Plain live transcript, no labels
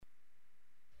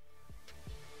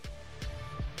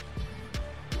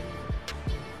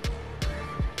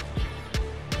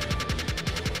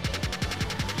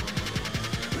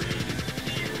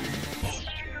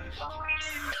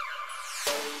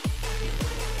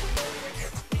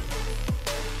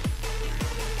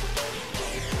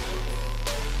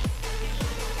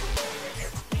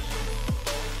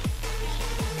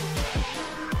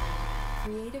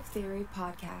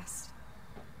podcast.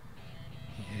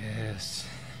 Yes.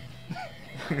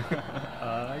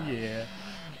 Yeah.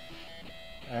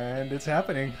 And it's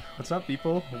happening. What's up,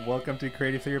 people? Welcome to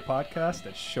Creative Theory Podcast,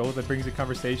 a show that brings you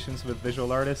conversations with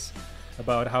visual artists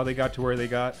about how they got to where they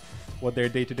got, what their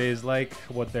day-to-day is like,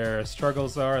 what their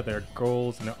struggles are, their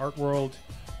goals in the art world,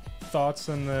 thoughts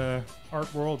in the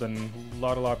art world, and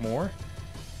a lot more.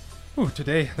 Ooh,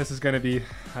 today, this is going to be,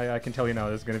 I can tell you now,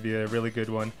 this is going to be a really good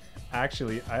one.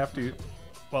 Actually, I have to,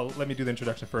 well, let me do the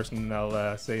introduction first and then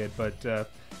I'll say it. But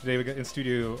today we got in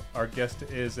studio, our guest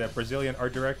is a Brazilian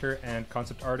art director and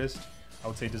concept artist, I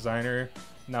would say designer,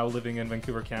 now living in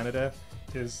Vancouver, Canada.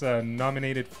 Is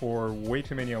nominated for way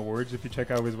too many awards if you check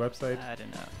out his website. I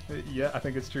don't know. Yeah, I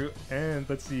think it's true. And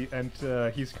let's see, and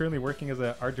he's currently working as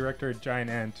an art director at Giant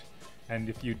Ant. And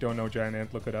if you don't know Giant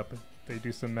Ant, look it up. They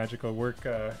do some magical work.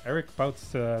 Eric Pouts,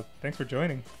 thanks for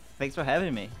joining. Thanks for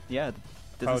having me. Yeah,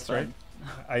 this Pouts, is fun.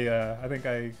 right? I think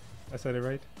I said it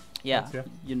right. Yeah, Pouts, yeah,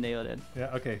 you nailed it.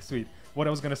 yeah. Okay, sweet. What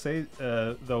I was gonna say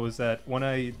though is that when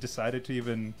I decided to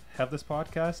even have this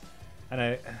podcast, and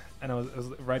I was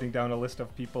writing down a list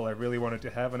of people I really wanted to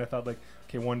have, and I thought like,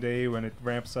 okay, one day when it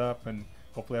ramps up and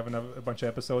hopefully I have a bunch of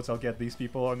episodes, I'll get these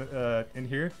people on in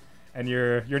here. And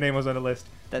your name was on the list.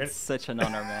 That's such an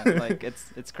honor, man. Like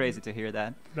it's crazy to hear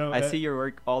that. No, I see your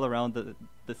work all around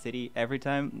the city every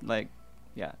time. Like,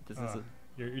 yeah, this is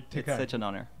you're it's such an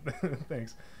honor.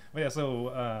 Thanks. Well, yeah,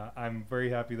 so I'm very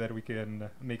happy that we can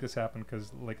make this happen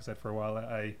because, like I said, for a while,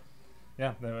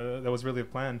 that was really the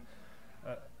plan.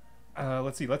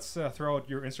 Let's see. Let's throw out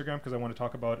your Instagram because I want to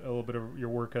talk about a little bit of your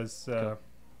work as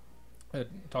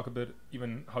talk a bit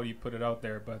even how you put it out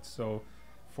there. But so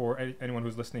for anyone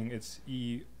who's listening, it's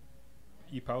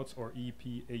Epautz or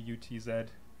EPAUTZ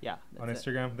Yeah, on that's it.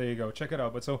 Instagram. There you go. Check it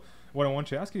out. But so what I want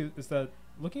to ask you is that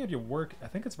looking at your work, I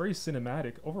think it's very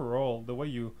cinematic overall. The way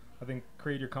you, I think,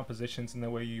 create your compositions and the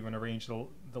way you even arrange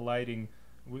the lighting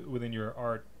within your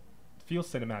art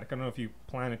feels cinematic. I don't know if you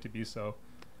plan it to be so.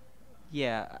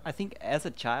 Yeah, I think as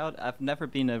a child, I've never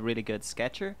been a really good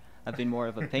sketcher. I've been more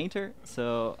of a painter,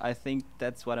 so I think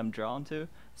that's what I'm drawn to.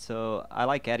 So I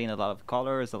like adding a lot of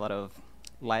colors, a lot of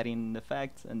lighting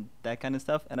effects, and that kind of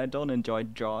stuff. And I don't enjoy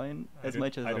drawing as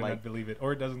much as I do like. not believe it,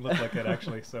 or it doesn't look like it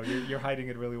actually. So you're hiding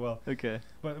it really well. Okay.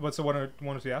 But so what I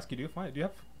wanted to ask you, do you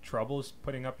have troubles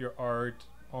putting up your art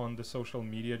on the social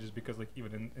media just because like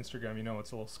even in Instagram, you know,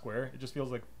 it's a little square. It just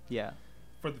feels like Yeah.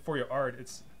 for your art,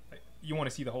 it's you want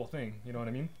to see the whole thing. You know what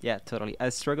I mean? Yeah, totally. I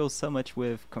struggle so much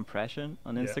with compression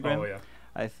on Instagram. Oh yeah.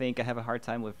 I think I have a hard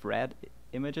time with red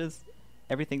images.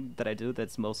 Everything that I do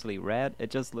that's mostly red,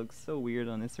 it just looks so weird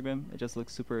on Instagram. It just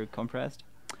looks super compressed.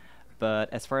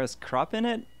 But as far as cropping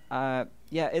it,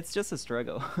 yeah, it's just a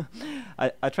struggle.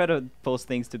 I try to post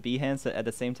things to Behance at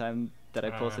the same time that I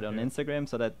post it on yeah. Instagram,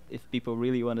 so that if people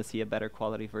really want to see a better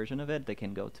quality version of it, they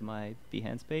can go to my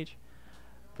Behance page.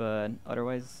 But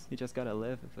otherwise, you just gotta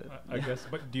live with it. I guess.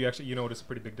 But do you actually notice a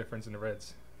pretty big difference in the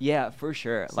reds? Yeah, for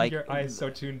sure. See, Like your eyes so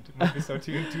tuned, must be so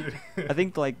tuned to it. I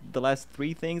think like the last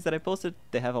 3 things that I posted,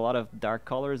 they have a lot of dark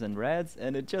colors and reds,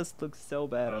 and it just looks so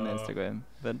bad on Instagram.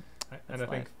 But And I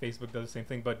think Facebook does the same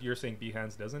thing, but you're saying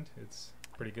Behance doesn't. It's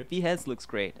pretty good. Behance looks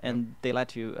great, and they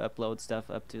let you upload stuff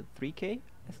up to 3K,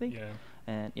 I think. Yeah.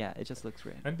 And yeah, it just looks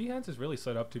great. And Behance is really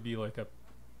set up to be like a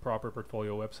proper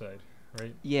portfolio website,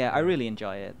 right? Yeah, I really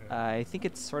enjoy it. Yeah. I think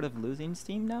it's sort of losing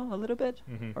steam now a little bit,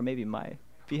 Mhm. or maybe my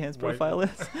Behance Why- profile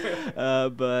is.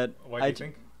 But Why do you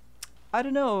think? I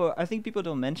don't know. I think people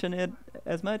don't mention it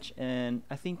as much, and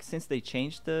I think since they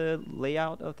changed the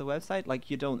layout of the website, like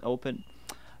you don't open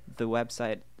the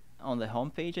website on the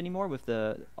homepage anymore with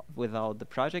all the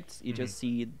projects. You just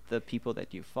see the people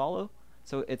that you follow,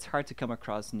 so it's hard to come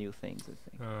across new things, I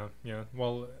think. Yeah.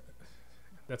 Well,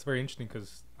 that's very interesting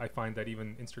because I find that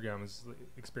even Instagram is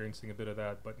experiencing a bit of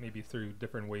that, but maybe through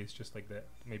different ways, just like that.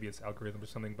 Maybe it's algorithm or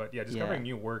something. But yeah, discovering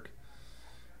new work.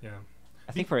 Yeah.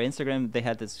 I think for Instagram, they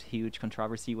had this huge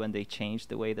controversy when they changed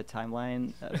the way the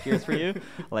timeline appears for you.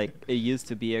 Like, it used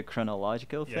to be a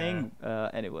chronological thing,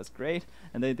 and it was great.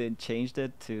 And then they changed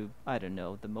it to, I don't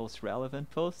know, the most relevant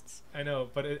posts. I know,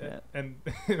 but and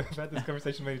I've had this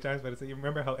conversation many times. But it's like, you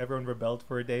remember how everyone rebelled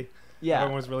for a day? Yeah.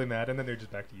 Everyone was really mad, and then they're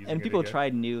just back to using it. And people again.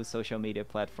 tried new social media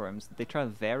platforms. They tried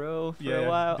Vero for a Yeah.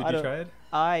 while. Did you try it?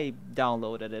 I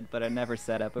downloaded it, but I never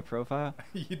set up a profile.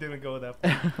 You didn't go that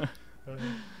far.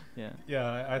 Yeah.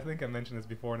 Yeah, I think I mentioned this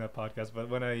before in that podcast, but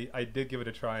when I did give it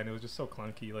a try, and it was just so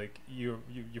clunky. Like you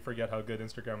forget how good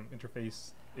Instagram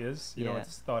interface is. You know, Yeah.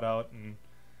 it's thought out, and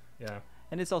yeah.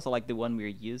 And it's also like the one we're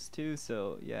used to,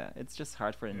 so yeah, it's just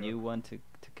hard for a Yeah. new one to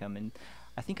come in.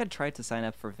 I think I tried to sign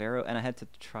up for Vero, and I had to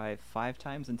try 5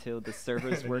 times until the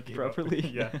servers Then you worked gave up. properly.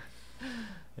 Yeah.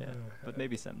 Yeah, but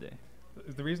maybe someday.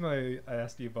 The reason I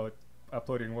asked you about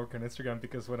uploading work on Instagram,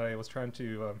 because when I was trying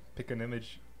to pick an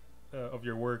image of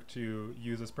your work to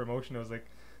use as promotion, I was like,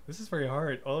 this is very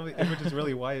hard. All of the image is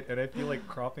really white, and I feel like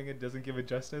cropping it doesn't give it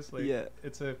justice. Like, Yeah.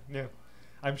 it's a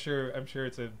I'm sure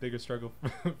it's a bigger struggle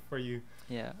for you.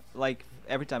 Yeah, like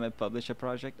every time I publish a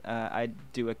project, I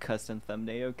do a custom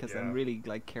thumbnail because I'm Yeah. really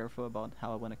like careful about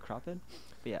how I want to crop it.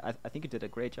 But yeah, I think you did a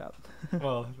great job.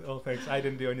 well, thanks. I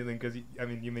didn't do anything because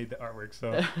you made the artwork,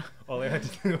 so all I had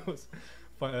to do was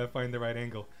find the right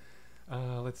angle.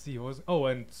 Let's see. What was? Oh,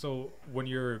 and so when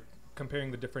you're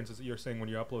comparing the differences that you're saying when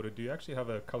you upload it, do you actually have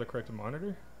a color corrected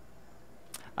monitor?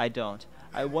 I don't.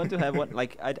 I want to have one.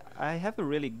 Like I have a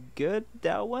really good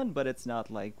Dell one, but it's not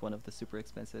like one of the super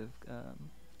expensive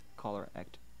color I'm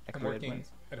accurate working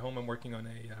ones. at home. I'm working on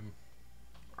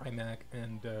a iMac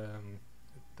and the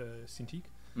Cintiq.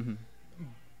 Mm-hmm.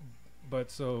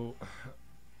 But so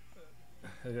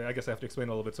I guess I have to explain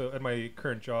a little bit. So at my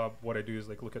current job, what I do is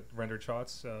like look at rendered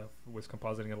shots with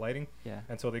compositing and lighting. Yeah.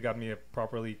 And so they got me a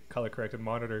properly color corrected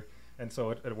monitor. And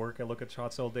so at work, I look at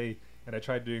shots all day. And I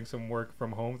tried doing some work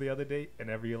from home the other day,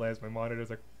 and I realized my monitors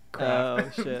are crap.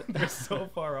 Oh shit! They're so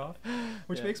far off,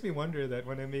 which Yeah. makes me wonder that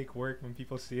when I make work, when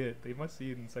people see it, they must see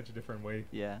it in such a different way.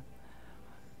 Yeah.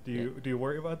 Do you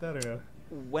worry about that or no?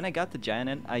 When I got the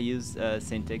Giant, I used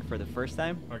Cintiq for the first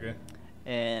time, Okay.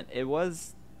 and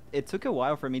it took a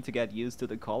while for me to get used to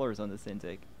the colors on the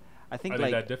Cintiq. I think Are they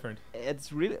like that different?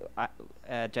 it's really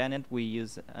Giant. We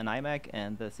use an iMac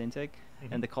and the Cintiq, Mhm.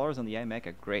 and the colors on the iMac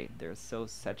are great. They're so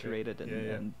saturated Yeah,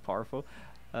 yeah. and powerful.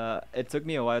 It took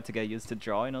me a while to get used to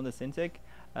drawing on the Cintiq.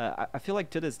 I feel like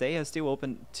to this day I still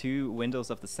open 2 windows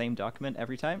of the same document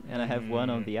every time, and I have one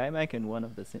on Mm. the iMac and one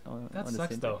of the on That the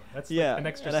sucks Cintiq. though. That's Yeah, like an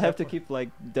extra and I have to step. keep like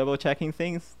double checking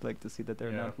things, like to see that they're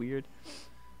Yeah. not weird.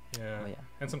 Yeah. Oh, yeah.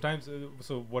 And sometimes,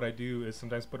 so what I do is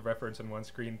sometimes put reference on one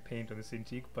screen, paint on the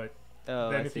Cintiq, but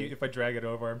Oh, then I see. if I drag it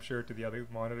over, I'm sure to the other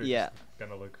monitor, Yeah. it's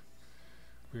gonna look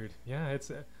weird. Yeah, it's.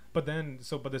 But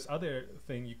this other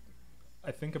thing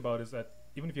I think about is that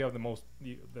even if you have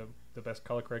the best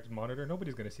color corrected monitor,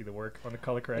 nobody's gonna see the work on the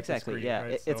color corrected Exactly. screen. Yeah,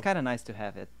 right? it's So- kind of nice to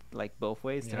have it like both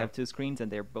ways, to Yeah. have 2 screens and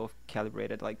they're both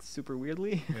calibrated like super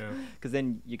weirdly. Yeah. Because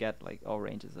then you get like all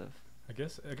ranges of. I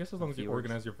guess as long as you Viewers.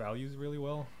 organize your values really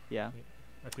well, Yeah.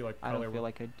 I feel like I color don't feel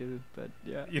like I do, but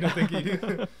yeah. You don't think you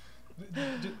do?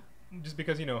 Just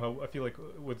because how I feel like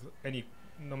with any,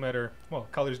 no matter, well,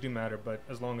 colors do matter, but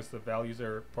as long as the values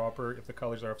are proper, if the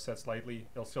colors are offset slightly,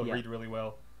 they'll still Yeah. read really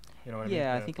well. You know what I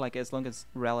Yeah, mean? I think like as long as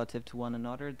relative to one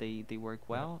another they work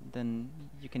well, then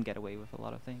you can get away with a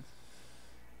lot of things.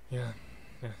 Yeah.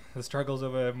 The struggles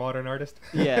of a modern artist.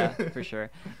 Yeah, for sure.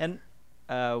 And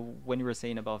when you were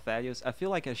saying about values, I feel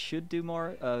like I should do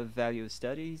more value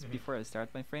studies Mhm. before I start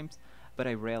my frames, but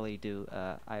I rarely do.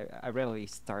 I rarely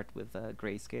start with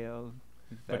grayscale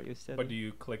value study. But do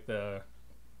you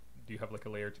do you have like a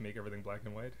layer to make everything black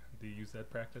and white? Do you use that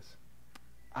practice?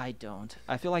 I don't.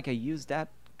 I feel like I use that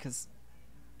because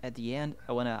at the end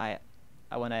I wanna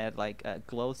add like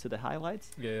glows to the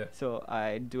highlights. Yeah. So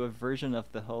I do a version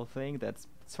of the whole thing that's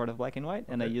sort of black and white,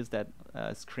 and I Okay. use that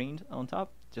screened on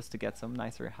top just to get some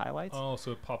nicer highlights. Oh,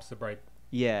 so it pops the bright.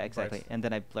 Yeah, exactly. Brights. And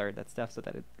then I blur that stuff so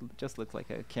that it just looks like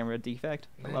a camera defect.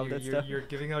 I Man, love that stuff. You're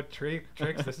giving out tricks.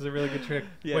 This is a really good trick.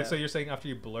 Yeah. Wait, so you're saying after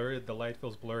you blur it, the light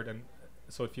feels blurred, and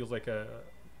so it feels like a.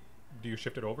 Do you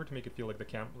shift it over to make it feel like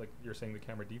like you're saying the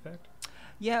camera defect?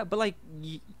 Yeah, but like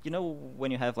you know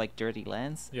when you have like dirty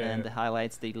lens Yeah, and yeah. the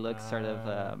highlights, they look sort of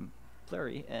Ah.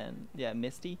 blurry and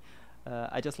misty.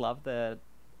 I just love the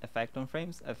effect on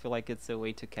frames. I feel like it's a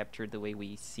way to capture the way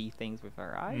we see things with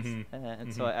our eyes, Mhm.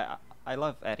 and so I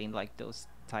love adding like those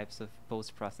types of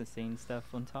post processing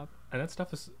stuff on top. And that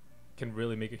stuff can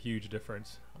really make a huge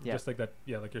difference. Yeah. Just like that,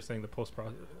 yeah, like you're saying, the post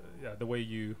process, yeah, the way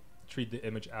you treat the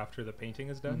image after the painting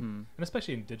is done, Mhm. and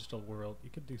especially in digital world, you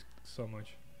could do so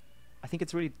much. I think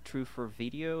it's really true for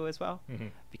video as well. Mm-hmm.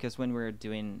 Because when we're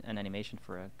doing an animation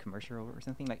for a commercial or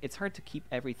something, like it's hard to keep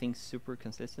everything super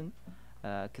consistent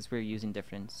because we're using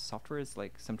different softwares.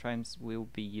 Like sometimes we'll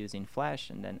be using Flash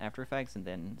and then After Effects and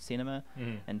then Cinema,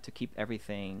 Mhm. and to keep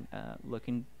everything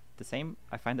looking the same,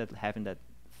 I find that having that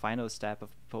final step of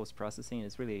post processing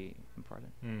is really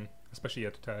important. Especially you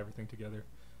have to tie everything together.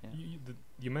 Yeah.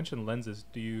 You mentioned lenses.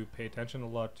 Do you pay attention a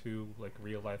lot to like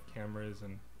real life cameras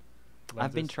and lenses?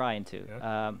 I've been trying to.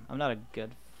 Yeah? I'm not a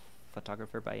good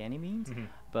photographer by any means, Mhm.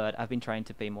 but I've been trying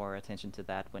to pay more attention to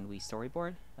that when we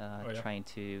storyboard, Oh, yeah? trying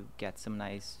to get some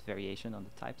nice variation on the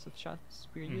types of shots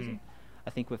we're Mhm. using. I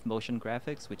think with motion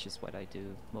graphics, which is what I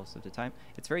do most of the time,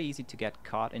 it's very easy to get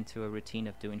caught into a routine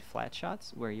of doing flat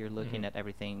shots where you're looking at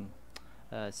everything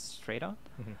straight on.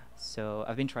 So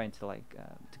I've been trying to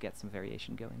to get some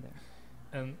variation going there.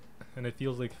 And it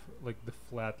feels like the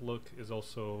flat look is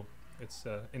also it's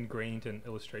ingrained in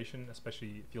illustration, especially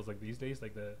it feels like these days,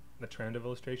 like the trend of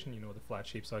illustration, the flat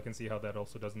shape. So I can see how that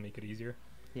also doesn't make it easier.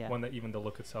 Yeah. One that even the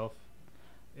look itself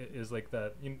is like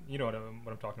that. You know what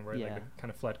I'm talking about, right? Yeah. Like the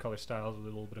kind of flat color styles with a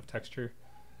little bit of texture.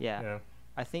 Yeah. Yeah.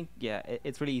 I think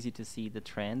it's really easy to see the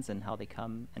trends and how they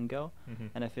come and go.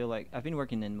 And I feel like I've been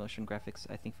working in motion graphics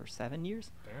I think for 7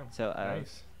 years. Damn. So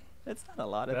nice. it's not a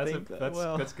lot, I That's think.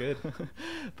 that's good.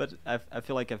 But I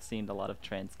feel like I've seen a lot of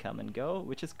trends come and go,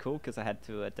 which is cool because I had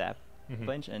to adapt a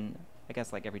bunch. And I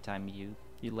guess like every time you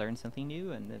learn something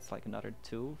new, and it's like another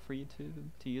tool for you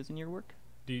to use in your work.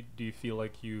 Do you feel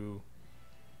like you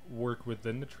work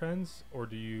within the trends, or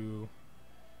do you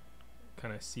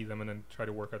kind of see them and then try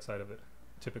to work outside of it,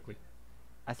 typically?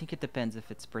 I think it depends if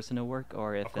it's personal work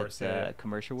or if it's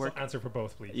commercial work. So answer for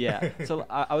both, please. Yeah. So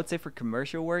I would say for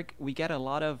commercial work, we get a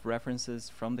lot of references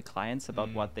from the clients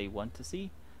about what they want to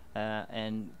see,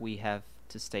 and we have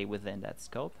to stay within that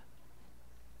scope.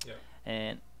 Yeah.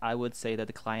 And I would say that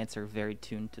the clients are very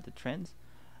tuned to the trends.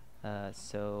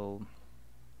 So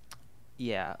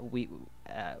yeah, we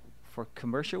for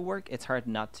commercial work, it's hard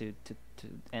not to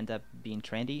end up being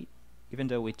trendy, even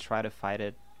though we try to fight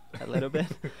it a little bit.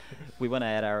 We want to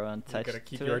add our own touch. You gotta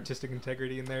keep to your it. artistic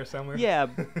integrity in there somewhere. Yeah,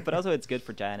 but also it's good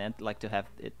for Giant Ant, like to have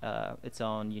it its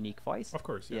own unique voice. Of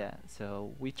course. Yeah.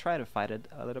 So we try to fight it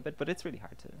a little bit, but it's really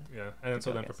hard to. Yeah, and then,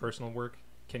 so go then for against it. personal work,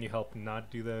 can you help not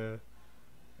do the?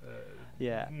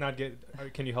 Yeah. Not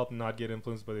get. Can you help not get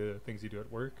influenced by the things you do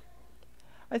at work?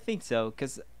 I think so,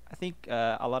 because I think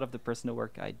a lot of the personal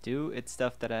work I do, it's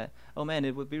stuff that oh man,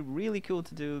 it would be really cool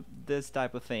to do this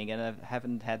type of thing, and I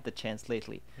haven't had the chance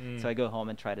lately. So I go home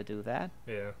and try to do that.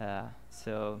 Yeah.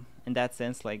 So in that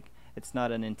sense, like it's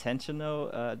not an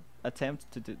intentional attempt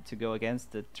to go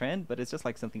against the trend, but it's just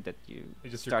like something that you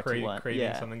It's just start to you're want. craving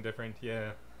Yeah. something different.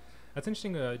 Yeah. That's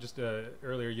interesting. Just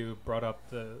earlier you brought up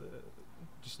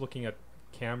just looking at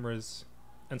cameras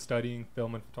and studying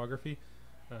film and photography.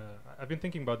 I've been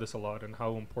thinking about this a lot and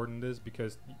how important it is,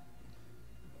 because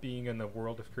being in the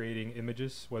world of creating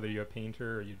images, whether you're a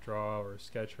painter or you draw or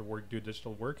sketch or do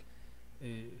digital work,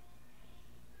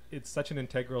 it's such an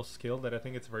integral skill that I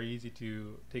think it's very easy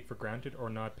to take for granted or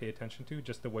not pay attention to.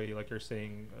 Just the way, like you're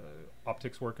saying,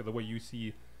 optics work, or the way you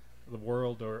see the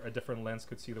world, or a different lens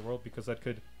could see the world, because that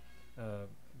could,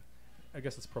 I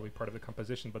guess it's probably part of the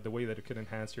composition, but the way that it could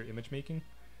enhance your image making.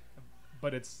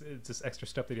 But it's this extra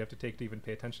step that you have to take to even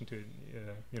pay attention to it.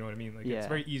 You know what I mean? Like it's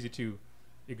very easy to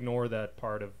ignore that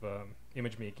part of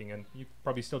image making, and you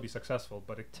probably still be successful.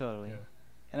 But Totally. Yeah.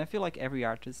 And I feel like every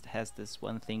artist has this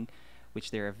one thing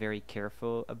which they're very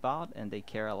careful about, and they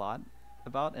care a lot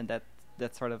about, and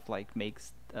that sort of like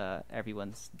makes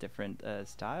everyone's different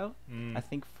style. I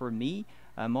think for me,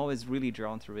 I'm always really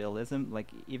drawn to realism. Like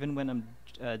even when I'm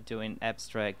doing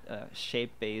abstract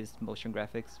shape-based motion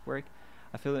graphics work,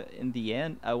 I feel that in the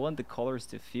end I want the colors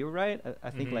to feel right.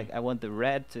 I think like I want the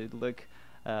red to look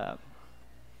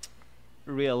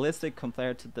realistic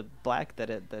compared to the black that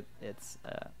it's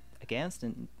against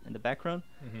in the background.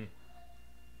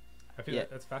 I feel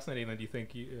that's fascinating that you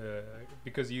think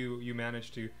because you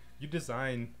manage to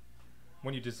design.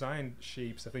 When you design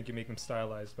shapes, I think you make them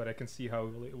stylized, but I can see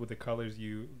how with the colors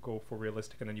you go for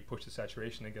realistic and then you push the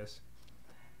saturation, I guess.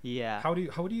 Yeah. How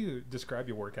do you describe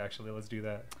your work actually? Let's do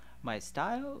that. My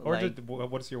style? Or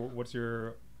what's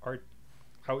your art?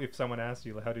 How, if someone asked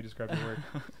you, like, how do you describe your work?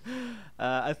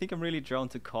 I think I'm really drawn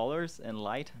to colors and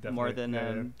light more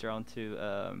than drawn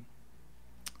to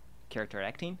character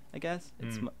acting, I guess.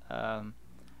 It's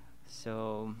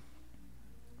so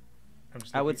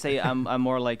I would say I'm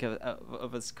more like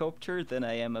of a sculptor than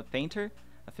I am a painter.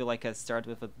 I feel like I start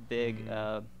with a big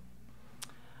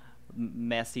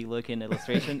messy looking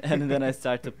illustration and then I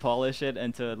start to polish it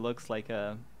until it looks like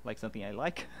something I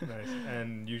like. Nice.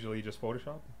 And usually just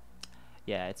Photoshop?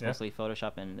 Yeah, it's mostly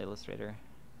Photoshop and Illustrator.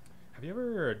 Have you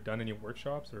ever done any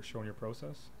workshops or shown your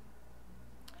process?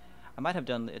 I might have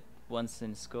done it once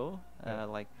in school,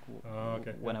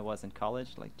 when I was in college,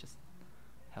 like just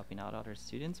helping out other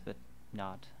students, but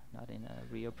not in a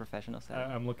real professional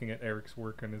setting. I'm looking at Eric's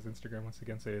work on his Instagram once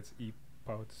again. Say it's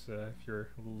Epautz, if you're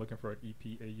looking for it,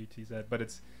 EPAUTZ. But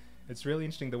it's really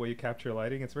interesting the way you capture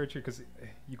lighting. It's very true because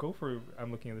you go for,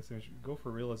 I'm looking at this image, you go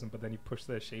for realism, but then you push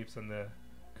the shapes and the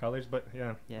colors. But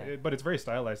but it's very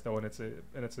stylized though, and it's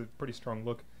a pretty strong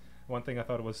look. One thing I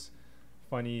thought was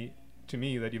funny to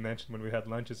me that you mentioned when we had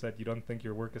lunch is that you don't think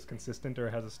your work is consistent or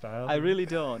has a style. I really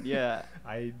don't. Yeah.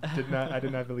 I did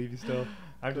not believe you still.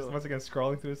 I'm just Cool. once again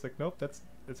scrolling through. It's like, nope, that's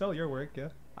all your work. Yeah.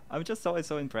 I'm just always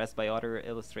so impressed by other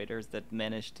illustrators that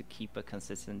manage to keep a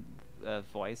consistent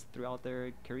voice throughout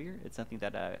their career. It's something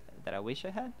that I wish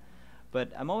I had,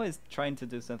 but I'm always trying to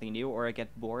do something new, or I get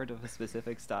bored of a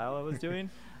specific style I was doing,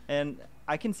 and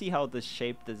I can see how the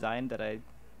shape design that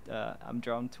I'm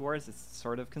drawn towards is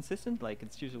sort of consistent. Like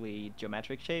it's usually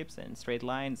geometric shapes and straight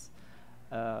lines.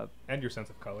 And your sense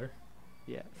of color.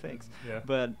 Yeah, thanks. Yeah.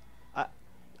 But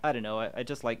I don't know. I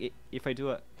just like it, if I do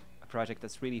a project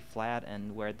that's really flat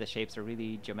and where the shapes are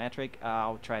really geometric,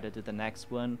 I'll try to do the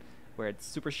next one where it's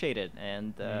super shaded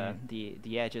and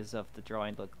the edges of the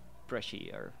drawing look brushy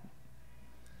or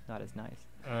not as nice.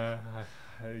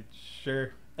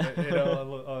 Sure. It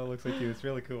all looks like you. It's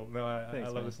really cool. No, I Thanks,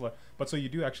 love man. this a lot. But so you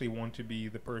do actually want to be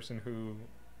the person who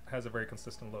has a very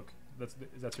consistent look.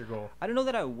 That's your goal. I don't know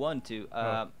that I want to.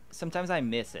 Oh. Sometimes I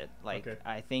miss it. Like Okay.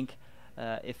 I think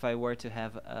if I were to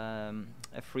have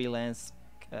a freelance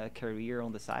career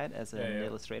on the side as an Yeah.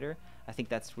 illustrator, I think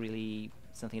that's really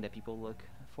something that people look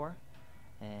for.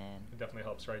 And It definitely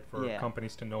helps, right, for Yeah.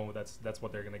 companies to know that's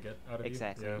what they're gonna get out of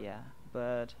exactly, you. yeah.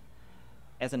 But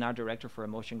as an art director for a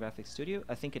motion graphics studio,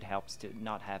 I think it helps to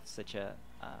not have such a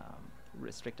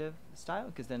restrictive style,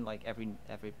 because then like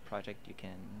every project you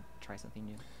can try something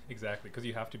new. Exactly, because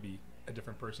you have to be a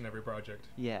different person every project.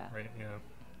 Yeah. Right. Yeah.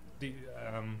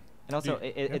 And also, yeah.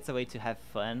 it's a way to have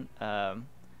fun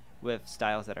with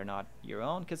styles that are not your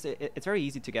own, because it's very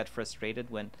easy to get frustrated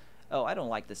when, oh, I don't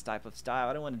like this type of style,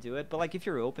 I don't want to do it. But like if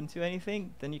you're open to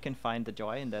anything, then you can find the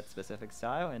joy in that specific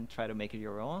style and try to make it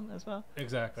your own as well.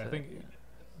 Exactly. I So, think yeah.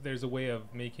 there's a way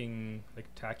of making like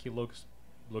tacky looks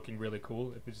looking really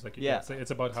cool. If it's just like Yeah,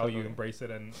 it's about how you totally. embrace it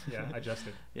and adjust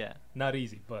it. Yeah. Not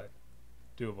easy, but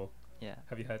doable. Yeah.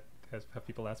 Have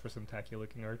people asked for some tacky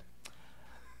looking art?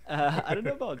 I don't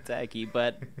know about tacky,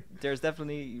 but there's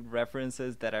definitely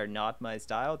references that are not my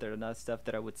style. They're not stuff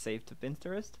that I would save to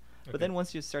Pinterest. But then Okay.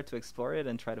 once you start to explore it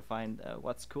and try to find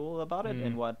what's cool about it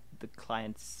and Mm. what the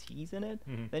client sees in it,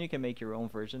 Mhm. then you can make your own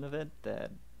version of it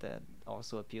that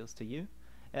also appeals to you.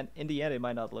 And in the end, it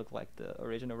might not look like the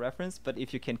original reference, but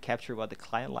if you can capture what the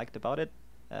client liked about it,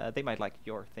 they might like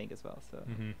your thing as well. So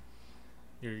Mm-hmm.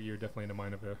 You're definitely in the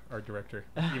mind of an art director.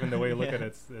 Even the way you look at Yeah.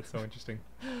 it, it's so interesting.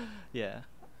 yeah,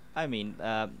 I mean,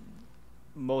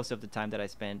 most of the time that I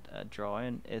spend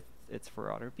drawing, it's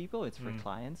for other people, it's for Mm.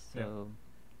 clients. Yeah. So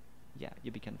yeah,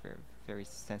 you become very very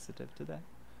sensitive to that.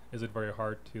 Is it very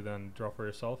hard to then draw for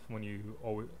yourself when you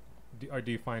always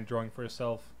do you find drawing for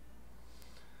yourself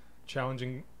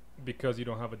challenging because you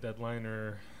don't have a deadline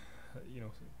or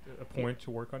a point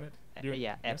to work on it?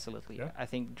 Yeah, absolutely. Yeah? I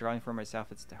think drawing for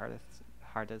myself, it's the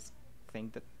hardest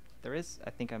thing that there is. I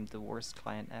think I'm the worst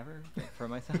client ever for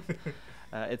myself.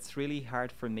 It's really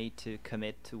hard for me to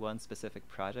commit to one specific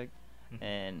project, Mhm.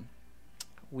 and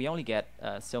we only get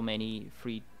so many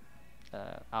free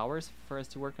hours for us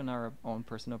to work on our own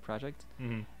personal project,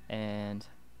 Mhm. and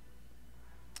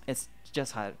it's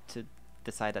just hard to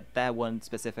decide that one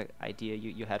specific idea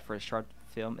you had for a short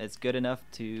film is good enough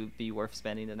to be worth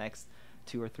spending the next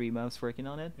 2 or 3 months working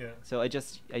on it. Yeah. So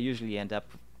I usually end up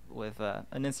with an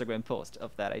Instagram post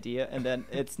of that idea, and then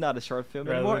it's not a short film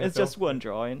Rather anymore. than a It's just film. one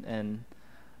drawing, and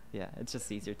yeah, it's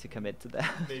just easier to commit to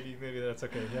that. Maybe that's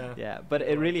okay. Yeah. Yeah, but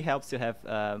it really helps to have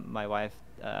my wife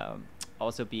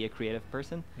also be a creative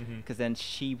person, Mhm. because then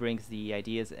she brings the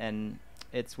ideas, and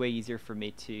it's way easier for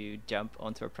me to jump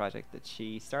onto a project that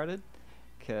she started,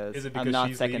 because Is it I'm because not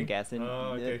she's second leading? guessing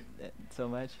Oh, okay. it so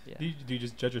much. Yeah, Do you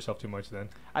just judge yourself too much then?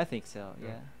 I think so. Yeah.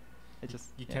 Yeah, it just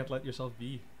You yeah. can't let yourself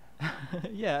be.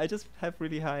 Yeah, I just have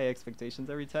really high expectations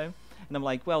every time, and I'm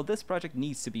like, well, this project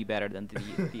needs to be better than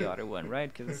the other one,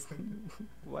 right? Because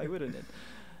why wouldn't it?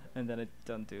 And then I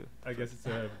don't do. I guess it's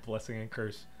a blessing and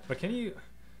curse. But can you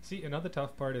see another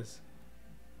tough part is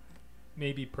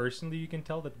maybe personally you can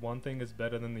tell that one thing is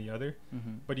better than the other,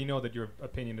 Mm-hmm. but you know that your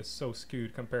opinion is so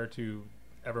skewed compared to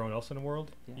everyone else in the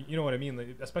world. Yeah. You know what I mean? Like,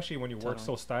 especially when you work so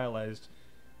Totally. stylized,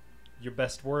 your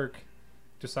best work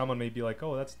to someone may be like,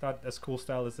 oh, that's not as cool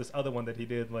style as this other one that he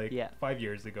did like Yeah. 5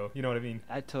 years ago. You know what I mean?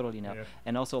 I totally know. Yeah.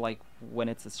 And also, like, when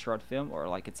it's a short film or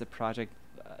like it's a project,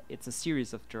 it's a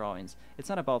series of drawings. It's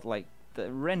not about like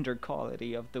the render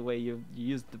quality of the way you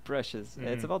use the brushes.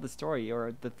 It's Mhm. about the story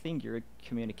or the thing you're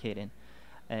communicating.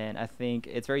 And I think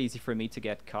it's very easy for me to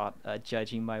get caught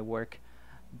judging my work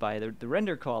by the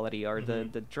render quality or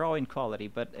Mhm. the drawing quality,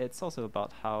 but it's also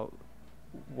about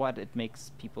what it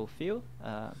makes people feel.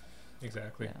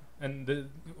 Exactly. Yeah. And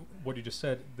what you just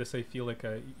said, this I feel like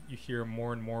you hear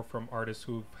more and more from artists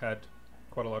who've had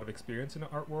quite a lot of experience in the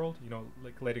art world. You know,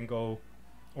 like letting go,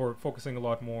 or focusing a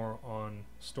lot more on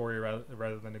story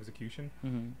rather than execution.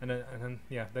 Mhm. And then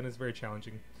yeah, then it's very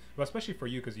challenging. Well, especially for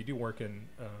you because you do work in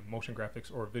motion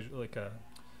graphics or visual like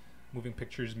moving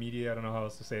pictures media. I don't know how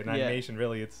else to say it. In Yeah. animation,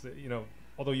 really, it's you know,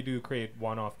 although you do create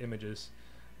one-off images,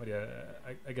 but yeah,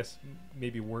 I guess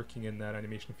maybe working in that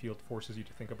animation field forces you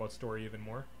to think about story even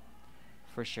more.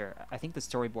 For sure. I think the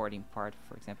storyboarding part,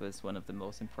 for example, is one of the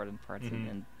most important parts Mhm.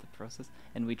 in the process,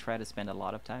 and we try to spend a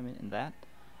lot of time in that.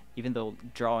 Even though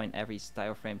drawing every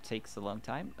style frame takes a long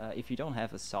time, if you don't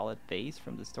have a solid base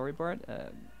from the storyboard,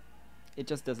 it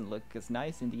just doesn't look as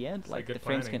nice in the end. It's like Like the good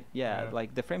frames planning. can, yeah, Yeah.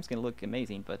 like the frames can look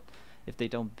amazing, but if they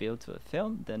don't build to a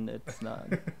film, then it's not,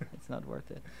 it's not worth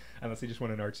it. Unless you just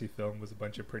want an artsy film with a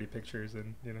bunch of pretty pictures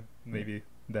and you know maybe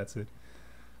that's it.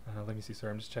 Let me see.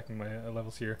 Sorry, I'm just checking my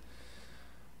levels here.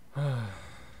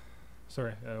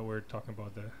 Sorry, we're talking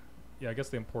about the yeah. I guess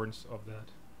the importance of that.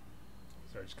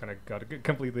 Sorry, I just kind of got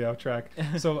completely off track.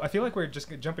 So I feel like we're just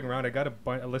jumping around. I got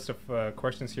a list of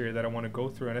questions here that I want to go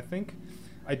through, and I think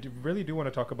really do want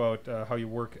to talk about how you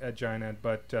work at Giant Ant,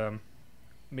 but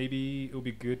maybe it would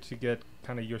be good to get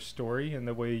kind of your story and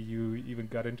the way you even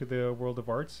got into the world of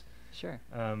arts. Sure.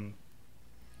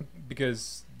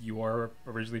 Because you are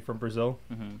originally from Brazil,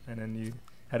 Hmm. and then you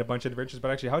had a bunch of adventures.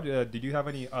 But actually, how did you have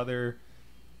any other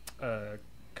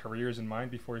careers in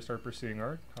mind before you started pursuing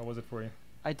art? How was it for you?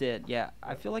 I did, yeah.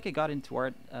 I feel like I got into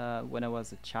art when I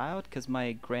was a child because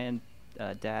my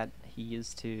dad he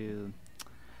used to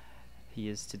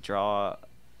draw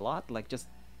a lot, like just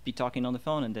be talking on the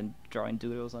phone and then drawing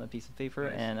doodles on a piece of paper,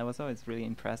 Nice. and I was always really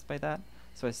impressed by that.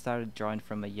 So I started drawing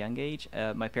from a young age.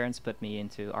 My parents put me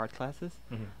into art classes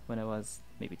Mm-hmm. when I was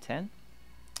maybe 10,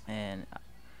 and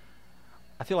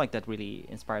I feel like that really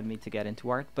inspired me to get into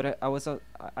art. But I also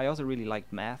really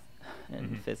liked math and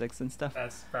Mhm. physics and stuff.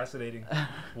 That's fascinating.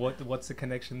 What's the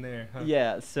connection there? Huh?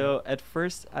 Yeah, so at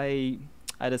first I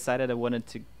decided I wanted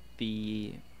to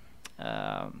be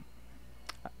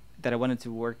that I wanted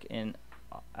to work in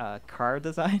car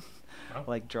design, Wow.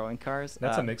 like drawing cars.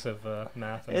 That's a mix of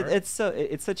math and art.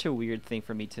 It's such a weird thing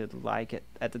for me to like it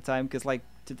at the time because like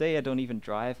today I don't even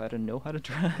drive. I don't know how to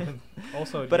drive.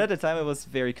 Also, But at the time I was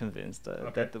very convinced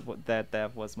Okay.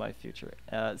 that was my future.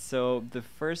 So the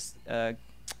first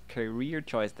career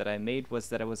choice that I made was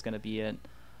that I was going to be a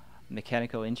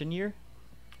mechanical engineer.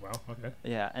 wow. Okay.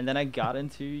 Yeah, and then I got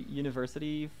into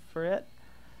university for it,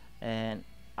 and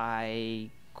I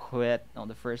quit on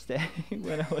the first day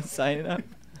when I was signing up.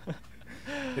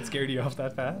 It scared you off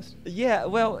that fast? Yeah,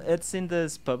 well, it's in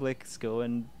this public school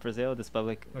in Brazil, this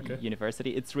public Okay.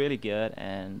 university. It's really good,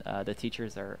 and the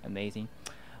teachers are amazing.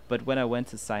 But when I went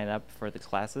to sign up for the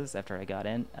classes after I got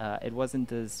in, it was in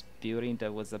this building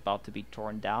that was about to be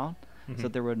torn down. So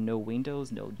Mhm. there were no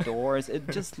windows, no doors. It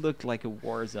just looked like a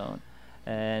war zone.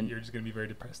 And You're just gonna be very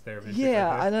depressed there. basically, yeah,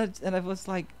 huh? and I was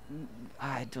like,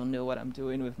 I don't know what I'm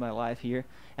doing with my life here.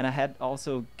 And I had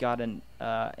also gotten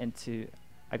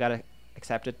I got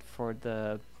accepted for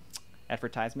the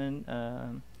advertisement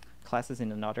classes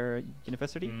in another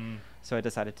university. Mm. So I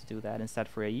decided to do that instead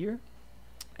for a year.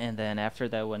 And then after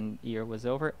that 1 year was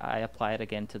over, I applied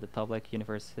again to the public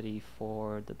university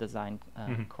for the design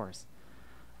Mhm. course.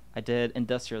 I did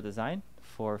industrial design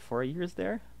for 4 years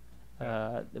there.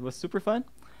 Yeah. It was super fun,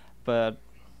 but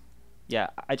yeah,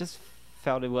 I just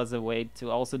felt it was a way to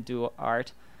also do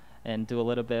art and do a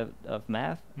little bit of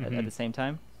math at Mhm. the same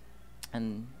time,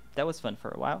 and that was fun for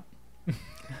a while.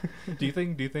 Do you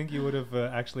think you would have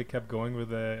actually kept going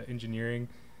with engineering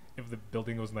if the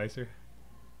building was nicer?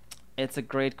 It's a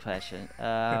great question.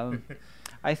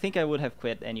 I think I would have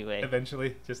quit anyway.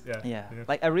 Eventually, just yeah. Yeah,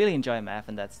 like I really enjoy math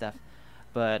and that stuff,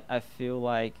 but I feel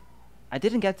like I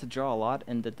didn't get to draw a lot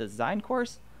in the design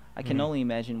course. I can Mhm. only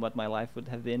imagine what my life would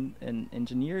have been in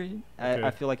engineering. I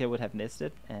Okay. feel like I would have missed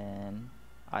it, and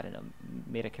I don't know,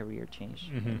 made a career change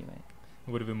Mhm. anyway.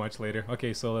 It would have been much later.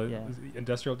 Okay, so Yeah.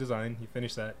 industrial design, you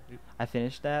finished that. I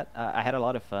finished that. I had a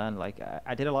lot of fun. Like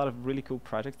I did a lot of really cool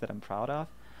projects that I'm proud of,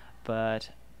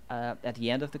 but at the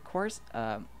end of the course,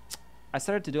 I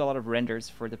started to do a lot of renders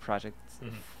for the projects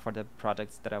Mhm. for the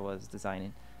projects that I was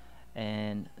designing.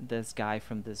 And this guy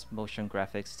from this motion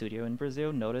graphics studio in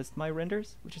Brazil noticed my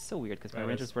renders, which is so weird because my That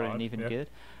renders is weren't odd, even yeah. good.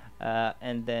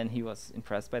 And then he was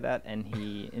impressed by that, and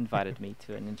he invited me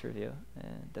to an interview.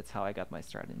 And that's how I got my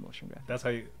start in motion graphics. That's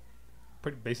how you,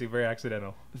 basically very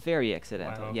accidental. Very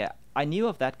accidental. Wow. Yeah, I knew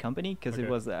of that company because Okay. it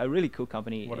was a really cool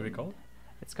company. What are they in- called?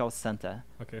 It's called Santa.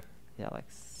 Okay. Yeah, like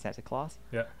Santa Claus.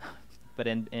 Yeah. But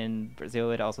in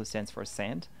Brazil, it also stands for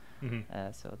sand.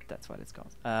 Mhm. So that's what it's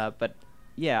called. But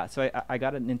yeah, so I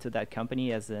got into that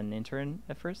company as an intern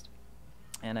at first,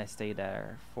 and I stayed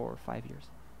there for 5 years.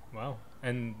 Wow.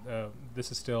 And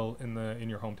this is still in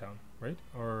your hometown, right?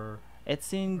 Or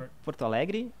It's in Or- Porto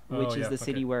Alegre, Oh, which yeah, is the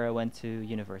city okay. where I went to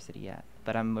university at.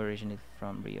 But I'm originally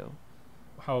from Rio.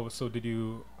 how? So did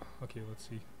you? Okay, let's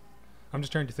see. I'm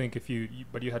just trying to think if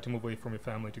but you had to move away from your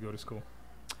family to go to school.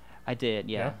 I did,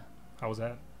 yeah. How was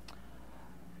that?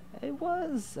 It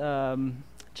was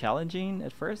challenging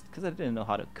at first because I didn't know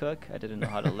how to cook. I didn't know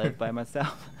how to live by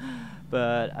myself.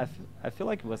 But I feel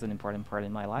like it was an important part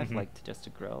in my life, Mhm. like to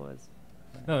grow as.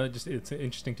 No, it's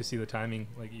interesting to see the timing.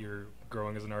 Like you're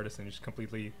growing as an artist and you just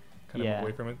completely kind of move Yeah.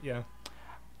 away from it. Yeah.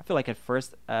 I feel like at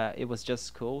first it was just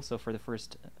school. So for the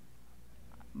first,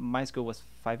 my school was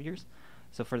 5 years.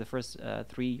 So for the first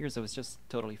 3 years, I was just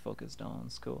totally focused on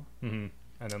school. Hmm.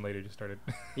 And then later just started.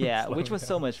 Yeah, which slowing was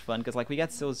so down. much fun because like we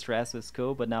got so stressed with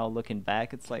school, but now looking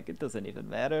back, it's like it doesn't even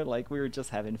matter. Like we were just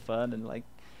having fun and like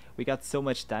we got so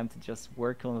much time to just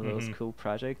work on those Mhm. cool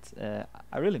projects.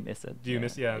 I really miss it. Do you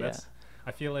miss? Yeah, that's.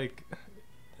 I feel like,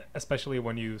 especially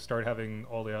when you start having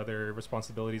all the other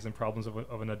responsibilities and problems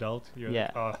of an adult, you're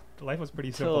Yeah. like, life was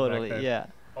pretty simple Totally, back then. yeah.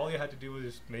 All you had to do was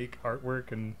just make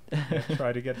artwork and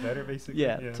try to get better, basically.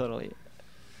 Yeah, totally.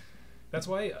 That's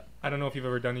why I don't know if you've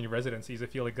ever done any residencies. I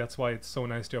feel like that's why it's so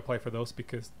nice to apply for those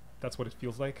because that's what it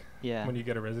feels like Yeah. when you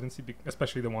get a residency,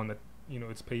 especially the one that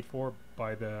it's paid for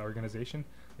by the organization,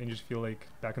 and you just feel like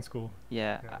back in school.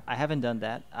 Yeah, Yeah. I haven't done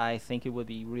that. I think it would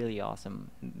be really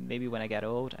awesome. Maybe when I get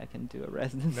old, I can do a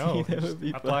residency. No, That just would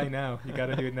be apply fun. now. You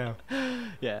gotta do it now.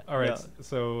 Yeah. All right, no.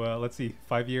 so let's see.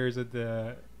 5 years at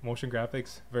the motion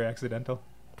graphics, very accidental.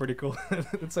 Pretty cool.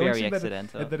 It's so Very interesting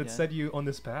accidental, that it yeah. set you on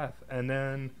this path, and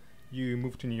then you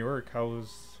moved to New York. How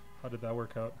did that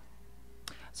work out?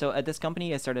 So at this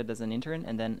company, I started as an intern,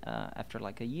 and then after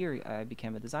like a year, I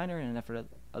became a designer, and after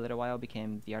a little while,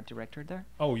 became the art director there.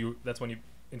 Oh, that's when you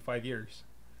in 5 years.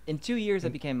 In 2 years, I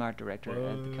In- became art director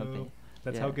at the company. Whoa,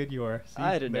 That's Yeah. how good you are. See,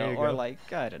 I don't there know, you or go.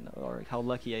 like I don't know, or how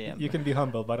lucky I am. You can be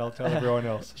humble, but I'll tell everyone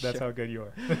else. That's Sure. how good you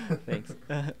are. Thanks.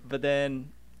 But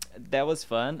then that was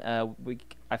fun.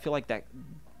 I feel like that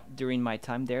during my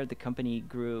time there, the company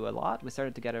grew a lot. We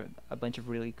started to get a bunch of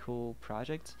really cool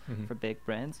projects Mhm. for big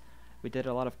brands. We did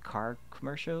a lot of car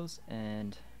commercials,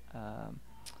 and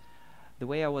the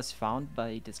way I was found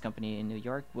by this company in New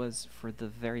York was for the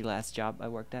very last job I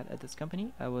worked at this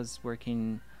company. I was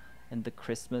working in the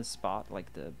Christmas spot,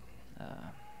 like the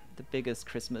biggest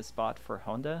Christmas spot for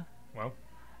Honda Wow.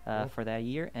 Cool. for that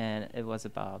year, and it was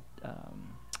about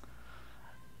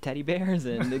teddy bears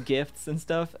and the gifts and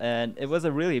stuff. And it was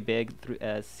a really big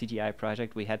CGI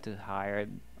project. We had to hire,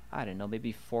 I don't know,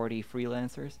 maybe 40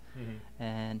 freelancers. Mhm.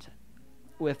 And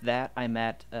with that, I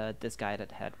met this guy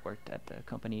that had worked at the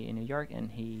company in New York, and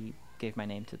he gave my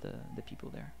name to the people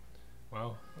there.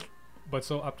 Wow. But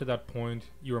so up to that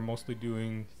point, you were mostly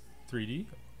doing 3D,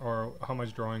 or how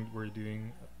much drawing were you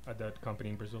doing at that company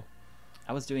in Brazil?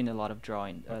 I was doing a lot of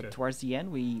drawing. Okay. Towards the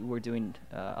end, we were doing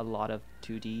a lot of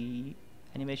 2D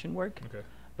animation work. Okay.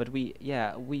 But we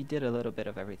did a little bit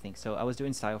of everything. So I was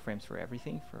doing style frames for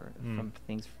everything, from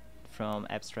things from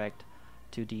abstract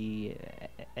 2D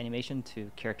animation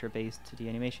to character-based 2D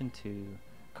animation to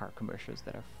car commercials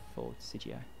that are full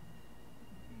CGI.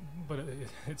 But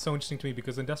it's so interesting to me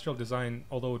because industrial design,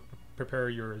 although it prepare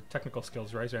your technical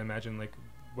skills, right? I imagine like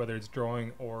whether it's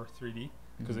drawing or 3D,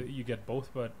 because Mhm. you get both,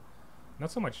 but not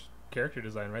so much character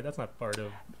design, right? That's not part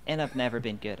of. And I've never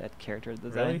been good at character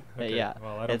design. Really? Okay. Yeah.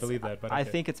 Well, I don't It's- believe that, but I okay.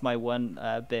 think it's my one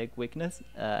big weakness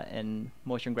in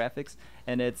motion graphics,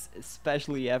 and it's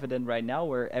especially evident right now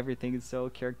where everything is so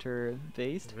character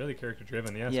based. Really character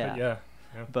driven, yes. Yeah. But yeah.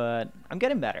 But I'm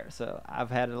getting better, so I've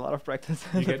had a lot of practice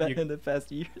in the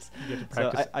past years. You get to So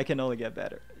practice I can only get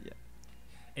better. Yeah.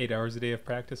 8 hours a day of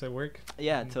practice at work.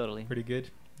 Yeah, totally. Pretty good.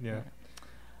 Yeah.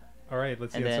 All right,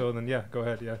 let's see. And So then, yeah, go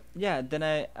ahead. Yeah. Yeah.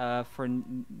 Then for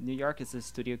New York, is a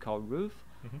studio called Roof.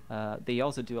 Mhm. They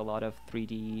also do a lot of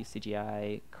 3D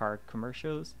CGI car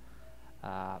commercials.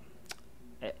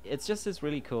 It's just this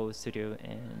really cool studio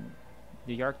in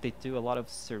New York. They do a lot of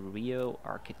surreal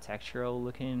architectural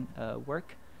looking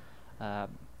work.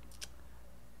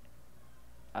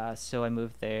 So I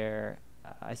moved there.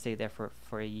 I stayed there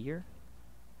for a year.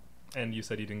 And you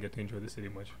said you didn't get to enjoy the city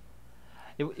much.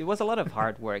 It was a lot of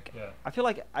hard work. Yeah. I feel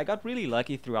like I got really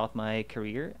lucky throughout my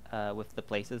career with the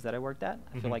places that I worked at.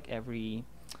 I Mhm. feel like every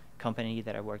company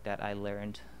that I worked at, I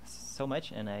learned so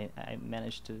much, and I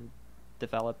managed to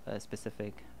develop a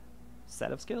specific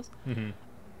set of skills. Mm-hmm.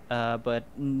 But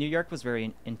New York was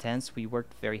very intense. We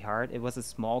worked very hard. It was a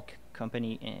small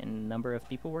company and number of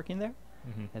people working there.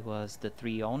 Mm-hmm. It was the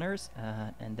 3 owners,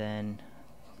 and then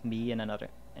me and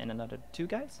another 2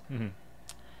 guys. Mm-hmm.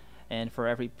 and for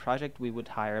every project we would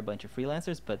hire a bunch of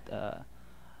freelancers, but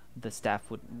the staff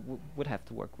would have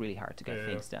to work really hard to get Yeah.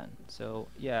 things done. So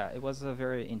yeah, it was a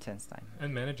very intense time.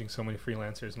 And managing so many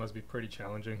freelancers must be pretty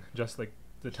challenging. Just like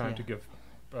the time to Yeah. give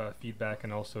feedback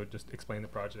and also just explain the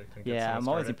project. And get Yeah, someone I'm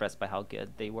always started. impressed by how good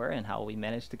they were and how we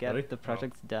managed to get Really? the Wow.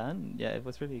 projects done. Yeah, it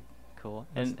was really cool.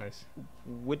 That's and nice.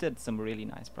 we did some really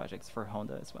nice projects for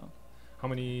Honda as well. How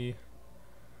many?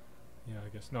 Yeah, I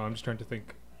guess no. I'm just trying to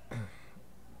think,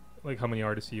 like how many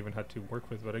artists you even had to work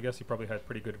with. But I guess you probably had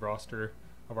pretty good roster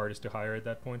of artists to hire at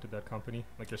that point at that company.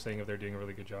 Like you're saying, if they're doing a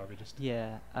really good job, you just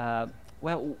Yeah.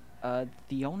 Well,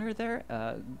 the owner there,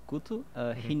 Guto,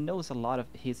 he Mhm. knows a lot of.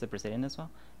 He's a Brazilian as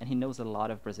well, and he knows a lot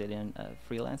of Brazilian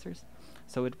freelancers.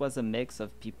 So it was a mix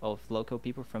of people, of local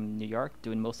people from New York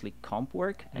doing mostly comp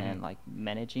work and Mhm. like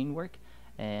managing work,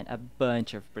 and a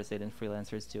bunch of Brazilian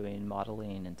freelancers doing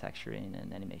modeling and texturing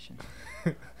and animation.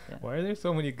 Yeah. Why are there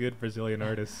so many good Brazilian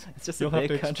artists? It's just You'll a have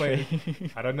big to explain.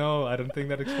 country. I don't know. I don't think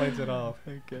that explains it all.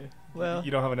 Okay. Well,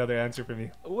 You don't have another answer for me.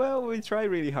 well, we try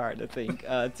really hard, I think,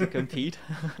 to compete.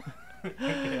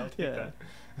 Okay, I'll take Yeah.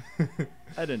 that.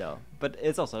 I don't know, but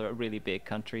it's also a really big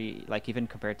country. Like even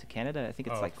compared to Canada, I think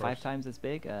it's Oh, like of 5 course. times as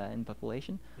big in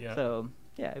population. Yeah. So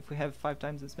yeah, if we have 5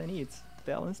 times as many, it's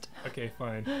balanced. Okay,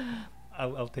 fine.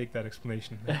 I'll take that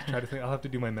explanation. I have to try to think. I'll have to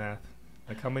do my math.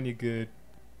 Like how many good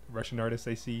Russian artists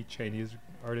I see, Chinese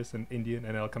artists, and Indian,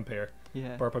 and I'll compare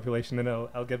Yeah. for our population, and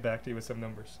I'll get back to you with some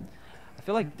numbers. I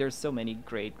feel like there's so many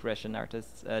great Russian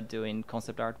artists doing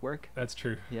concept artwork. That's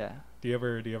true. Yeah. Do you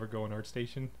ever go on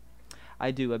ArtStation? I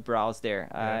do a browse there.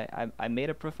 Yeah. I made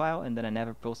a profile and then I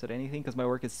never posted anything because my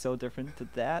work is so different to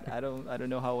that. I don't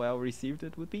know how well received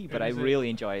it would be, but I Is it- really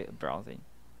enjoy browsing.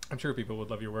 I'm sure people would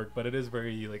love your work, but it is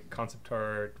very like concept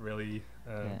art, really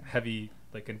Yeah. heavy,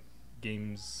 like in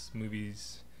games,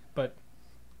 movies.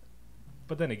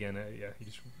 But then again, yeah, you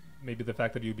just, maybe the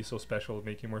fact that you'd be so special would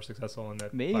make you more successful on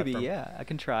that. Maybe, platform. yeah. I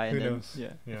can try and Who then knows? yeah.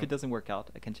 Yeah. If it doesn't work out,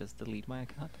 I can just delete my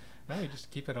account. No, you just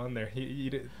keep it on there.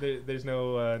 There's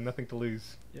no nothing to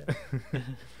lose. Yeah.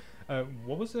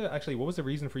 What was the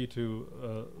reason for you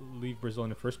to leave Brazil in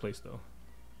the first place, though?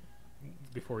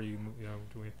 Before you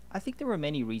moved away. I think there were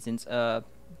many reasons.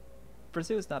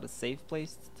 Brazil is not a safe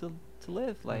place to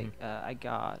live. Like I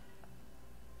got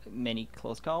many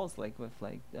close calls, like with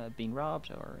being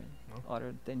robbed or Oh.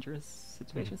 other dangerous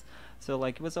situations. So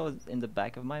like it was always in the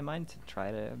back of my mind to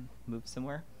try to move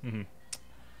somewhere. Mm-hmm.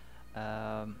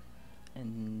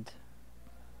 And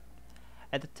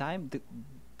at the time,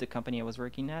 the company I was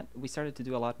working at, we started to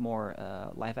do a lot more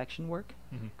live action work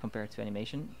Mm-hmm. compared to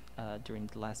animation during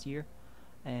the last year.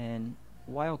 And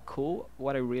while cool,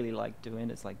 what I really like doing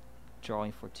is like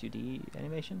drawing for 2D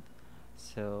animation.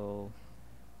 So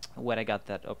when I got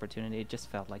that opportunity, it just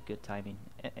felt like good timing.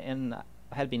 And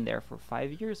I had been there for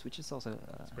 5 years, which is also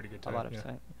It's pretty good a lot time, of yeah.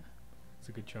 time. It's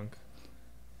a good chunk.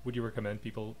 Would you recommend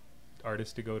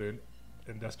artists to go to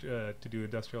to do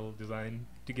industrial design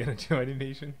to get into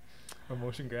animation or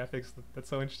motion graphics? That's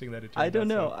so interesting that it. I don't turned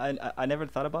know. out so- I never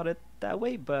thought about it that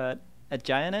way, but at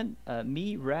Giant,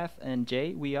 me, Raf, and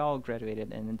Jay, we all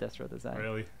graduated in industrial design.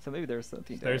 Really? So maybe there's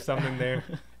something there. There's something there.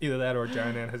 Either that or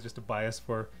Giant Ant has just a bias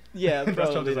for. Yeah,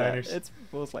 industrial probably that. designers. It's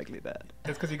most likely that.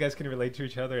 It's because you guys can relate to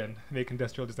each other and make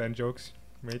industrial design jokes,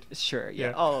 right? Sure, yeah,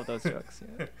 Yeah. all of those jokes.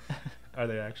 Yeah. Are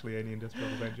there actually any industrial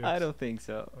design jokes? I don't think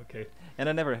so. Okay. And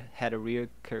I never had a real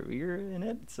career in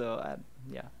it, so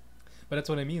yeah. But that's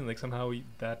what I mean. Like somehow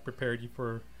that prepared you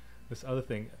for this other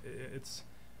thing. It's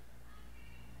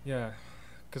yeah,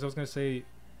 because I was gonna say,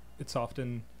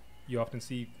 you often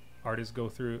see artists go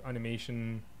through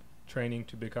animation training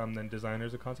to become then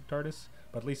designers or concept artists.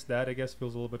 But at least that I guess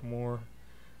feels a little bit more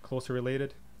closer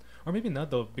related, or maybe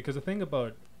not though. Because the thing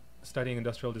about studying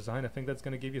industrial design, I think that's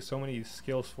gonna give you so many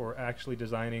skills for actually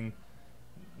designing.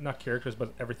 Not characters,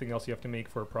 but everything else you have to make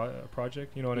for a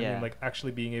project. You know what I Yeah. mean? Like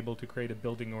actually being able to create a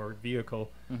building or vehicle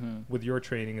Mm-hmm. with your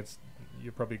training,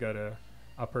 you probably got a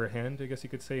upper hand, I guess you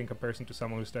could say, in comparison to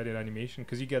someone who studied animation,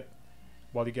 because you get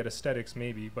aesthetics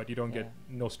maybe, but you don't get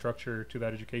no structure to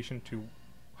that education to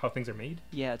how things are made.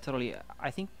 Yeah, totally.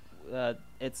 I think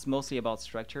it's mostly about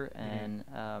structure and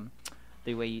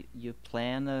the way you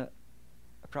plan a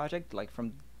project, like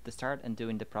from the start, and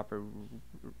doing the proper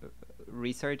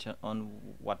research on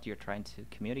what you're trying to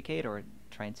communicate or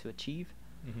trying to achieve.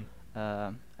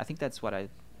 Mm-hmm. I think that's what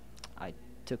I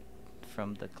took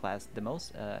from the class the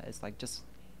most. It's like just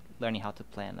learning how to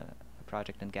plan a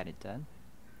project and get it done.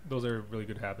 Those are really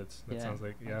good habits. That sounds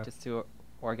like just to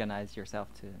organize yourself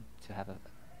to have a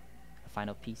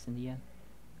final piece in the end.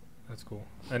 That's cool.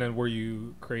 And then were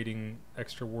you creating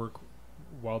extra work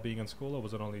while being in school, or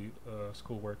was it only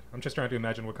schoolwork? I'm just trying to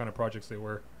imagine what kind of projects they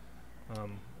were.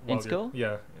 In school?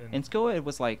 Yeah. In school, it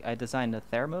was like I designed a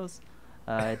thermos.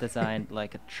 I designed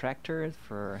like a tractor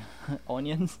for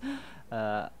onions.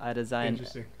 I designed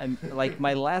Interesting. like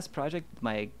my last project,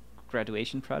 my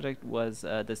graduation project was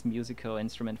this musical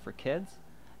instrument for kids,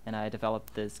 and I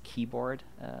developed this keyboard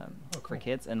for cool.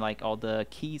 kids, and like all the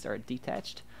keys are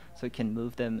detached, so you can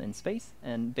move them in space,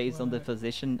 and based on the What?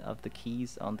 position of the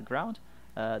keys on the ground,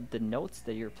 the notes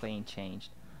that you're playing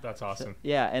changed. That's So, awesome.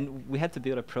 yeah, and we had to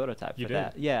build a prototype You for did?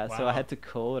 that. Yeah, so I Wow. had to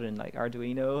code in like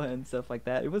Arduino and stuff like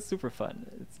that. It was super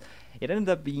fun. It ended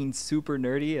up being super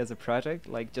nerdy as a project,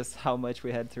 like just how much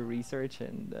we had to research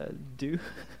and do,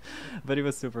 but it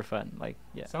was super fun. Like,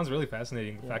 yeah. Sounds really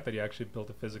fascinating. The Yeah. fact that you actually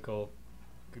built a physical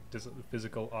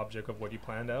object of what you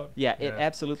planned out. Yeah, it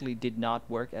absolutely did not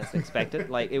work as expected.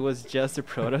 Like, it was just a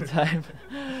prototype,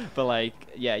 but like,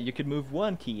 yeah, you could move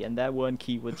one key, and that one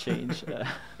key would change.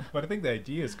 But I think the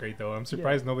idea is great, though. I'm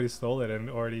surprised nobody stole it and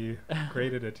already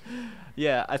created it.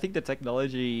 Yeah, I think the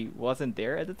technology wasn't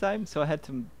there at the time, so I had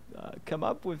to come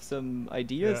up with some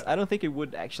ideas. Yeah. I don't think it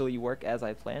would actually work as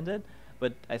I planned it,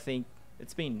 but I think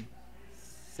it's been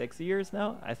 6 years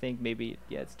now. I think maybe,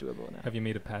 yeah, it's doable now. Have you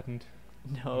made a patent?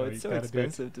 No, No, it's you so gotta do it.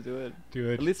 expensive to do it. Do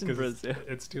it. At least in 'cause Brazil.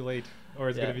 It's too late, or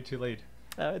it's Yeah. gonna be too late.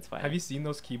 Oh, it's fine. Have you seen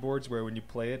those keyboards where when you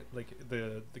play it, like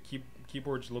the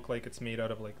keyboards look like it's made out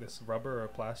of like this rubber or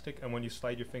plastic, and when you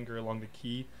slide your finger along the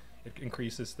key, it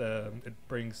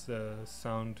brings the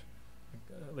sound,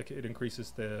 like it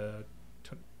increases the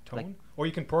tone. Like- Or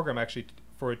you can program actually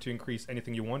for it to increase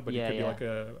anything you want, but Yeah, it could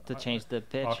yeah. be like to change the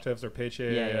pitch? octaves or pitch.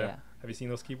 Yeah. Have you seen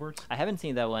those keyboards? I haven't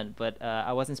seen that one, but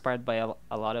I was inspired by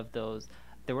a lot of those.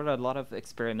 There were a lot of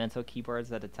experimental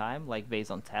keyboards at the time, like based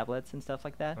on tablets and stuff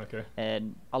like that. Okay.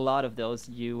 And a lot of those,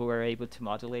 you were able to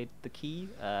modulate the key,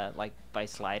 like by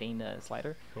sliding the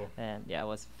slider. Cool. And yeah, I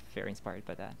was very inspired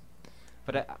by that.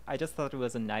 But I just thought it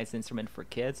was a nice instrument for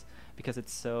kids because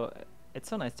it's so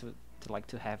nice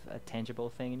to have a tangible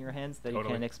thing in your hands that you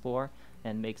Totally. can explore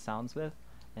and make sounds with.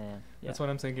 And yeah. That's what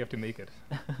I'm saying. You have to make it.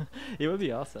 It would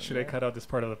be awesome. Should I yeah. cut out this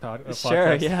part of the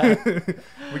Sure, podcast?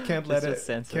 yeah. We can't Let's let just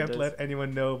censor can't this. let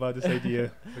anyone know about this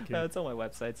idea. Okay. It's on my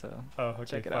website, so Oh, okay,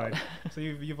 check it fine. out. So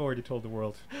you've already told the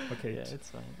world. Okay. yeah, it's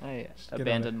fine. I Just get on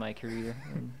abandoned it. my career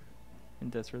in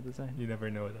industrial design. You never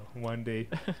know though. One day,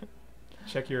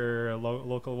 check your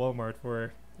local Walmart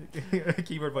for a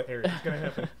keyboard by Eric. It's gonna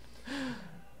happen.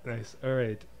 Nice. All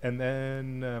right. And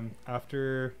then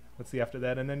after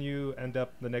that, and then you end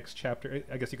up the next chapter.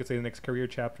 I guess you could say the next career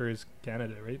chapter is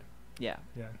Canada, right? Yeah.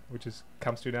 Yeah. Which is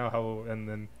comes to now. How and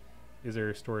then is there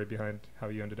a story behind how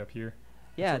you ended up here?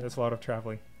 Yeah. It's a lot of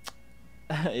traveling.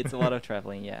 It's a lot of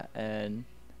traveling, yeah, and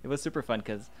it was super fun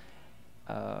because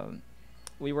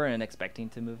we weren't expecting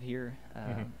to move here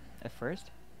at first.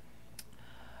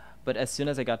 But as soon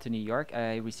as I got to New York,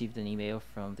 I received an email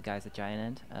from the guys at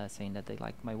Giant Ant saying that they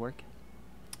liked my work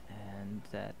and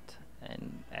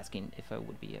asking if I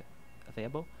would be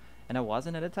available. And I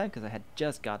wasn't at the time because I had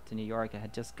just got to New York. I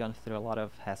had just gone through a lot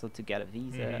of hassle to get a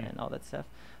visa and all that stuff.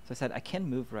 So I said, I can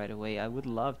move right away. I would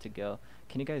love to go.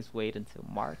 Can you guys wait until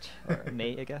March or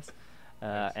May, I guess?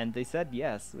 Nice. And they said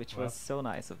yes, which Wow. was so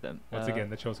nice of them. Once again,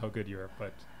 that shows how good you are.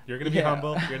 But you're gonna be yeah.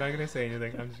 humble. You're not gonna say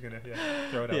anything. I'm just gonna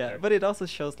throw it out yeah, there. but it also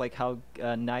shows like how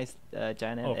nice Giant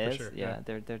Ant Oh, for is. sure, Yeah,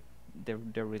 yeah.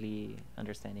 they're really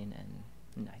understanding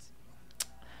and nice.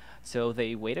 So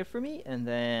they waited for me, and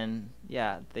then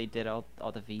yeah, they did all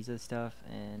the visa stuff,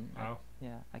 and Wow.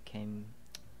 I came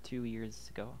 2 years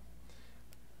ago.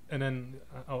 And then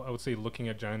I would say, looking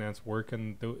at Giant Ant's work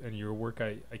and your work,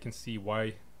 I can see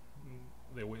why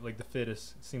like the fit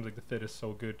is. It seems like the fit is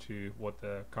so good to what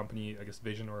the company, I guess,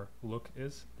 vision or look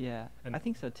is. Yeah, And I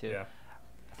think so too. Yeah.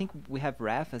 I think we have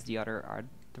Raf as the other art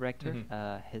director.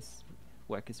 Mhm. His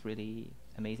work is really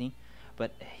amazing,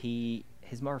 but he's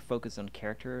more focused on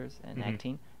characters and Mhm.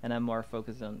 acting, and I'm more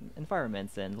focused on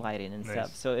environments and lighting and stuff.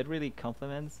 Nice. So it really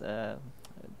complements the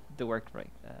work,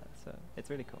 right? So it's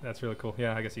really cool. That's really cool.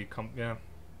 Yeah, I guess yeah,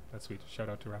 that's sweet. Shout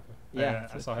out to Rafa. Yeah,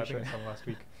 I saw for I think I sure. saw him last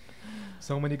week.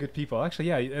 So many good people. Actually,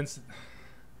 yeah, and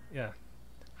yeah.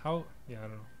 How? Yeah, I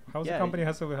don't know. How's the Yeah, company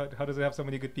has how does it have so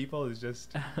many good people? It's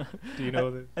just. Do you know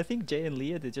that? I think Jay and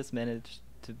Leah, they just managed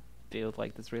to build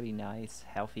like this really nice,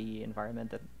 healthy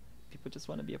environment that people just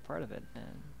want to be a part of it.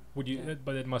 And Would you? yeah.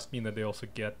 But it must mean that they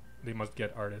must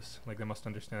get artists. Like they must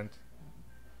understand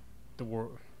the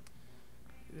world.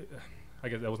 I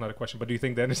guess that was not a question, but do you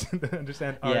think they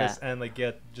understand Yeah. artists and like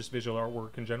get just visual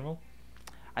artwork in general?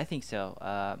 I think so.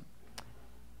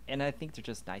 And I think they're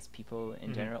just nice people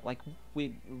in Mhm. general. Like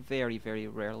we very, very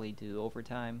rarely do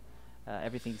overtime.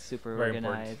 Everything's super Very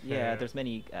important. organized. Yeah, Yeah, yeah. there's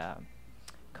many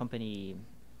company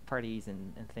parties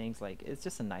and things. Like it's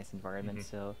just a nice environment, Mhm.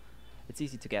 so it's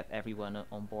easy to get everyone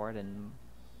on board and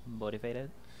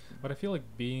motivated. But I feel like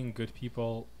being good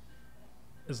people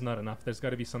is not enough. There's got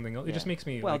to be something else. It just Yeah. makes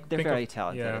me Well, like they're think of very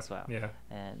talented yeah, as well, yeah.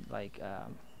 and like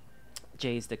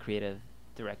Jay is the creative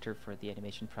director for the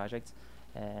animation projects,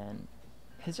 and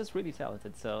he's just really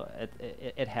talented. So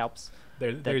it helps.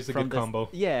 There's a from good this- combo.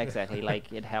 Yeah, exactly.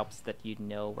 Like it helps that you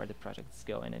know where the project is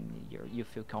going, and you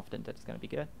feel confident that it's gonna be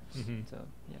good. Mhm. So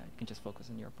yeah, you can just focus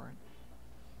on your part.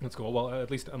 That's cool. Well,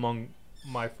 at least among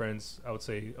my friends, I would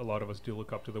say a lot of us do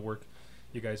look up to the work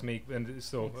you guys make, and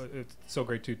so Thanks. it's so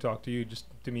great to talk to you. Just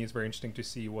to me, it's very interesting to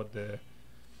see what the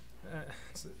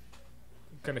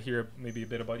kind of hear maybe a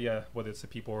bit about whether it's the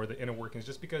people or the inner workings.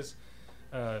 Just because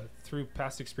through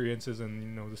past experiences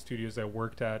and the studios I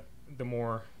worked at, the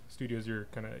more studios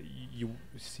you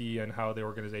see and how the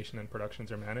organization and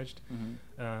productions are managed,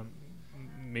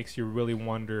 makes you really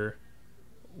wonder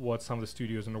what some of the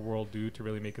studios in the world do to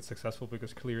really make it successful,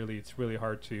 because clearly it's really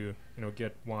hard to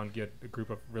get a group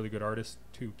of really good artists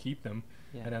to keep them.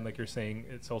 Yeah. And then, like you're saying,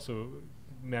 it's also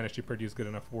managed to produce good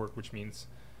enough work, which means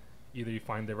either you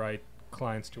find the right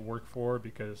clients to work for,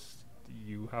 because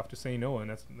you have to say no, and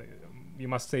that's you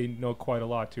must say no quite a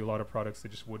lot to a lot of products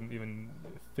that just wouldn't even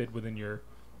fit within your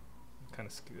kind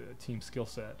of team skill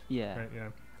set. Yeah. Right? Yeah.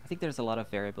 I think there's a lot of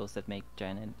variables that make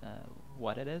Giant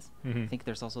what it is. Mhm. I think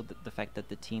there's also the fact that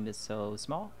the team is so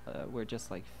small. We're just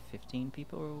like 15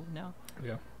 people now.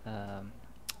 Yeah.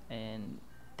 And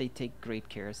they take great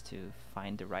cares to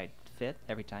find the right fit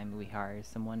every time we hire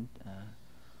someone.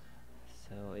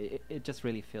 So it just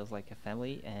really feels like a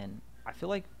family, and I feel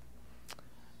like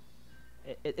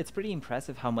it's pretty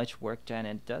impressive how much work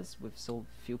Giant does with so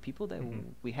few people that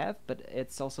we have, but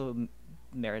it's also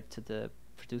merit to the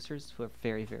producers who are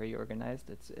very, very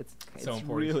organized. It's So important.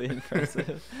 really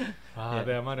impressive. Yeah.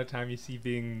 The amount of time you see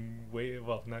being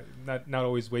not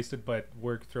always wasted, but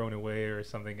work thrown away or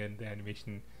something in the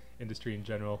animation industry in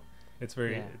general. It's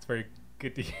very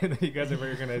good to hear that you guys are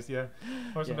very organized. Yeah.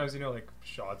 Or sometimes like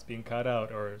shots being cut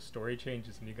out or story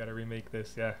changes and you got to remake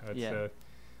this. Yeah. It's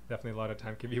definitely a lot of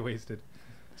time can be wasted.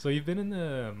 So you've been in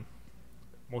the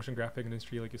motion graphic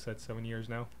industry, like you said, 7 years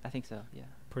now. I think so. Yeah.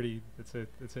 Pretty.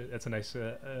 It's a nice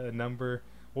number.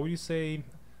 What would you say,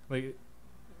 like,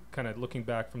 kind of looking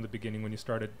back from the beginning when you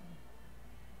started?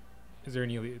 Is there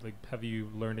any have you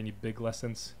learned any big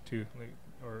lessons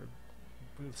or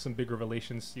some big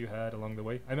revelations you had along the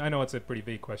way? I know it's a pretty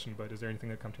vague question, but is there anything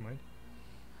that come to mind?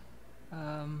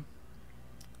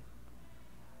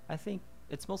 I think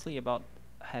it's mostly about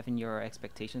having your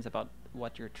expectations about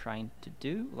what you're trying to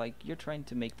do. Like you're trying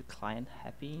to make the client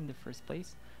happy in the first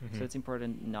place. So it's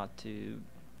important not to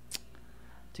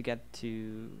get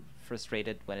too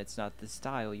frustrated when it's not the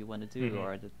style you want to do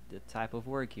or the type of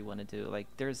work you want to do. Like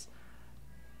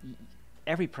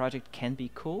every project can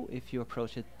be cool if you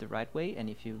approach it the right way, and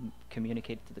if you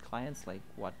communicate to the clients like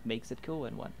what makes it cool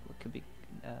and what could be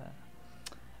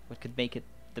what could make it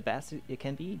the best it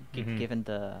can be given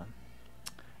the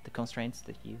constraints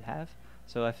that you have.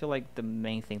 So I feel like the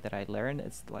main thing that I learned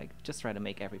is like just try to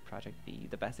make every project be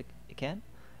the best it can,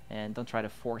 and don't try to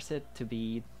force it to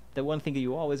be the one thing that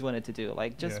you always wanted to do.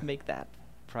 Like just make that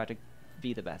project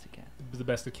be the best it can. The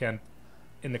best it can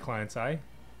in the client's eye.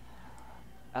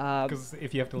 Because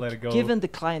if you have to let it go, given the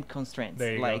client constraints,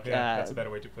 there you like go. Yeah, that's a better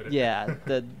way to put it. Yeah,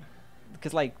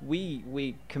 because like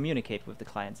we communicate with the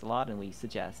clients a lot and we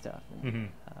suggest stuff. And,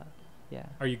 yeah.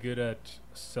 Are you good at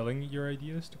selling your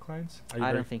ideas to clients?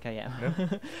 I don't think I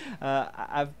am.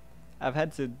 No? I've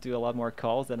had to do a lot more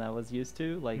calls than I was used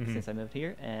to, like since I moved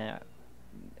here, and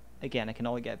again, I can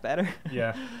only get better.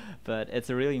 Yeah. But it's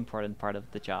a really important part of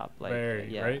the job. Like,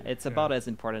 right? It's about as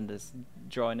important as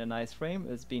drawing a nice frame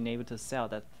as being able to sell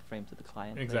that frame to the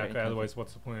client. Exactly. Otherwise,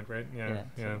 what's the point, right? Yeah.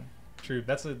 So True.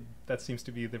 That seems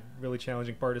to be the really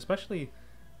challenging part, especially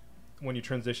when you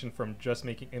transition from just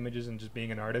making images and just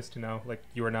being an artist to now, like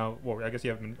you are now. Well, I guess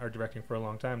you are directing for a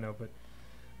long time now, but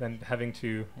then having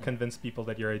to convince people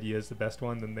that your idea is the best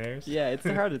one than theirs. Yeah, it's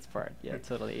the hardest part. Yeah,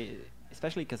 totally.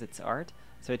 Especially because it's art,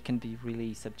 so it can be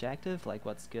really subjective, like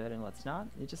what's good and what's not.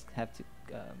 You just have to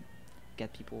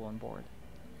get people on board.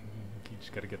 You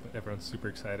just got to get everyone super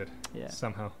excited. Yeah.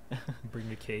 Somehow.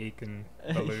 Bring a cake and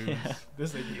balloons. Yeah.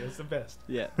 This idea is the best.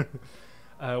 Yeah.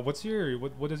 What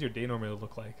does your day normally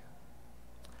look like?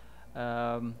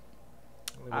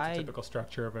 What's the typical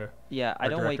structure of a I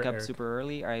don't wake up Eric? super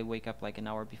early. I wake up like an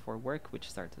hour before work, which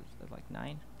starts at like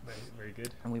 9. Very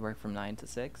good. And we work from 9 to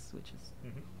 6, which is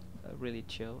a really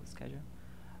chill schedule.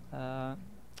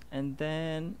 And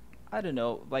then I don't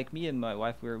know. Like me and my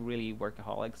wife, we're really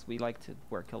workaholics. We like to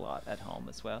work a lot at home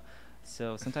as well.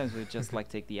 So sometimes we just like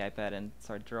take the iPad and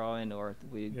start drawing, or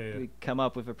we come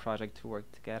up with a project to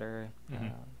work together. Yeah.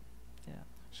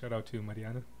 Shout out to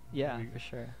Mariana. Yeah, We- for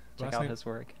sure. last Check out name? his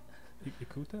work.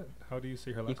 Ikuta? How do you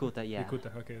say her last Ikuta, name? yeah.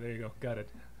 Ikuta. Okay, there you go. Got it.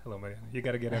 Hello, Mariana. You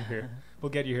got to get in here. We'll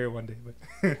get you here one day. But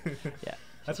Yeah.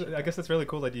 I guess that's really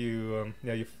cool that you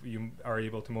you are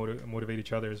able to motivate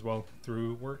each other as well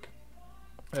through work.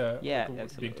 Yeah, being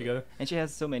absolutely. together. And she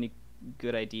has so many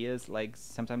good ideas. Like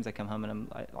sometimes I come home and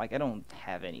I don't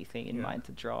have anything in Yeah. mind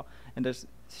to draw, and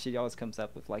she always comes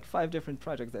up with like 5 different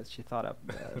projects that she thought up.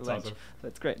 That's lunch. awesome.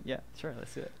 That's great. Yeah, sure,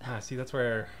 let's do it. See, that's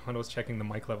where when I was checking the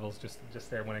mic levels, just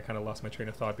there when I kind of lost my train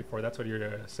of thought before. That's what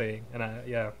you're saying, and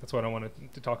that's what I wanted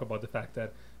to talk about. The fact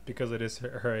that because it is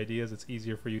her ideas, it's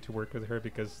easier for you to work with her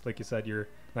because, like you said, you're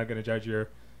not going to judge her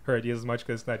ideas as much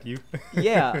because it's not you.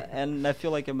 Yeah, and I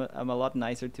feel like I'm a lot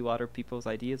nicer to other people's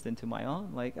ideas than to my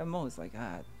own. Like I'm always like,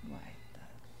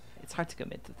 it's hard to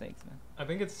commit to things, man. I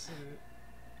think it's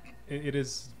it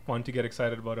is fun to get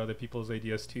excited about other people's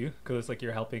ideas too, because it's like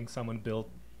you're helping someone build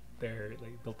their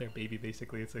baby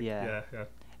basically. It's like Yeah. yeah.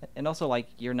 And also like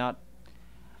you're not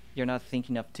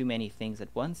thinking of too many things at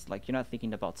once. Like you're not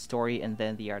thinking about story and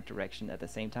then the art direction at the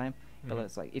same time. But Mhm.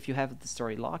 it's like if you have the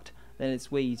story locked, then it's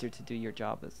way easier to do your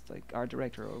job as like art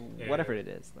director or whatever it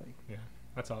is. Like Yeah,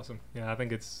 that's awesome. Yeah, I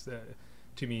think it's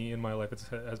to me in my life it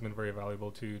has been very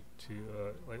valuable to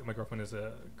like my girlfriend is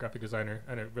a graphic designer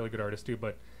and a really good artist too.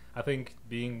 But I think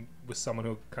being with someone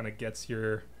who kind of gets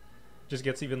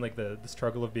even like the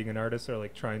struggle of being an artist or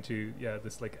like trying to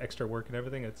this like extra work and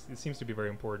everything. It seems to be very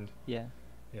important. yeah.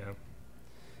 Yeah.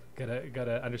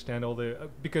 Gotta understand all the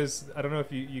because I don't know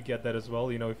if you get that as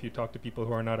well. You know, if you talk to people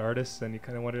who are not artists and you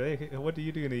kind of wonder, hey, what do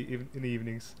you do in the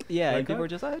evenings? Yeah, Like, and people "Oh, are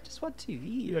just, I just want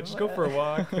TV. yeah, just go for a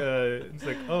walk. It's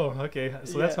like, oh, okay,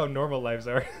 so that's Yeah. how normal lives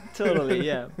are. Totally,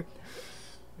 yeah.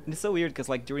 And it's so weird because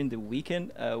like during the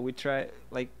weekend, we try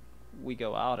like we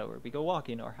go out or we go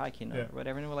walking or hiking Yeah. or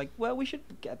whatever, and we're like, well, we should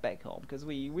get back home because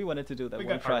we wanted to do that We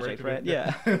one got hard work project, to do,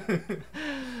 right? yeah.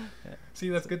 Yeah. See,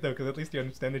 that's good though, because at least you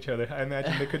understand each other. I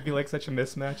imagine there could be like such a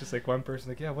mismatch. It's like one person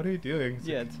like, yeah, what are you doing? It's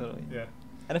Yeah, like, totally. Yeah.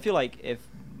 And I feel like if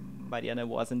Mariana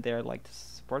wasn't there like to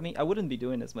support me, I wouldn't be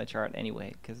doing as much art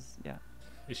anyway. Because yeah,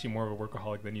 Is she more of a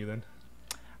workaholic than you then?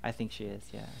 I think she is.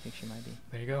 Yeah, I think she might be.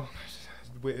 There you go.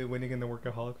 Winning in the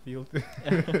workaholic field.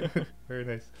 Very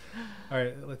nice. All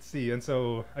right, let's see. And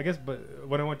so I guess, but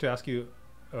what I want to ask you,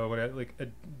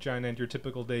 John, and your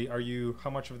typical day, how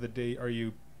much of the day are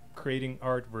you creating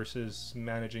art versus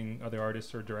managing other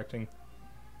artists or directing?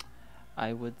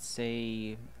 I would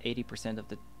say 80% of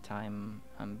the time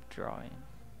I'm drawing.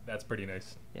 That's pretty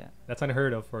nice. Yeah. That's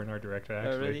unheard of for an art director,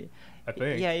 actually. Oh, really? I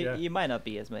think. Yeah, Yeah. you might not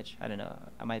be as much. I don't know.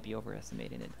 I might be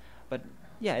overestimating it. But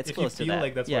yeah, it's if close you to feel that.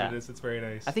 like that's yeah. what it is, it's very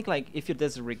nice. I think like if you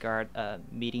disregard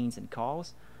meetings and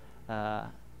calls,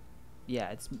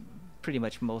 it's pretty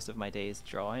much most of my days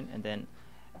drawing, and then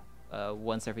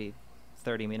once every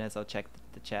 30 minutes I'll check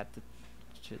the chat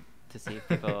to see if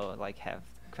people like have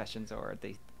questions or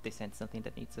they sent something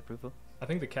that needs approval. I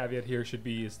think the caveat here should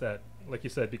be is that, like you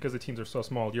said, because the teams are so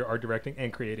small, you're art directing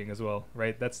and creating as well,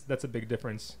 right? That's a big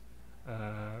difference.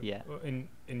 Yeah. In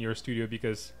your studio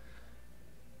because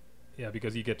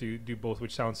you get to do both,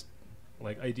 which sounds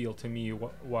like ideal to me.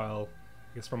 While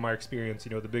I guess from my experience,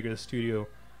 the bigger the studio,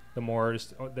 the more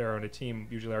artists there are on a team.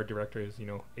 Usually, our director is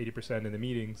 80% in the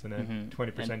meetings, and then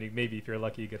 20% maybe if you're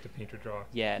lucky you get to paint or draw.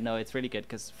 Yeah, no, it's really good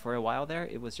because for a while there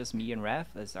it was just me and Raf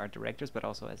as art directors, but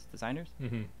also as designers.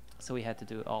 Mm-hmm. So we had to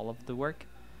do all of the work,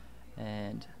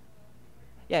 and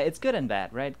yeah, it's good and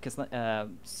bad, right? Because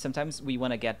sometimes we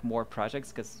want to get more projects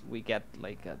because we get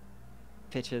like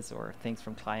pitches or things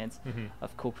from clients Mm-hmm.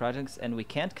 of cool projects, and we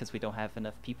can't because we don't have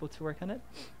enough people to work on it.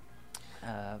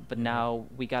 But now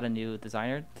we got a new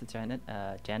designer,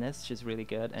 Janice. She's really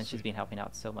good, and she's Sweet. been helping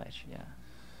out so much. Yeah.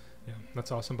 Yeah,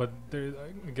 that's awesome. But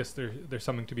I guess there's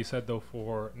something to be said though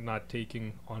for not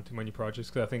taking on too many projects,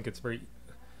 because I think it's very,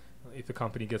 if the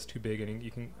company gets too big, and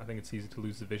I think it's easy to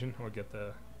lose the vision or get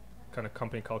the kind of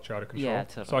company culture out of control. Yeah,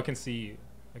 totally. So I can see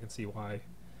why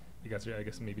you guys are, I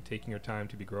guess, maybe taking your time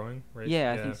to be growing, right?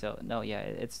 Yeah, I think so. No, yeah,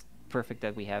 it's perfect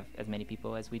that we have as many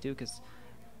people as we do because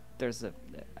there's a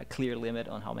clear limit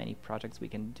on how many projects we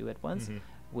can do at once, Mhm.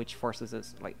 which forces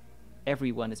us, like,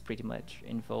 everyone is pretty much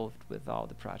involved with all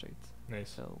the projects. Nice.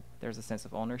 So there's a sense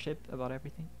of ownership about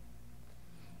everything.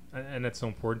 And that's so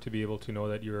important to be able to know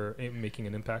that you're making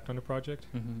an impact on the project,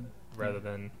 Mm-hmm. rather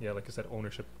than like I said,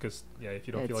 ownership. Because if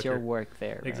you don't It's feel like your you're work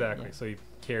there. Right? exactly, Yeah. so you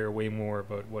care way more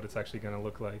about what it's actually going to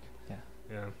look like. Yeah.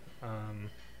 Yeah.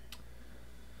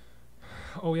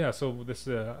 Oh yeah, so this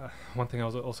one thing I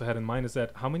was also had in mind is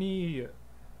that how many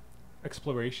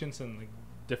explorations and like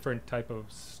different type of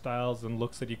styles and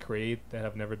looks that you create that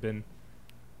have never been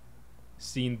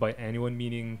seen by anyone,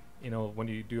 meaning, when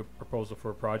you do a proposal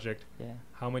for a project, Yeah.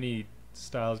 how many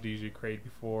styles do you usually create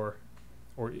before,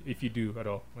 or if you do at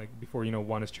all, like before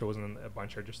one is chosen and a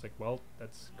bunch are just like, well,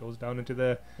 that's goes down into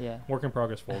the Yeah. work in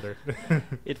progress folder.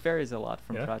 It varies a lot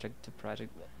from Yeah? project to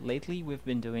project. Lately, we've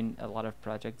been doing a lot of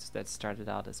projects that started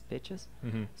out as pitches.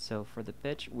 Mm-hmm. So for the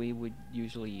pitch, we would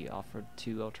usually offer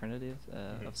two alternatives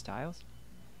Mhm. of styles.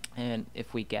 And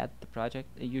if we get the project,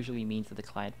 it usually means that the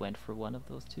client went for one of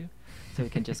those two. So we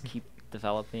can just keep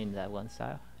developing that one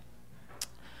style.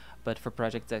 But for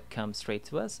projects that come straight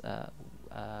to us,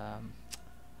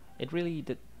 it really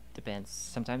depends.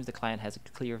 Sometimes the client has a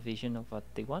clear vision of what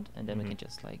they want, and then we Mhm. can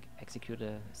just like execute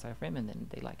a style frame, and then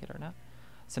they like it or not.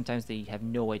 Sometimes they have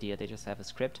no idea; they just have a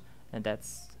script, and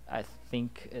I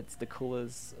think it's the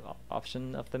coolest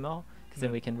option of them all, because then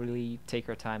Yeah. we can really take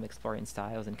our time exploring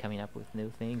styles and coming up with new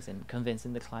things and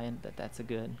convincing the client that that's a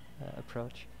good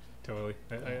approach. Totally.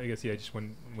 I guess just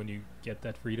when you get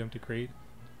that freedom to create,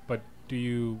 but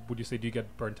would you say do you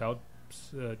get burnt out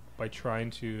by trying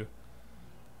to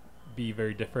be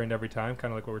very different every time,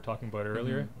 kind of like what we were talking about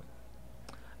earlier? Mhm.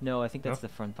 No, I think that's No?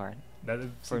 the fun part. That is,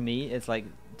 For me, it's like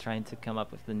trying to come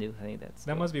up with the new thing that's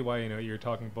that cool. must be why you're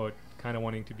talking about kind of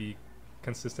wanting to be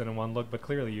consistent in one look, but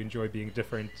clearly you enjoy being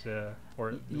different, or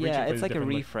reaching Yeah, for it's a like a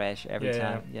different look. refresh every Yeah, yeah,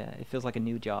 time. Yeah, it feels like a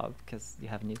new job because you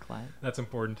have a new client. That's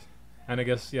important, and I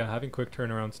guess having quick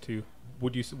turnarounds too.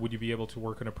 Would you be able to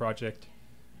work on a project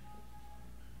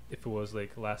if it was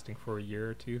like lasting for a year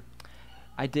or two?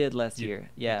 I did last You- year.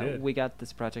 you Yeah, did? we got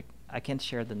this project. I can't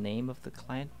share the name of the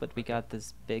client, but we got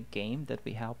this big game that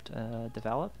we helped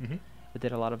develop. Mm-hmm. We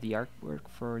did a lot of the artwork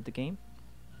for the game,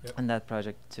 Yep. and that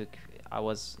project I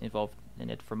was involved in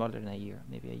it for more than a year,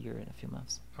 maybe a year and a few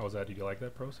months. How was that? Did you like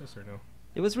that process or no?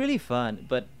 It was really fun,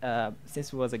 but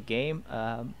since it was a game,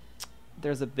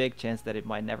 there's a big chance that it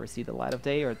might never see the light of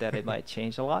day or that it might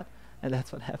change a lot, and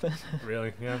that's what happened.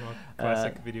 Really? Yeah, well,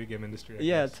 classic video game industry. I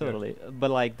Yeah, guess. totally.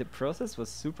 But like the process was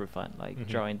super fun, like Mhm.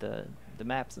 drawing the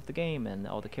maps of the game and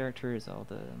all the characters,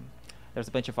 there's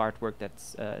a bunch of artwork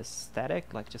that's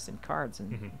static, like just in cards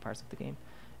and Mhm. parts of the game,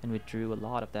 and we drew a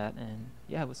lot of that, and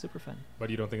yeah, it was super fun. But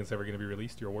you don't think it's ever going to be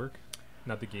released, your work?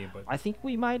 Not the game, but I think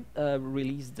we might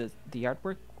release the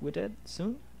artwork we did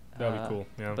soon. that'd be cool.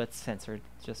 Yeah. But censored,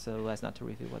 just so as not to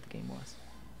reveal what the game was.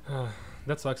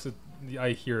 That sucks.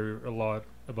 I hear a lot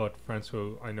about friends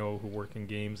who I know who work in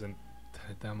games, and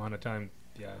the amount of time,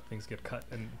 things get cut.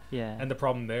 Yeah. And the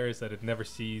problem there is that it never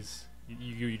sees.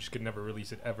 You just could never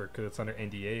release it ever because it's under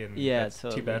NDA, and Yeah, that's too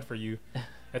totally. bad for you.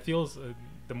 It feels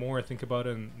the more I think about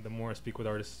it, and the more I speak with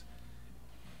artists,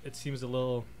 it seems a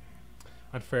little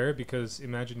unfair because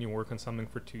imagine you work on something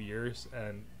for 2 years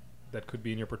and that could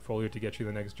be in your portfolio to get you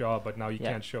the next job, but now you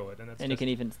Yeah. can't show it, and that's And you just can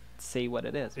even say what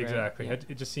it is. Right? exactly. Yeah.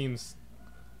 It just seems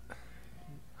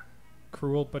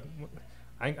cruel, but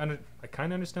I kind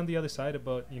of understand the other side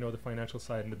about the financial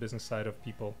side and the business side of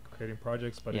people creating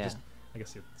projects, but Yeah. I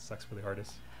guess it sucks for the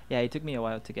artists. Yeah, it took me a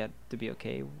while to get to be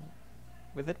okay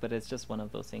with it, but it's just one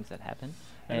of those things that happen.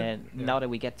 And yeah. now that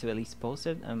we get to at least post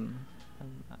it, I'm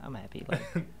happy. Like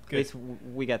at Good. least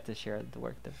we got to share the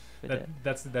work that we did.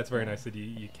 That's very Yeah. nice that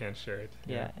you can share it.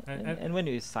 Yeah, and when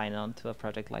you sign on to a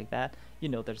project like that,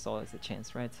 there's always a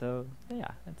chance, right? So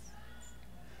yeah, it's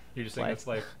you're just saying life. that's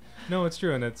life. No, it's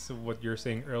true, and it's what you're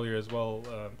saying earlier as well.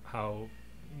 How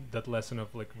that lesson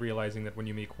of like realizing that when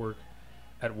you make work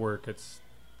at work, it's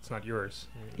not yours.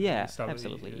 yeah, Stop it,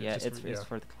 absolutely. it's Yeah, just it's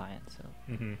for the client. So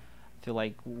Mm-hmm. I feel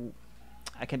like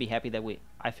I can be happy that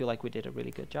I feel like we did a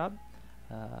really good job.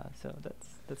 So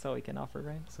that's all we can offer,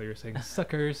 right? So you're saying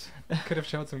suckers could have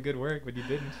shown some good work, but you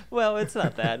didn't. Well, it's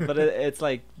not that, but it's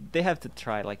like they have to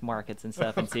try like markets and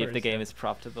stuff and Of see if the course, game yeah. is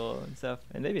profitable and stuff.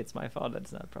 And maybe it's my fault that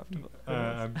it's not profitable. Who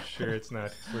knows? I'm sure it's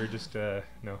not. We're just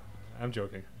no. I'm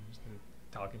joking. I'm just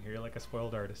talking here like a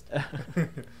spoiled artist.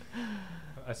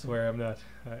 I swear I'm not.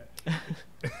 No,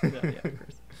 yeah, of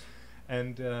course.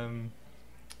 And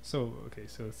so okay,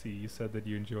 so let's see. You said that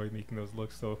you enjoy making those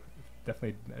looks, so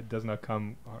definitely it does not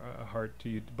come hard to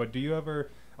you. But do you ever?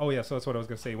 Oh yeah, so that's what I was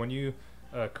gonna say. When you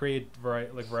create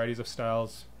varieties of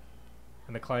styles,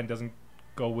 and the client doesn't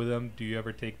go with them, do you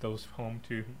ever take those home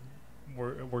to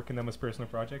work in them as personal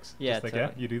projects? Yeah, Just like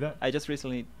totally. you do that. I just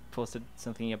recently posted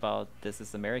something about This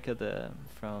Is America,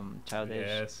 from Childish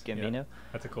Yes, yeah. Gambino.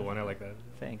 That's a cool one. I like that.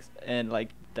 Thanks. And like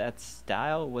that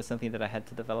style was something that I had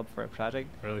to develop for a project,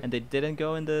 Really. and they didn't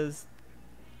go in this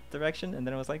direction. And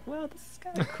then I was like, well, this is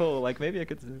kind of cool. Like maybe I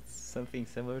could do something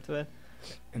similar to it.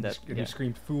 And, that, you yeah.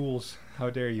 screamed, "Fools! How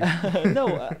dare you!"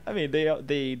 No, I mean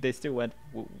they still went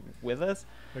with us,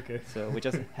 Okay. so we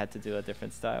just had to do a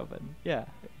different style. But yeah,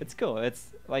 it's cool. It's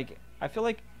like I feel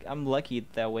like I'm lucky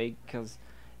that way because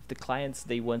if the clients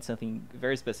they want something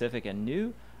very specific and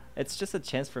new, it's just a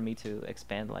chance for me to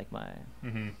expand like my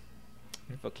Mm-hmm.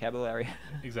 vocabulary.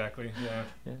 Exactly. Yeah.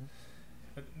 Yeah.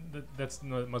 That's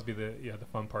no, it must be the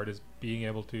fun part is being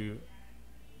able to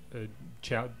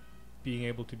being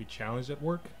able to be challenged at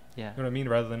work. Yeah. You know what I mean?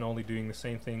 Rather than only doing the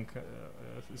same thing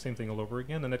all over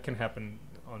again, and that can happen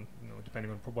on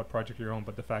depending on what project you're on.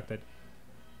 But the fact that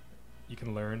you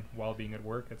can learn while being at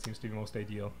work, that seems to be most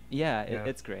ideal. Yeah, Yeah.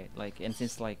 it's great. Like, and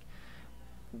since like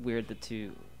we're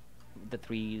the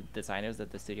three designers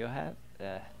that the studio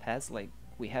has, like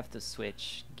we have to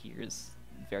switch gears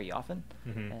very often,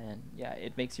 Mm-hmm. and yeah,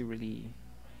 it makes you really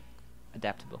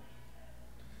adaptable.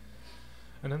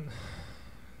 And then,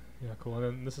 yeah, cool. And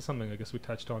then this is something I guess we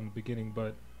touched on in the beginning,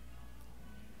 but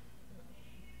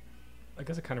I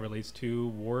guess it kind of relates to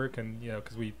work and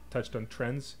because we touched on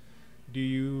trends. Do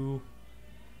you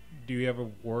ever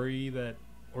worry that,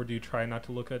 or do you try not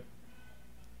to look at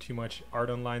too much art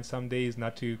online some days,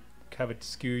 not to have it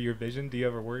skew your vision? Do you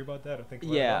ever worry about that or think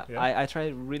about Yeah, that? I try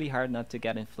really hard not to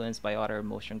get influenced by other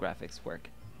motion graphics work.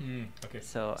 Okay.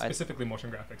 So Specifically motion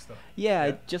graphics, though.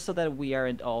 yeah, just so that we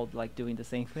aren't all like doing the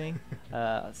same thing.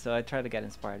 So I try to get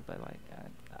inspired by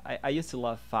like I used to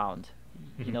love Found,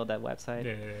 you know that website.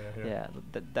 Yeah.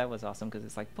 That was awesome because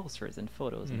it's like posters and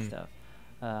photos and Mhm. stuff.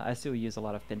 I still use a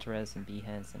lot of Pinterest and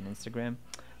Behance and Instagram,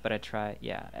 but I try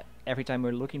every time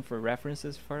we're looking for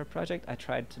references for a project, I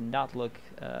try to not look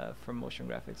for motion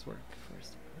graphics work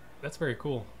first. That's very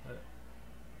cool.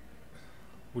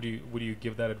 Would you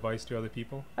give that advice to other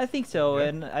people? I think so, Yeah.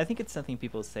 and I think it's something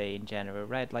people say in general,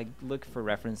 right? Like look for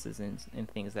references in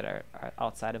things that are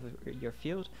outside of your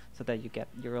field, so that you get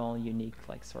your own unique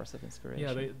like source of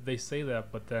inspiration. Yeah, they say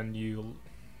that, but then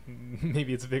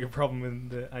maybe it's a bigger problem in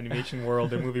the animation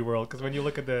world or movie world, because when you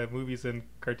look at the movies and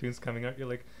cartoons coming out, you're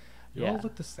like, you all Yeah.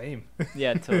 look the same.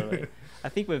 Yeah, totally. I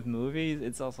think with movies,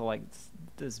 it's also like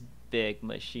this big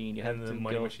machine. You have And the to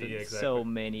money go machine, through yeah, so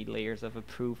exactly. many layers of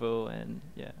approval and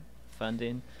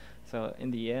funding. So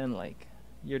in the end, like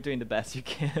you're doing the best you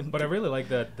can. But I really like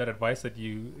that advice that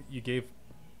you gave,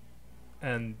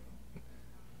 and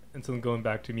so going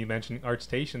back to me mentioning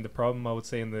ArtStation, the problem I would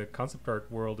say in the concept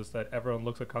art world is that everyone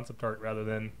looks at concept art rather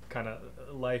than kind of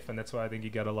life, and that's why I think you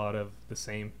get a lot of the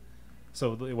same.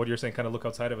 So what you're saying, kind of look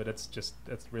outside of it.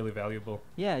 That's really valuable.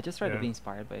 Yeah, just try to Yeah. be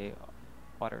inspired by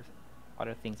other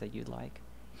things that you like.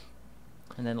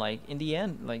 And then like in the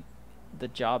end, like the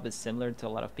job is similar to a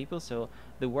lot of people, so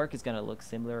the work is gonna look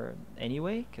similar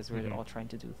anyway, because we're Mhm. all trying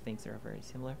to do things that are very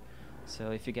similar.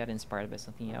 So if you get inspired by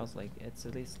something else, like it's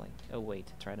at least like a way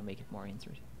to try to make it more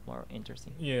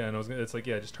interesting. Yeah, and it's like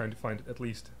just trying to find at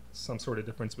least some sort of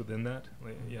difference within that,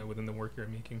 like, within the work you're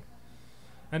making.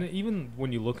 And even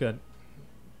when you look at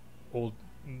old,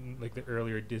 like the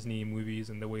earlier Disney movies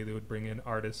and the way they would bring in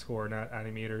artists who are not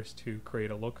animators to create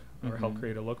a look or help Mhm.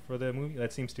 create a look for the movie,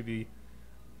 that seems to be.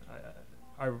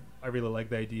 I really like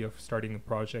the idea of starting a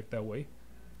project that way.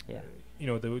 Yeah.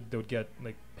 They would get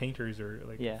like painters or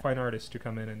like Yeah. fine artists to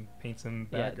come in and paint some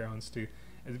Yeah. backgrounds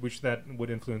which that would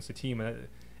influence the team. And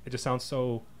it just sounds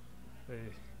so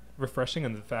refreshing,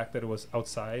 and the fact that it was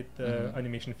outside the Mhm.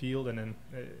 animation field, and then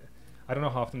I don't know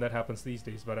how often that happens these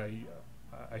days, but I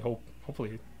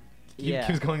hopefully it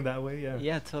keeps going that way. Yeah.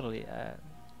 Yeah, totally.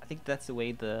 I think that's the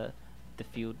way the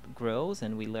field grows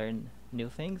and we learn new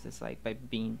things. It's like by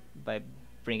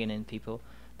bringing in people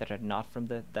that are not from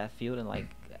that field and like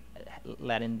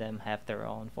letting them have their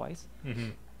own voice. Mm-hmm.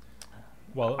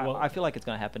 Well, I feel like it's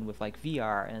gonna happen with like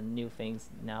VR and new things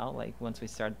now. Like once we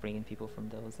start bringing people from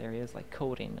those areas, like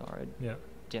coding or yeah.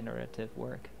 generative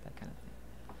work, that kind of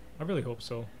thing. I really hope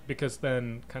so, because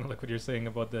then, kind of like what you're saying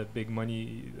about the big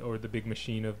money or the big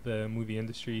machine of the movie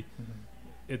industry,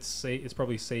 it's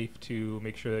probably safe to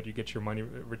make sure that you get your money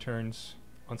returns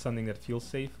on something that feels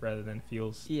safe rather than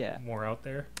feels more out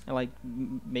there. And like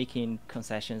making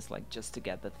concessions, like just to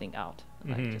get the thing out,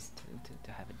 like Mhm. just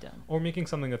to have it done. Or making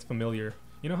something that's familiar.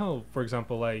 You know how, for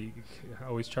example, I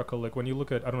always chuckle, like when you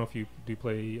look at, I don't know if you do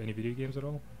play any video games at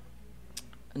all?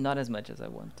 Not as much as I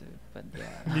want to, but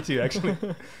yeah. Me too, actually.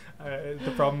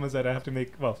 The problem is that I have to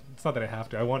make, well, it's not that I have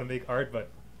to, I want to make art, but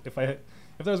if there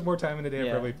was more time in the day, I'd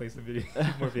Yeah. probably play some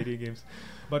more video games.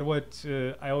 But what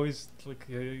I always,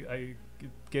 I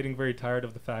getting very tired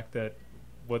of the fact that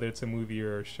whether it's a movie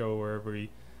or a show or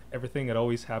everything that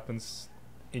always happens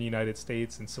in the United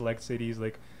States in select cities,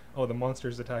 like, oh, the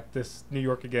monsters attacked this New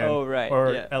York again, Oh, right,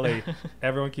 or yeah. LA.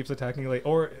 Everyone keeps attacking LA,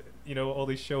 or all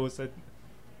these shows that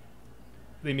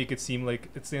they make it seem like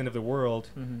it's the end of the world,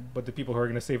 but the people who are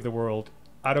going to save the world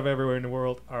out of everywhere in the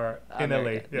world are in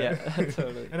LA. Yeah,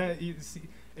 totally. And you see,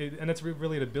 and it's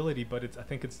relatability, but I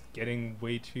think it's getting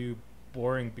way too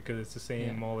boring because it's the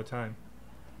same all the time.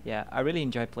 Yeah, I really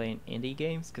enjoy playing indie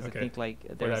games because I think like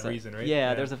there's that reason, right?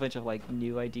 Yeah, there's a bunch of like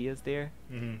new ideas there.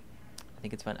 Mm-hmm. I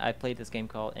think it's fun. I played this game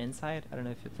called Inside. I don't know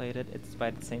if you played it. It's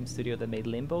by the same studio that made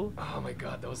Limbo. Oh my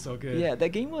god, that was so good. Yeah, that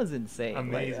game was insane.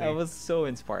 Amazing. Like, I was so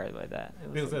inspired by that.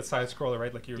 It was that side scroller,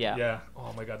 right? Like yeah.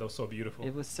 Oh my god, that was so beautiful.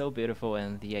 It was so beautiful,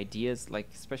 and the ideas, like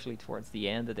especially towards the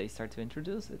end that they start to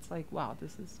introduce, it's like, wow,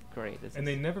 this is great.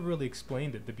 They never really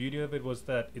explained it. The beauty of it was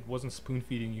that it wasn't spoon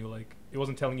feeding you. Like it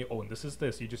wasn't telling you, oh, and this is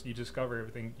this. You discover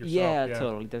everything yourself. Yeah,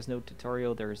 totally. There's no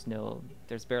tutorial. There's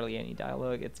barely any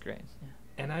dialogue. It's great. Yeah.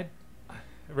 And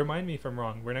remind me if I'm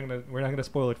wrong. We're not gonna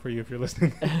spoil it for you if you're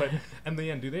listening. But in the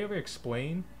end, do they ever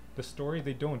explain the story?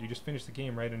 They don't. You just finish the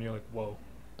game, right? And you're like, whoa.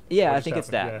 Yeah, I think it's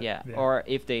that. Yeah. Or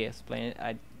if they explain it,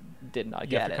 I did not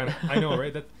get it. I know,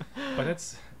 right? But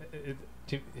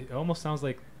it almost sounds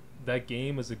like that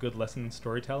game is a good lesson in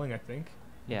storytelling. I think.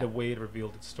 Yeah. The way it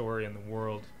revealed its story and the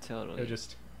world. Totally. It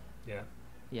just, yeah.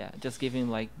 Yeah, just giving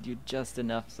like you just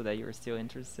enough so that you're still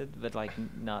interested, but like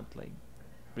not like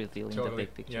revealing the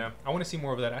big picture. Yeah, I want to see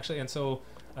more of that actually. And so,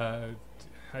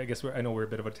 I guess I know we're a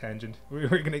bit of a tangent. We're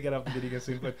gonna get off the video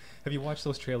soon, but have you watched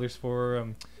those trailers for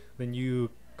the new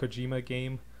Kojima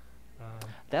game?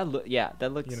 That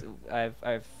looks.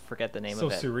 I forget the name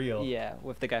of it. So surreal. Yeah,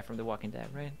 with the guy from The Walking Dead,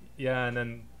 right? Yeah, and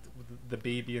then the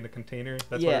baby in the container.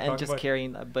 That's yeah, what and just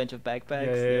carrying a bunch of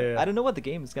backpacks. Yeah. I don't know what the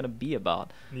game is gonna be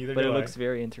about. Neither but do it I. looks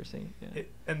very interesting.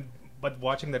 Yeah. But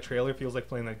watching that trailer feels like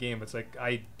playing that game. It's like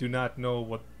I do not know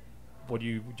what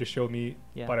you just showed me,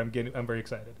 but I'm very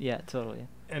excited. Yeah, totally.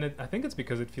 And I think it's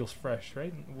because it feels fresh,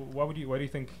 right? Why do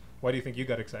you think you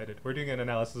got excited? We're doing an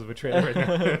analysis of a trailer right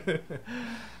now.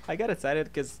 I got excited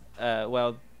because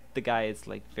the guy is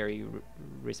like very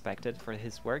respected for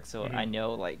his work, so I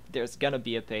know like there's gonna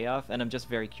be a payoff, and I'm just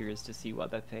very curious to see what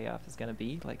that payoff is gonna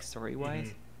be, like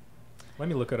story-wise. Let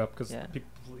me look it up because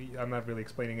I'm not really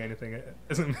explaining anything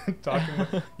as I'm talking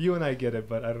about. You and I get it,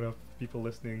 but I don't know if people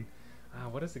listening.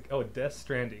 What is it? Oh, Death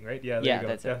Stranding, right? Yeah, there you go.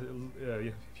 That's it.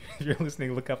 If you're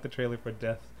listening, look up the trailer for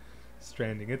Death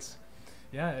Stranding. It's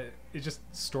just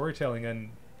storytelling, and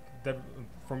that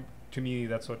to me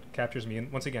that's what captures me.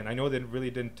 And once again, I know they really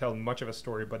didn't tell much of a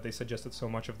story, but they suggested so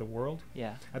much of the world.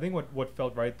 Yeah. I think what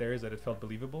felt right there is that it felt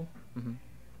believable. Mm-hmm.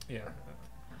 Yeah.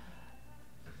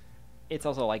 It's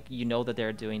also like that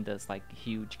they're doing this like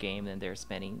huge game and they're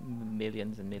spending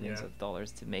millions and millions of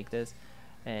dollars to make this,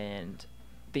 and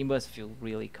they must feel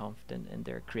really confident in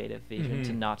their creative vision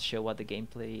to not show what the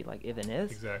gameplay like even is.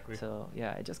 Exactly. So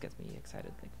yeah, it just gets me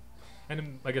excited. Like.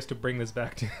 And I guess to bring this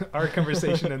back to our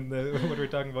conversation and what we're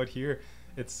talking about here,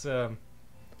 it's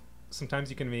sometimes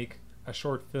you can make a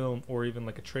short film or even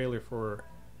like a trailer for,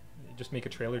 just make a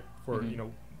trailer for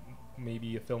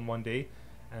maybe a film one day,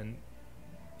 and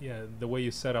the way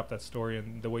you set up that story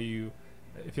and the way you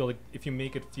feel like if you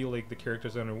make it feel like the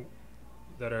characters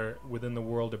that are within the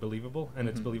world are believable, and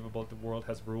it's believable that the world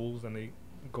has rules and they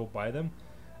go by them,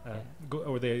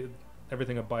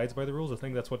 everything abides by the rules. I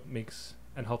think that's what makes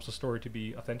and helps a story to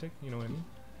be authentic. You know what I mean?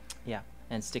 Yeah,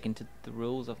 and sticking to the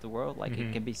rules of the world. Like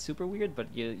it can be super weird,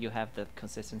 but you have the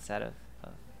consistent set of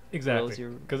exactly.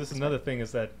 Because this is another thing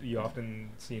is that you often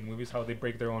see in movies how they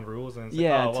break their own rules, and it's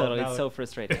totally. It's so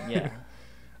frustrating. Yeah.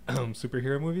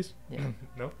 Superhero movies? Yeah.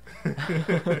 No.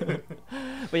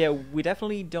 But yeah, we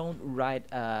definitely don't write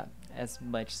as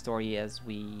much story as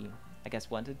we, I guess,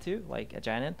 wanted to. Like a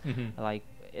Giant, like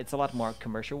it's a lot more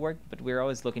commercial work, but we're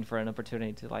always looking for an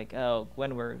opportunity to like,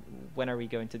 when are we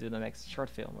going to do the next short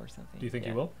film or something? Do you think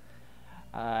you will?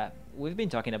 We've been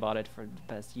talking about it for the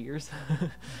past years,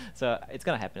 so it's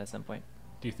gonna happen at some point.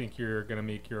 Do you think you're gonna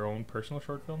make your own personal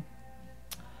short film?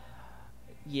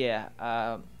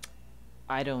 Yeah.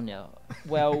 I don't know.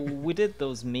 Well, we did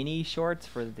those mini shorts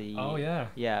for the... Oh, yeah.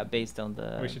 Yeah, based on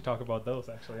the... We should talk about those,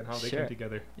 actually, and how they came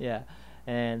together. Yeah,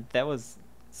 and that was...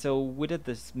 So we did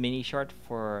this mini short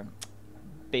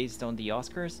based on the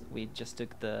Oscars. We just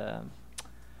took the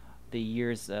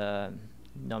year's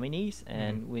nominees,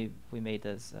 and we made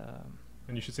this...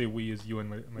 and you should say we as you and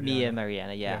Mariana. Me and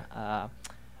Mariana, yeah.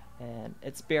 And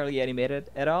it's barely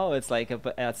animated at all. It's like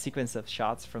a sequence of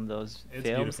shots from those films,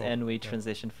 beautiful. And we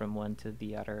transition from one to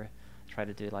the other, try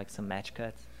to do like some match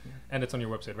cuts. And it's on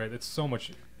your website, right? It's so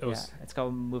much. It's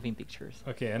called Moving Pictures.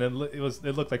 Okay, and it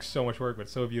looked like so much work, but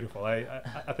so beautiful. I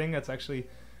think that's actually.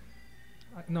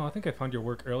 No, I think I found your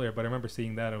work earlier, but I remember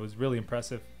seeing that. It was really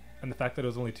impressive. and the fact that it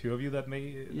was only two of you that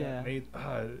made Yeah. so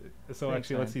Thanks, actually, let's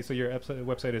man. see. So your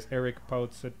website is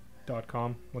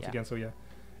ericpautz.com once Yeah. again. So yeah,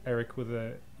 Eric with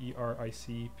a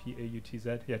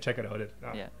ERICPAUTZ. Yeah, check it out.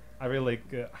 Yeah. I really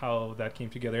like how that came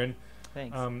together, and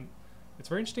Thanks. it's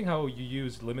very interesting how you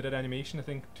use limited animation, I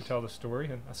think, to tell the story,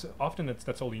 and often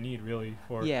that's all you need really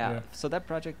for. Yeah, so that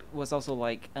project was also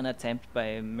like an attempt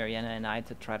by Mariana and I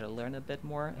to try to learn a bit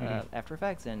more Mhm. After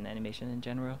Effects and animation in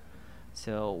general.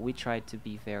 So we tried to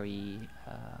be very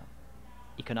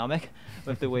economic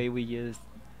with the way we used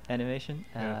animation,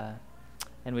 Yeah.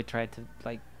 and we tried to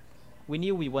like, we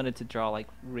knew we wanted to draw like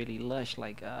really lush,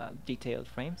 like detailed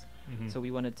frames. Mhm. So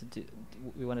we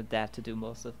wanted that to do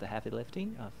most of the heavy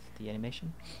lifting of the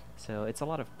animation. So it's a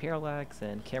lot of parallax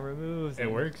and camera moves It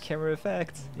and works. camera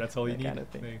effects. That's all you that need. kind of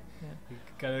thing. They- Yeah. You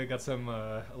kind of got some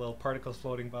little particles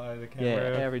floating by the Yeah,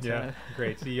 camera. every time.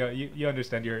 Great. So you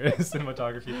understand your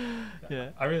cinematography. Yeah.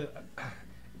 I really.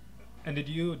 And did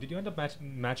you end up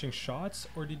matching shots,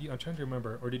 or did you? I'm trying to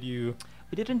remember. Or did you?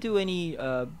 We didn't do any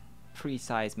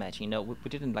precise matching. No, we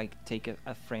didn't like take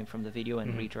a frame from the video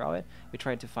and Mhm. redraw it. We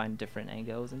tried to find different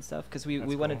angles and stuff because we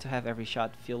That's wanted cool. to have every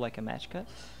shot feel like a match cut.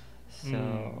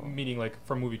 So Meaning like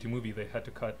from movie to movie, they had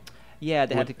to cut. yeah,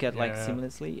 they had to would- cut like yeah.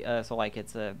 seamlessly. So like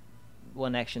it's a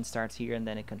one action starts here and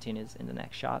then it continues in the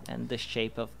next shot, and the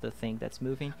shape of the thing that's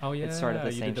moving. Oh yeah. It's sort of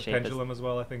the you same did the shape as- pendulum as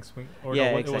well, I think. Swing. Or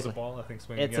Yeah, no, it was a exactly. ball, I think.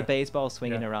 Swinging. It's yeah. a baseball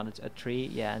swinging Yeah. around a tree.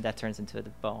 Yeah, and that turns into the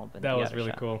bomb. And That the was other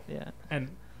really shot. cool. Yeah. And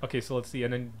okay, so let's see.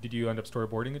 And then did you end up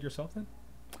storyboarding it yourself then?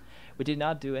 We did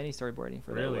not do any storyboarding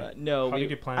for Really? that. No, How we,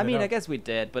 did you plan I it mean, I out? guess we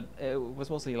did, but it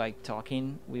was mostly like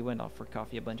talking. We went off for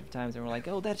coffee a bunch of times, and we're like,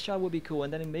 "Oh, that shot would be cool,"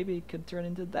 and then maybe it could turn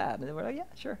into that. And then we're like, "Yeah,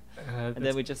 sure." And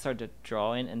then we just started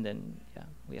drawing, and then yeah,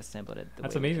 we assembled it.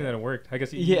 That's way we amazing could. that it worked. I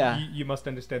guess Yeah. you must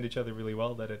understand each other really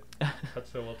well that it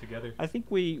cuts so well together. I think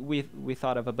we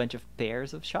thought of a bunch of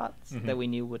pairs of shots Mhm. that we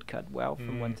knew would cut well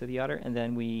from one Mm. to the other, and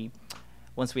then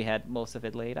once we had most of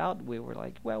it laid out, we were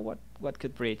like, well, what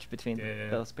could bridge between Yeah.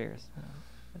 those pairs?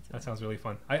 That's That it. sounds really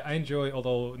fun. I enjoy,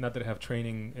 although not that I have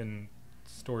training in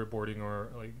storyboarding or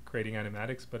like creating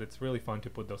animatics, but it's really fun to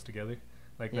put those together.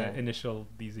 Like Yeah. the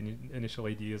initial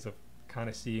ideas of kind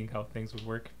of seeing how things would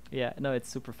work. Yeah, no, it's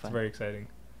super fun. It's very exciting.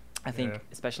 I think Yeah.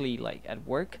 especially like at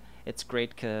work, it's great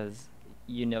because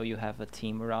you have a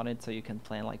team around it, so you can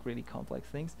plan like really complex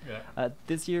things. Yeah.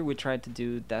 This year we tried to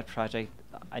do that project,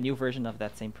 a new version of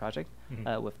that same project,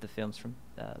 Mhm. with the films from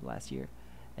last year,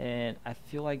 and I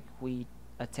feel like we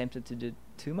attempted to do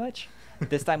too much.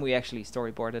 This time we actually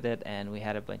storyboarded it, and we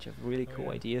had a bunch of really Oh, cool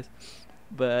yeah. ideas,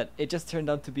 but it just turned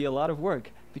out to be a lot of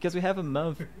work because we have a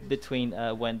month between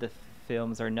when the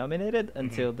films are nominated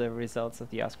until Mhm. the results of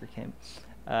the Oscar came,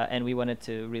 and we wanted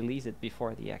to release it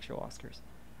before the actual Oscars,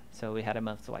 so we had a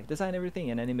month to like design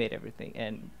everything and animate everything,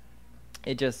 and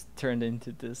it just turned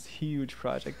into this huge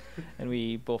project, and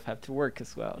we both have to work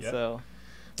as well. Yeah. So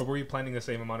But were you planning the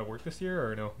same amount of work this year,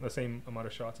 or no, the same amount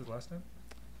of shots as last time?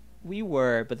 we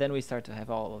were, but then we started to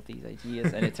have all of these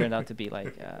ideas, and it turned out to be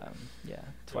like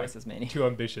twice as many. Too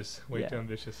ambitious. Way Yeah. too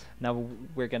ambitious. Now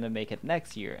we're gonna make it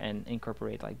next year and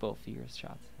incorporate like both years'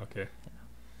 shots. Okay.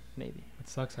 Maybe. It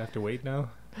sucks. I have to wait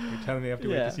now. You're telling me I have to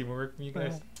wait Yeah. to see more work from you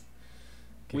guys. Well,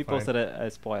 Okay, we fine. posted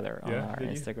a spoiler on Yeah, our did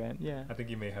you? Instagram. Yeah. I think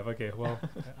you may have. Okay, well,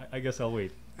 I guess I'll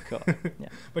wait. Cool, yeah.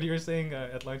 But you were saying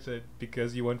at lunch that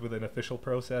because you went with an official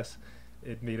process,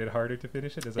 it made it harder to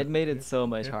finish it. Is that It made yeah? it so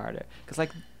much Yeah. harder because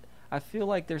like I feel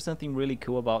like there's something really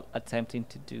cool about attempting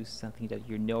to do something that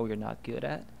you're not good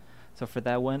at. So for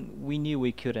that one, we knew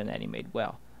we couldn't animate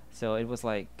well, so it was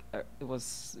like it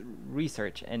was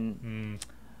research, and Mm.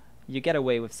 you get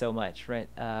away with so much, right?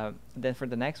 Then for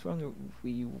the next one,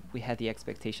 we had the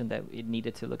expectation that it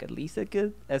needed to look at least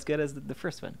as good as the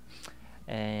first one,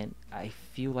 and I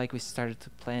feel like we started to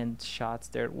plan shots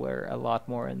that were a lot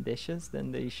more ambitious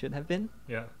than they should have been,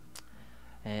 Yeah.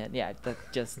 and yeah, that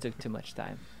just took too much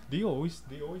time. Do you always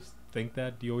think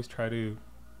that? Do you always try to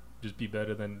just be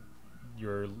better than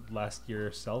your last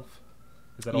year self?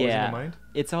 Is that always in your mind?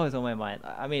 It's always on my mind.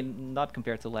 I mean, not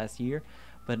compared to last year,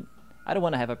 but I don't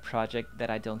want to have a project that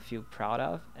I don't feel proud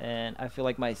of, and I feel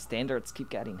like my standards keep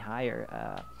getting higher.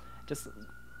 Just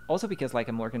also because like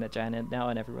I'm working at Giant now,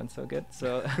 and everyone's so good.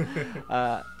 So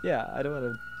yeah, I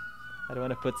don't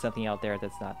want to put something out there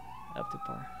that's not up to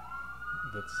par.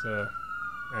 That's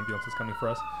ambulance is coming for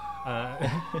us.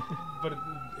 But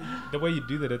the way you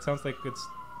do that, it sounds like it's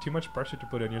too much pressure to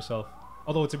put on yourself.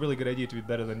 Although it's a really good idea to be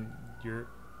better than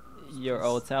your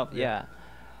old self. Yeah. Yeah.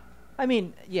 I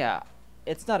mean, yeah,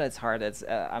 it's not as hard as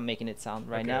I'm making it sound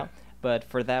right Okay. now. But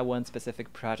for that one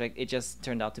specific project, it just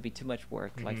turned out to be too much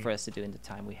work, like Mhm. for us to do in the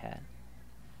time we had.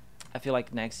 I feel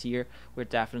like next year we're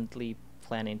definitely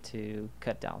planning to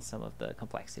cut down some of the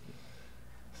complexity.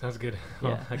 Sounds good. Yeah.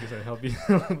 Well, I guess I'll be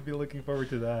I'll be looking forward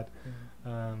to that.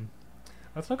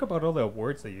 Let's talk about all the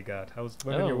awards that you got. I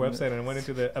went on your Oh, website and I went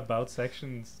into the about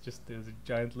sections. Just there's a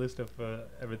giant list of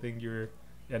everything you're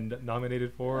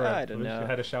nominated for. I don't You know.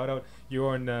 had a shout out. You were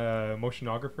on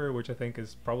Motionographer, which I think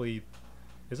is probably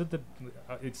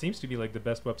it seems to be like the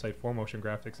best website for motion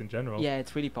graphics in general. Yeah,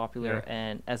 it's really popular, Yeah.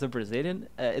 and as a Brazilian,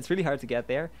 it's really hard to get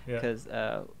there Yeah. because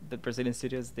the Brazilian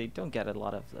studios, they don't get a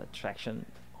lot of traction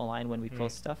online when we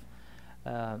post stuff.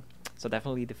 So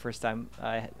definitely the first time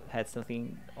I had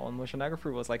something on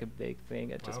Motionographer was like a big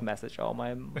thing. I just Wow. messaged all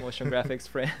my motion graphics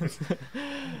friends.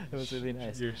 It was really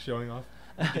nice. You're showing off.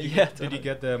 Yeah. Did you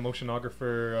get the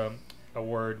Motionographer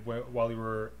award while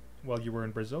you were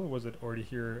in Brazil, or was it already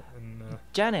here in?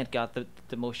 Janet got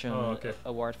the motion Oh, okay.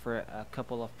 award for a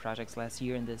couple of projects last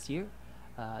year and this year.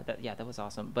 That was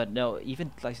awesome. But no,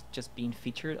 even like just being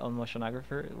featured on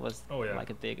Motionographer was Oh, yeah. like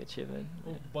a big achievement.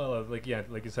 Yeah. Well, like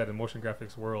you said, in motion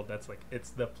graphics world, that's like it's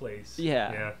the place.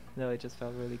 Yeah. Yeah. No, it just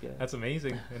felt really good. That's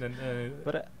amazing. And then.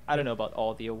 But I don't know about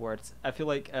all the awards. I feel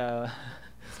like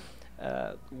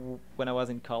when I was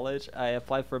in college, I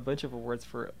applied for a bunch of awards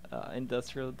for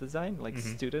industrial design, like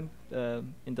Mhm. student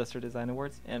industrial design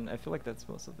awards, and I feel like that's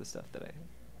most of the stuff that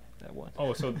I won.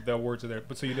 Oh, so the awards are there,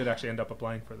 but so you did actually end up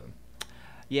applying for them.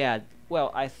 Yeah,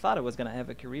 well, I thought I was gonna have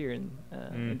a career in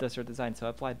Mm. industrial design, so I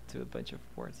applied to a bunch of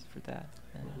awards for that.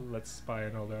 And Let's spy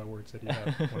on all the awards that you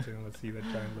have. Once again, let's see that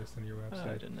giant list on your I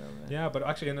website. don't know. Man. Yeah, but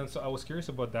actually, and then so I was curious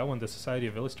about that one, the Society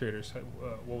of Illustrators.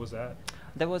 What was that?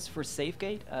 That was for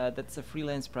SafeGate. That's a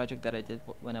freelance project that I did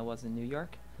when I was in New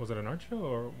York. Was it an art show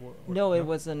or? No, it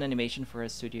was an animation for a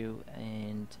studio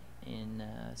in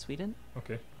Sweden.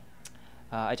 Okay.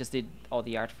 I just did all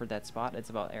the art for that spot. It's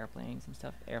about airplanes and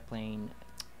stuff,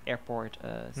 airport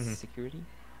Mhm. security,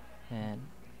 and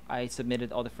I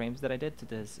submitted all the frames that I did to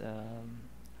this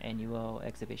annual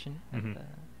exhibition Mhm. at the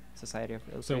Society of So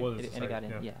it Illustrators, was a and I society, got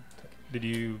in. yeah.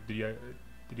 Yeah,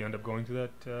 Did you end up going to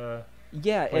that?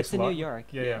 yeah, place it's in a New lot? York.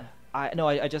 Yeah.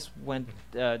 I just went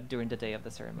during the day of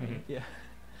the ceremony. Mhm. Yeah,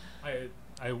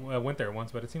 I went there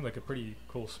once, but it seemed like a pretty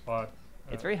cool spot.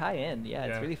 it's very high end. Yeah,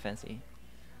 yeah. it's really fancy.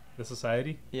 The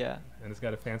Society, Yeah, and it's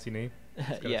got a fancy name. It's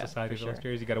got yeah, a Society for of sure.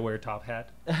 Illustrators. You got to wear a top hat.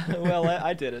 Well,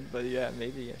 I didn't, but yeah,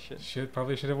 maybe I should.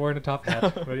 Probably should have worn a top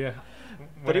hat, but yeah.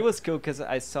 But it was cool because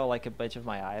I saw like a bunch of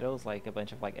my idols, like a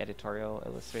bunch of like editorial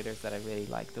illustrators that I really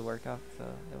liked the work of, so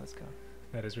it was cool.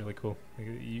 That is really cool. Like,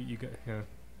 you got,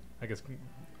 I guess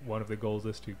one of the goals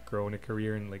is to grow in a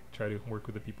career and like try to work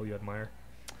with the people you admire.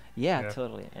 Yeah, Yeah.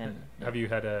 totally. And Have you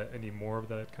had any more of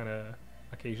that kind of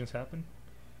occasions happen?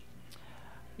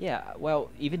 Yeah,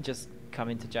 well, even just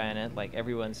coming to Giant, like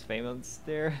everyone's famous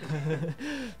there.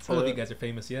 All of you guys are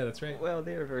famous. Yeah, that's right. Well,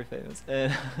 they are very famous.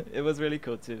 And it was really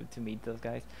cool to meet those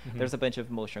guys. Mhm. There's a bunch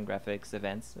of motion graphics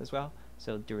events as well.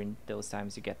 So during those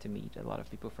times, you get to meet a lot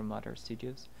of people from other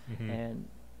studios. Mhm. And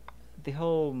the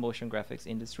whole motion graphics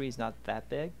industry is not that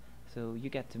big, so you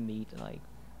get to meet like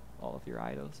all of your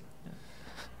idols.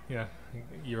 Yeah,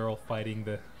 you're all fighting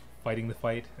the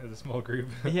fight as a small group.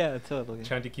 Yeah, totally.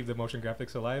 Trying to keep the motion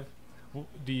graphics alive.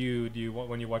 Do you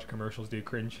when you watch commercials, do you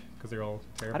cringe because they're all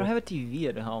terrible? I don't have a TV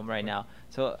at home right now,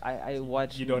 so I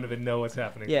watch. You don't even know what's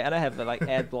happening. Yeah, and I have like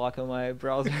ad block on my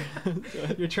browser.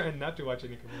 So- You're trying not to watch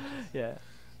any commercials. Yeah,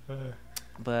 Uh,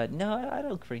 but no, I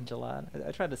don't cringe a lot.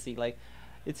 I try to see like,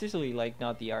 it's usually like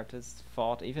not the artist's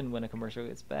fault. Even when a commercial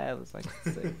is bad, it's like,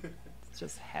 it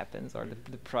just happens, or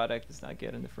the product is not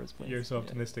good in the first place. You're so Yeah.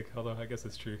 optimistic, although I guess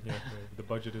it's true. Yeah, the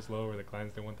budget is low, or the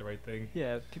clients don't want the right thing.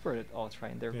 Yeah, people are all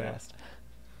trying their Yeah. best.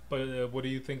 But what do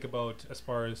you think about as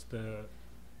far as the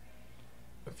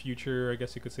future? I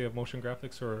guess you could say of motion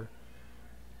graphics, or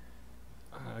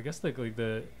I guess like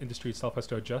the industry itself has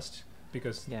to adjust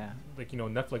because Yeah. like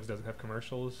Netflix doesn't have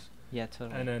commercials, Yeah,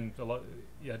 totally. and then a lot.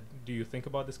 Yeah, do you think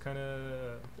about this kind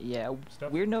of? Yeah,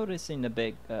 stuff? we're noticing a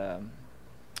big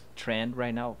trend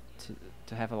right now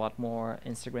to have a lot more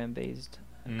Instagram-based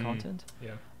Mm. content,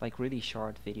 Yeah. like really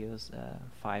short videos,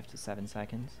 5 to 7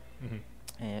 seconds,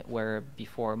 Hmm. where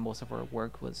before most of our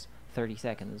work was 30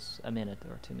 seconds, a minute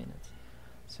or 2 minutes.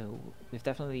 So we've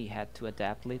definitely had to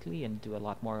adapt lately and do a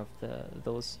lot more of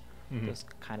those Mhm. those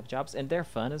kind of jobs, and they're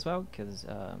fun as well because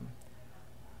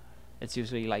it's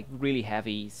usually like really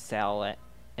heavy cell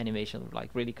animation, like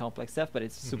really complex stuff, but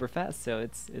it's Mhm. super fast, so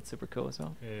it's super cool as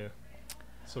well. Yeah.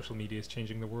 Social media is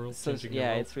changing the world. So changing the yeah,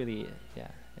 world. it's really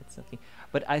it's something.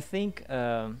 But I think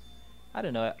I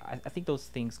don't know. I think those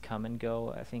things come and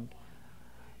go. I think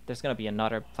there's gonna be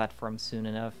another platform soon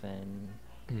enough, and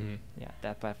Mhm. yeah,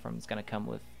 that platform is gonna come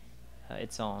with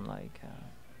its own like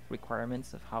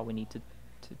requirements of how we need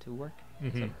to work.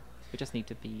 Mhm. So we just need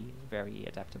to be very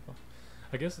adaptable.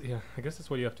 I guess that's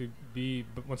what you have to be.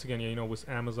 But once again, with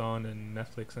Amazon and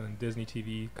Netflix and Disney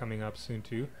TV coming up soon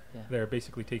too, Yeah. they're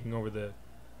basically taking over the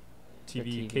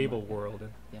TV, TV cable market. world.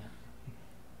 And Yeah.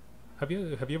 have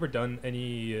you ever done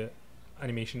any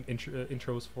animation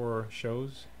intros for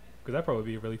shows? Because that'd probably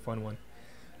be a really fun one.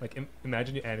 Like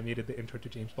imagine you animated the intro to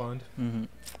James Bond. Mm-hmm.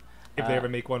 If they ever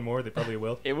make one more, they probably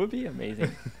will. It would be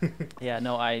amazing. Yeah,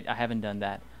 no, I haven't done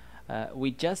that.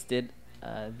 We just did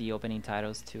the opening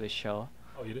titles to a show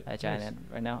Oh, you did? at Giant.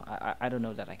 Right now, I don't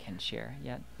know that I can share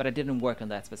yet, but I didn't work on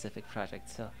that specific project,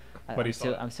 so But you saw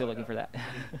it. I'm still looking for that.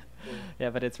 Yeah,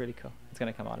 but it's really cool. It's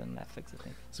gonna come out on Netflix, I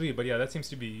think. Sweet, but yeah, that seems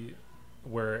to be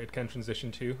where it can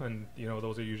transition to, and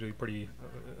those are usually pretty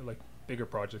like bigger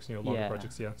projects, longer Yeah.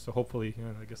 projects. Yeah, so hopefully,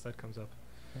 I guess that comes up.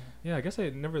 Yeah, I guess I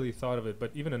had never really thought of it,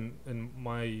 but even in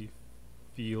my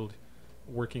field,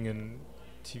 working in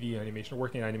TV animation,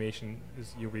 working in animation,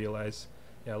 is you realize,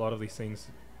 a lot of these things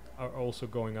are also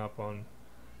going up on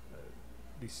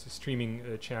these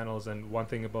streaming channels. And one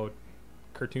thing about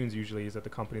cartoons usually is that the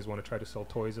companies want to try to sell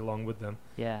toys along with them,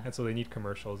 Yeah. and so they need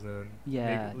commercials. And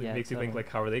Yeah, it yeah, makes you think, totally.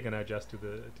 like, how are they going to adjust to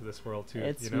this world too?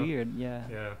 It's weird. Yeah.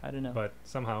 Yeah, I don't know. but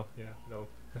somehow, they'll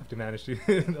have to manage to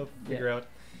they'll figure out.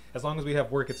 As long as we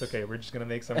have work, it's okay. We're just gonna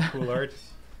make some cool art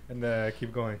and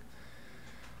keep going.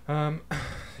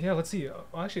 Yeah, let's see.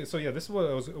 Actually, so this is what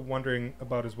I was wondering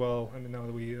about as well. I mean, now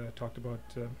that we talked about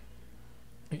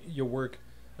your work,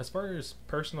 as far as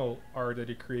personal art that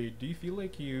you create, do you feel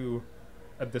like you,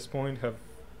 at this point, have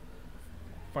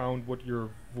found what your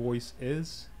voice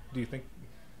is? Do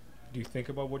you think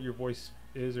about what your voice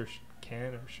is, or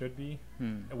can or should be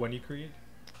when you create?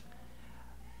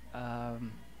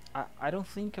 I don't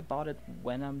think about it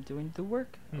when I'm doing the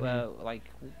work. Mhm. Well, like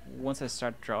once I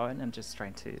start drawing, I'm just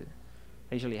trying to.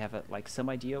 I usually have some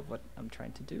idea of what I'm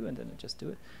trying to do, and then I just do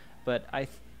it. But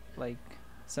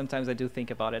sometimes I do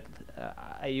think about it.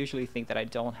 I usually think that I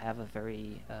don't have a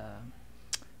very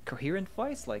coherent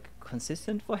voice, like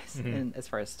consistent voice, Mhm. as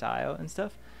far as style and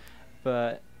stuff.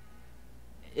 But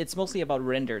it's mostly about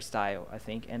render style, I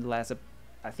think, and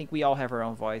I think we all have our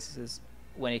own voices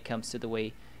when it comes to the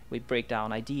way we break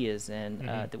down ideas and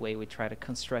the way we try to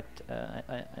construct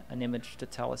an image to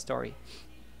tell a story.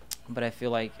 But I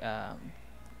feel like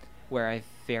where I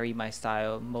vary my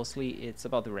style, mostly it's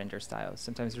about the render style.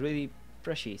 Sometimes really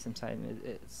brushy,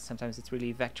 sometimes it's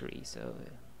really vectory, so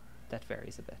that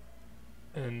varies a bit.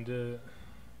 And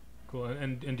cool.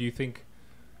 And do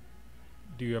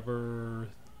you ever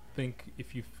think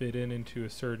if you fit into a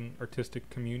certain artistic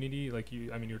community, like you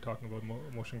were talking about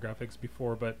motion graphics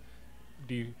before, but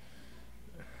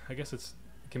I guess it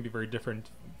can be very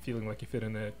different feeling like you fit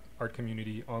in the art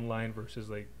community online versus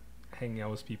like hanging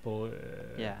out with people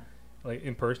like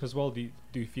in person as well. Do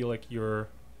you feel like you're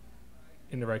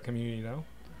in the right community now?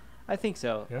 I think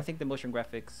so. Yeah? I think the motion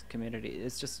graphics community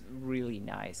is just really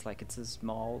nice. Like it's a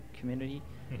small community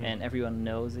and everyone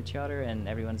knows each other and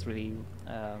everyone's really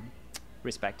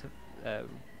respectful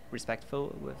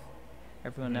with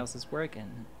everyone else's work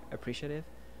and appreciative.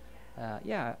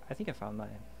 I think I found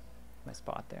my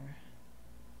spot there.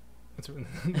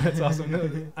 That's awesome. No,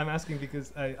 I'm asking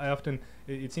because I often,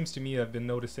 it seems to me, I've been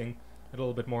noticing a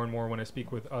little bit more and more when I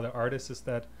speak with other artists, is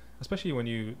that especially when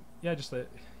you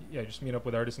just meet up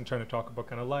with artists and trying to talk about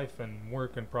kind of life and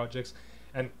work and projects,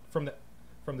 and from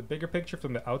the bigger picture,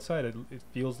 from the outside, it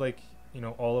feels like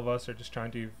all of us are just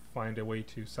trying to find a way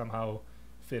to somehow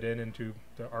fit into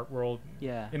the art world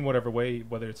in whatever way,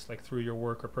 whether it's like through your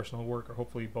work or personal work or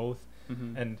hopefully both.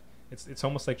 And it's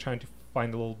almost like trying to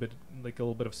find a little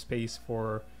bit of space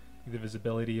for either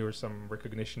visibility or some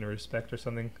recognition or respect or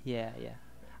something.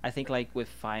 I think like with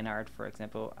fine art, for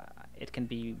example, it can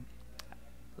be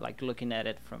like looking at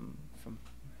it from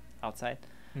outside.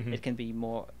 It can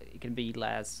be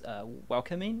less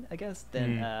welcoming, I guess,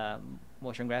 than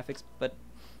motion graphics, but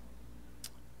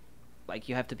like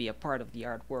you have to be a part of the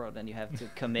art world and you have to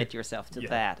commit yourself to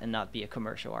that and not be a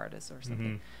commercial artist or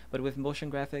something. But with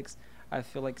motion graphics, I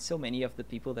feel like so many of the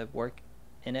people that work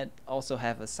in it also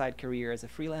have a side career as a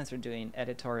freelancer doing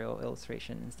editorial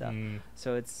illustration and stuff.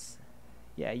 So it's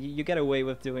you get away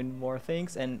with doing more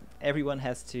things, and everyone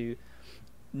has to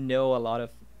know a lot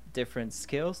of different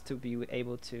skills to be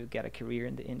able to get a career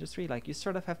in the industry. Like you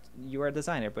sort of you are a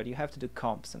designer, but you have to do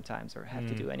comp sometimes or have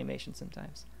to do animation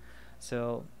sometimes.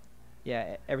 So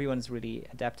everyone's really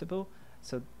adaptable.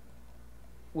 So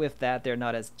with that, they're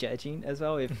not as judging as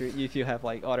well if you have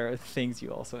like other things you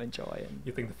also enjoy. And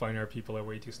you think the fine art people are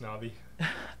way too snobby?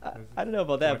 I don't know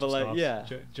about that, but like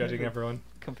judging everyone.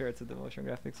 compared to the motion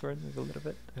graphics world, maybe a little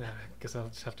bit. Yeah, I guess I'll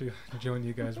just have to join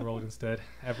you guys' world instead.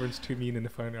 Everyone's too mean in the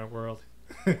fine art world.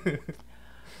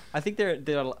 I think I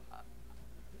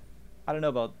don't know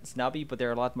about snobby, but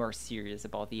they're a lot more serious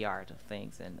about the art of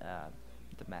things and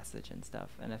the message and stuff.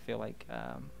 And I feel like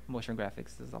motion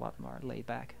graphics is a lot more laid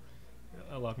back.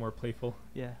 A lot more playful.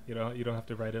 Yeah. You don't have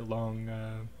to write a long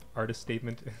artist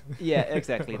statement. Yeah,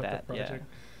 exactly about the that. Yeah. project.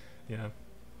 Yeah.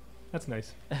 That's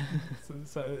nice.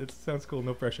 So it sounds cool.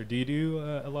 No pressure. Do you do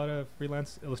a lot of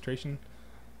freelance illustration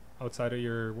outside of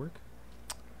your work?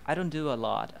 I don't do a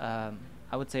lot.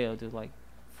 I would say I'll do like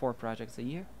 4 projects a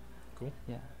year. Cool.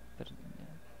 Yeah, but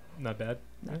Not bad.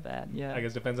 not bad. Yeah. I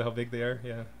guess depends on how big they are.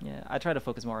 Yeah. Yeah, I try to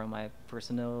focus more on my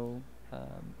personal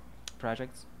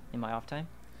projects in my off time.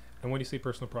 And when you say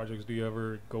personal projects, do you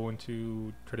ever go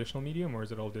into traditional medium or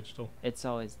is it all digital? It's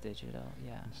always digital.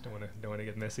 Yeah. You just don't want to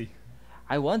get messy.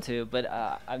 I want to, but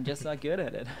I'm just not good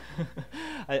at it.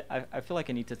 I feel like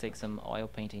I need to take some oil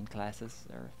painting classes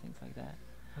or things like that.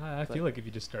 I But- feel like if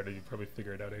you just started, you'd probably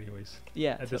figure it out anyways.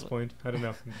 Yeah. At this point, I don't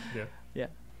know. Yeah. Yeah.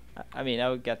 I mean, I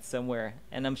would get somewhere,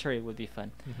 and I'm sure it would be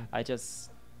fun. Mhm.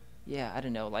 I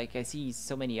don't know. Like, I see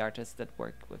so many artists that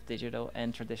work with digital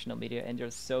and traditional media, and they're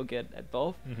so good at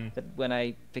both Mhm. that when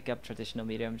I pick up traditional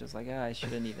media, I'm just like, I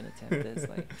shouldn't even attempt this.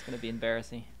 Like, it's gonna be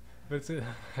embarrassing. But it's,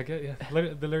 I get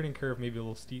the learning curve may be a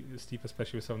little steep,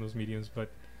 especially with some of those mediums.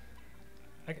 But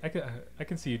I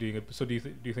can see you doing it. So do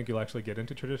you think you'll actually get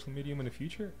into traditional medium in the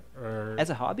future, or As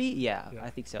a hobby, yeah, Yeah. I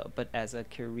think so. But as a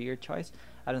career choice,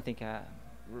 I don't think.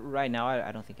 Right now,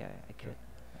 I don't think I could.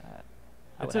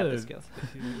 I would have the skills.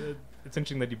 It's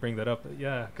interesting that you bring that up.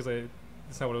 Yeah, because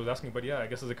it's not what I was asking, but yeah, I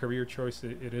guess as a career choice,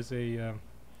 it is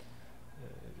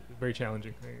very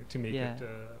challenging to make Yeah.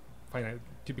 it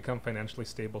to become financially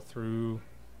stable through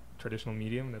traditional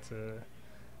medium. That's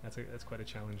quite a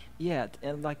challenge. Yeah,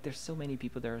 and like there's so many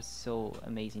people that are so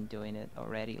amazing doing it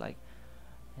already. Like,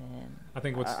 and I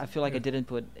think I feel like I didn't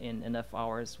put in enough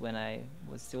hours when I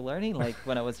was still learning, like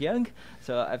when I was young.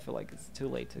 So I feel like it's too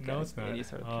late to get No, it's not. any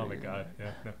sort of Oh my career. God,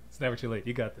 yeah, no, it's never too late.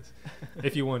 You got this,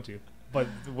 if you want to. But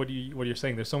what you're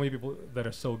saying, there's so many people that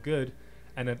are so good,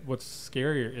 and then what's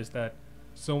scarier is that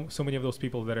so many of those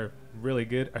people that are really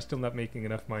good are still not making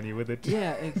enough money with it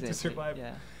Yeah, exactly. to survive.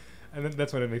 Yeah. And then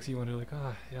that's when it makes you wonder, like,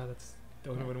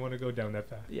 don't even want to go down that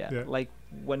path. Yeah, like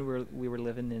when we were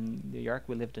living in New York,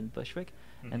 we lived in Bushwick,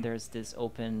 Mhm. and there's this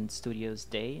open studios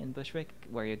day in Bushwick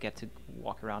where you get to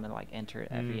walk around and like enter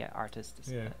every Mm. artist's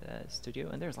Yeah. studio,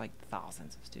 and there's like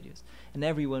thousands of studios, and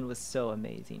everyone was so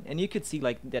amazing, and you could see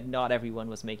like that not everyone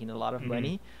was making a lot of Mhm.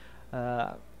 money.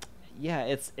 Yeah,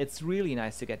 it's really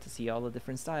nice to get to see all the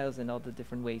different styles and all the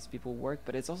different ways people work,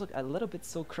 but it's also a little bit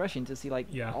so crushing to see like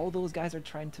Yeah. all those guys are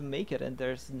trying to make it, and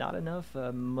there's not enough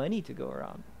money to go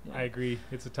around. Yeah. I agree.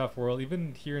 It's a tough world.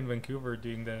 Even here in Vancouver,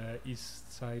 doing the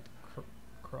East Side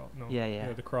crawl. No.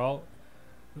 Yeah. The crawl.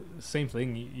 Same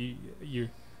thing.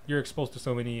 You're exposed to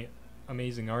so many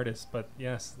amazing artists, but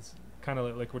yes, it's kind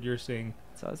of like what you're saying.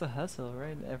 So it's a hustle,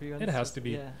 right? Everyone. It has to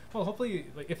be. Yeah. Well, hopefully,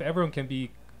 like if everyone can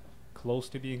be close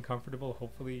to being comfortable,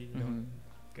 hopefully, you know, Mhm.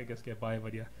 I guess get by.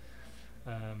 But yeah,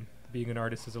 being an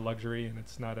artist is a luxury, and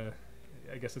it's not a.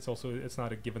 I guess it's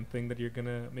not a given thing that you're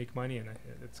gonna make money, and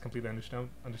it's completely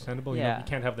understandable. You know, Yeah. you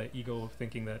can't have that ego of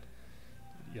thinking that,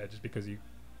 just because you,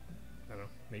 I don't know,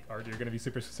 make art, you're gonna be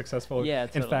super successful. Yeah, In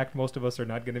totally. fact, most of us are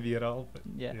not gonna be at all. But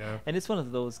Yeah. And it's one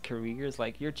of those careers,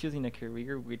 like you're choosing a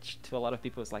career which to a lot of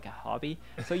people is like a hobby.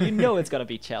 So you know it's going to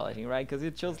be challenging, right? Because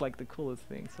it shows like the coolest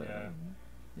thing. So Yeah.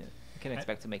 yeah, you can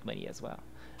expect to make money as well.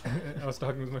 I was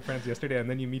talking with my friends yesterday, and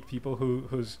then you meet people who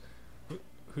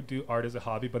do art as a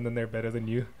hobby, but then they're better than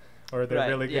you, or they're Right,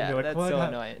 really good. yeah, And you're like, that's what? so How-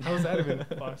 annoying. How is that even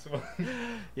possible?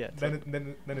 Yeah.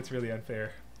 Then it's really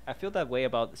unfair. I feel that way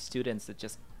about the students that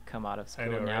just come out of I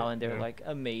school know, now right? and they're Yeah. like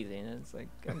amazing, and it's like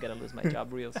I'm gonna lose my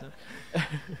job real soon.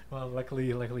 Well,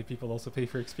 luckily people also pay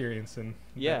for experience, and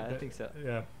Yeah, I think so.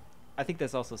 Yeah. I think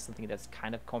that's also something that's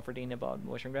kind of comforting about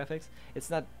motion graphics. It's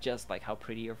not just like how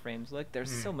pretty your frames look.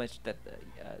 There's so Mm. much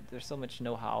there's so much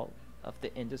know-how of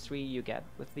the industry you get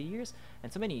with the years,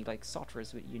 and so many like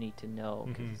softwares that you need to know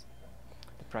because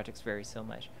Mhm. the projects vary so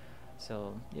much.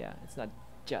 So yeah, it's not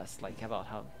just like about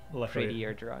how Luckily, pretty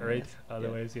your drawing right? is.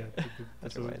 Otherwise, yeah.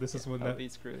 This is when I'll be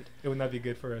screwed. it would not be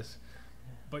good for us.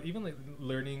 But even like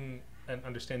learning and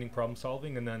understanding problem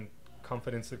solving, and then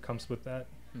confidence that comes with that.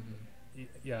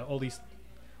 Yeah, all these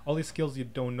skills you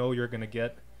don't know you're gonna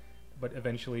get, but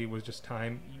eventually with just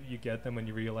time you get them, and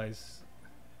you realize,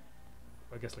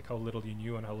 I guess, like how little you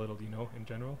knew and how little you know in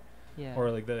general, Yeah.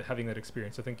 or like having that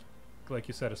experience. I think, like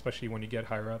you said, especially when you get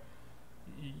higher up,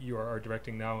 you are art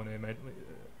directing now, and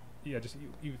yeah, just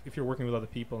if you're working with other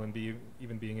people and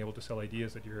even being able to sell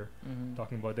ideas that you're Hmm.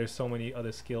 talking about, there's so many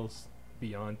other skills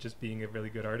beyond just being a really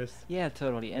good artist. Yeah,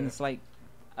 totally. And Yeah. it's like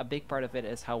a big part of it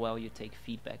is how well you take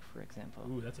feedback, for example.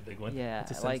 Ooh, that's a big one. Yeah,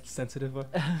 That's a like sensitive one.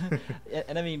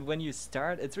 and I mean, when you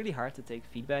start, it's really hard to take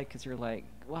feedback because you're like,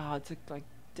 wow, it took like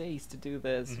days to do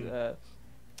this. Mhm.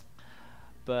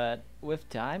 But with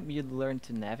time, you learn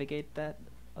to navigate that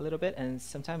a little bit, and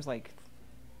sometimes like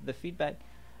the feedback,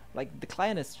 like the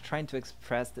client is trying to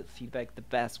express the feedback the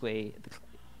best way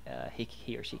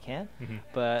he or she can, Mhm.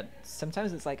 but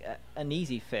sometimes it's like an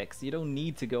easy fix. You don't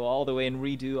need to go all the way and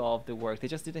redo all of the work. They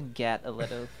just didn't get a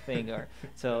little thing, or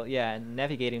so yeah.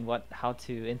 Navigating how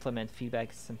to implement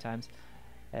feedback sometimes,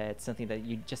 it's something that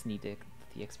you just need the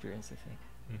experience, I think.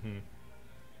 Mhm.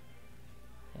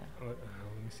 Yeah. Let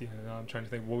me see. Now I'm trying to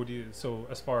think. What would you? So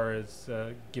as far as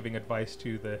giving advice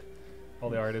to all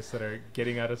the artists that are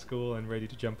getting out of school and ready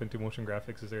to jump into motion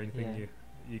graphics, is there anything Yeah.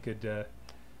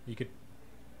 you could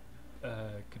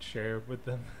share with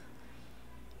them?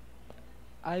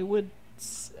 I would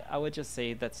just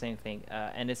say that same thing,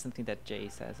 and it's something that Jay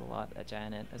says a lot at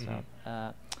Janet as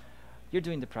well. You're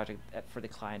doing the project for the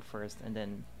client first, and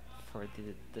then for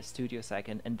the studio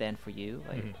second, and then for you.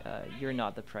 Like you're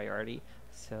not the priority,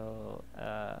 so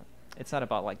it's not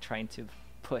about like trying to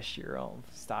push your own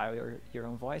style or your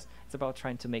own voice. It's about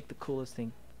trying to make the coolest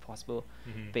thing possible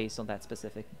based on that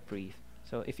specific brief.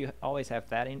 So if you always have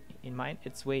that in mind,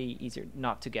 it's way easier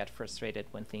not to get frustrated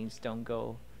when things don't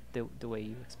go the way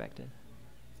you expected.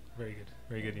 Very good.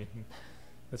 Very good. Ethan.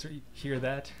 Let's hear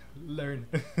that. Learn.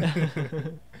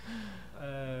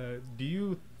 Do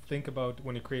you think about,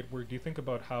 when you create work, do you think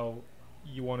about how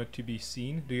you want it to be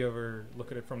seen? Do you ever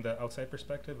look at it from the outside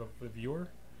perspective of the viewer?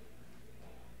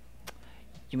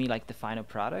 You mean like the final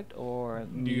product, or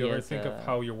Do you ever think of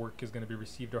how your work is going to be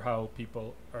received, or how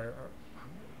people are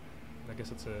I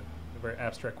guess it's a very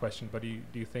abstract question, but do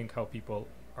you think how people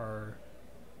are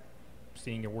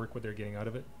seeing your work, what they're getting out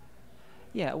of it?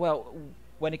 Yeah, well,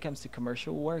 when it comes to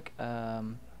commercial work,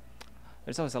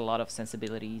 there's always a lot of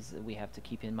sensibilities that we have to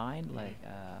keep in mind, like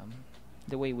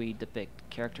the way we depict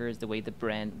characters, the way the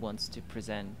brand wants to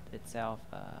present itself,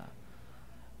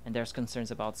 and there's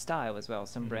concerns about style as well.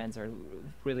 Some brands are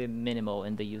really minimal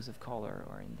in the use of color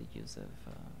or in the use of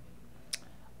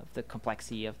the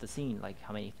complexity of the scene, like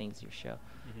how many things you show.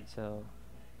 So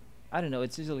I don't know,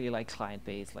 it's usually like client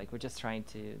based, like we're just trying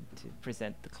to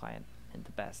present the client in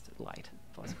the best light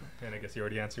possible. And I guess you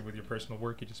already answered with your personal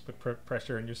work. You just put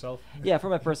pressure on yourself. Yeah, for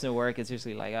my personal work, it's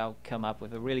usually like I'll come up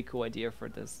with a really cool idea for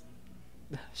this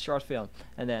short film,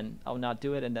 and then I'll not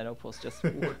do it, and then I'll post just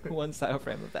one style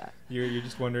frame of that. You're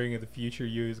just wondering if the future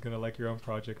you is gonna like your own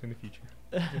project in the future.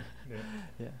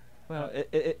 Yeah. Well,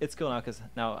 it's cool now because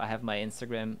now I have my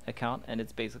Instagram account, and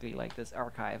it's basically like this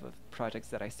archive of projects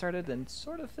that I started and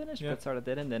sort of finished, but sort of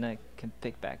didn't. Then I can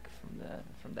pick back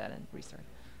from that and restart.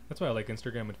 That's why I like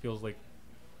Instagram. It feels like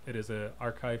it is a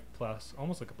archive plus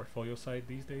almost like a portfolio site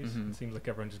these days. It seems like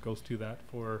everyone just goes to that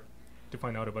to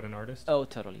find out about an artist. Oh,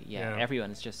 totally. Yeah.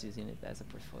 Everyone is just using it as a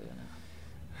portfolio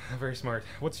now. Very smart.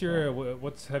 What's your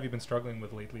what's have you been struggling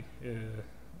with lately?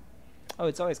 Oh,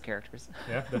 it's always characters.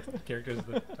 Yeah, the characters is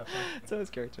the tough one. It's always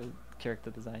character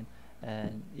design,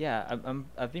 and yeah,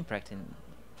 I've been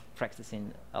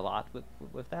practicing a lot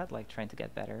with that, like trying to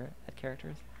get better at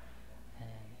characters. And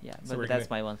yeah, So but that's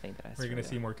my one thing that I. We're gonna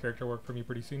see more character work from you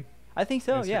pretty soon. I think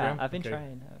so. Instagram? Yeah, I've been Okay.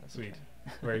 trying. Sweet.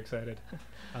 Very excited.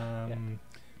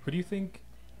 Who do you think,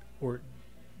 or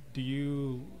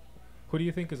who do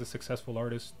you think is a successful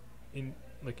artist in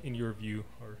your view,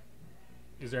 or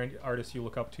is there any artists you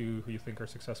look up to who you think are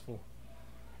successful?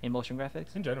 In motion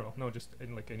graphics? In general, no, just in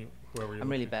whoever you're. I'm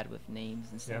really bad with names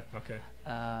and stuff. Yeah. Okay.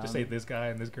 Just say this guy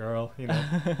and this girl.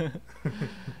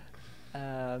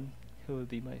 Who would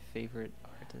be my favorite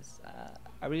artist?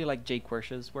 I really like Jake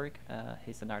Wersh's work.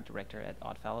 He's an art director at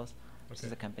Oddfellows, which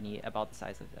is a company about the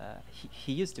size of.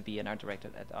 He used to be an art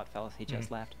director at Oddfellows. He just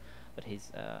left, but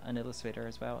he's an illustrator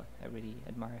as well. I really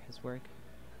admire his work.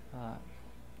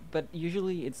 But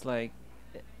usually it's like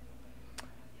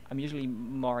I'm usually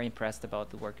more impressed about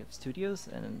the work of studios,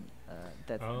 and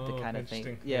that's the kind of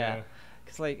thing. Yeah.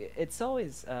 Because like it's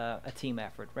always a team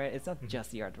effort, right? It's not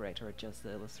just the art director or just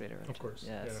the illustrator. Of course.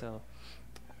 Yeah. So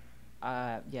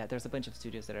there's a bunch of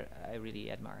studios that I really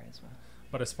admire as well.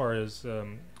 But as far as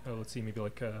let's see, maybe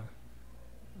like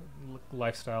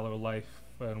lifestyle or life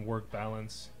and work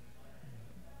balance,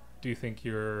 do you think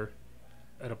you're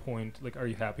at a point, like, are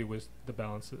you happy with the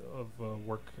balance of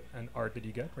work and art that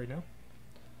you get right now?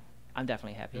 I'm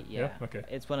definitely happy. Yeah. Okay.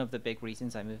 It's one of the big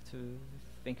reasons I moved to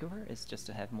Vancouver, is just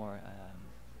to have more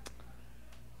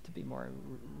to be more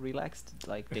relaxed,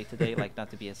 like day to day, like not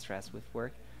to be as stressed with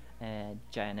work. And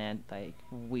Giant Ant, like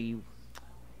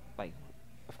like,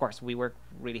 of course, we work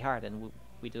really hard and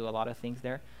we do a lot of things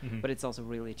there, Mhm. but it's also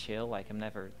really chill. Like I'm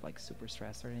never like super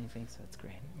stressed or anything, so it's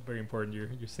great. Very important.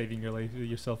 You're saving your life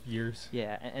yourself years.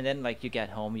 Yeah, and then like you get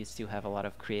home, you still have a lot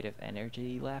of creative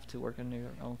energy left to work on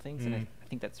your own things, and Mm. I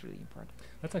think that's really important.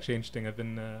 That's actually interesting.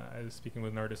 I was speaking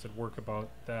with an artist at work about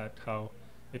that, how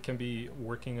it can be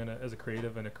working as a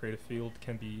creative in a creative field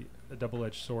can be a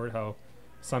double-edged sword. How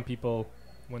some people,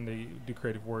 when they do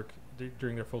creative work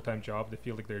during their full-time job, they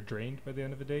feel like they're drained by the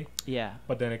end of the day. Yeah.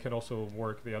 But then it can also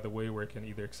work the other way, where it can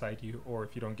either excite you, or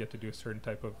if you don't get to do a certain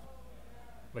type of,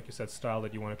 like you said, style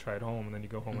that you want to try at home, and then you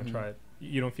go home and Mhm. try it,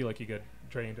 you don't feel like you get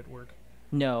drained at work.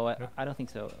 No, No? I don't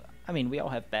think so. I mean, we all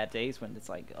have bad days when it's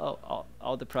like, oh,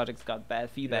 all the projects got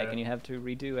bad feedback, Yeah. and you have to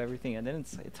redo everything, and then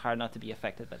it's hard not to be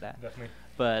affected by that. Definitely.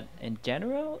 But in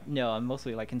general, no, I'm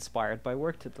mostly like inspired by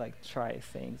work to like try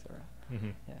things, or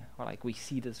Mm-hmm. yeah, or like we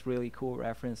see this really cool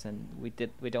reference and we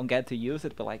don't get to use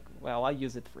it, but like, well, I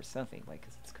use it for something, like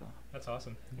 'cause it's cool. That's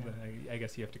awesome. Yeah. Then I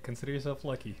guess you have to consider yourself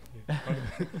lucky. You're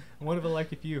one of the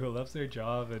lucky few who loves their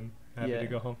job and happy to Yeah.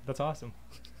 go home. That's awesome.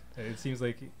 It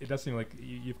does seem like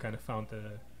you've kind of found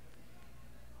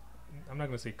I'm not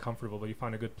going to say comfortable, but you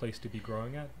found a good place to be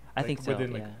growing at. I like think so.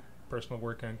 within Yeah. like personal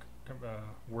work and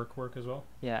work as well.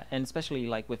 Yeah, and especially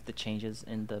like with the changes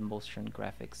in the motion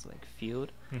graphics like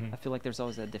field, Mhm. I feel like there's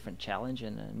always a different challenge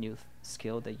and a new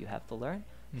skill that you have to learn.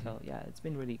 Mhm. So yeah, it's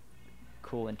been really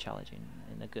cool and challenging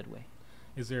in a good way.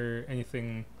 Is there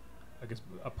anything, I guess,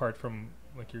 apart from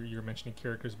like you're mentioning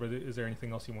characters, but is there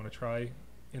anything else you want to try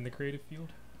in the creative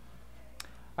field?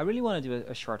 I really want to do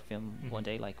a short film Mhm. one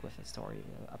day, like with a story,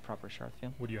 a proper short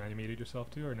film. Would you animate it yourself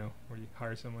too, or no? Or you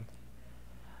hire someone?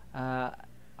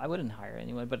 I wouldn't hire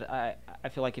anyone, but I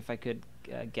feel like if I could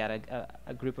get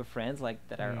a group of friends like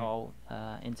that are Mhm. all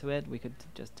into it, we could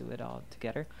just do it all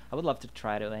together. I would love to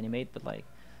try to animate, but like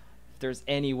if there's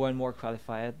anyone more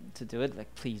qualified to do it,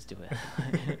 like please do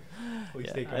it. Please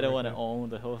Yeah, take I don't over, want to yeah. own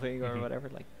the whole thing or Mhm. whatever.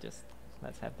 Like just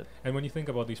let's have the. And when you think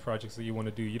about these projects that you want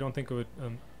to do, you don't think of it.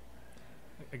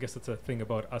 I guess that's a thing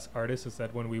about us artists, is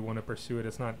that when we want to pursue it,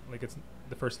 it's not like it's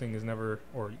the first thing is never,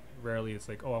 or rarely it's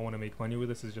like, oh, I want to make money with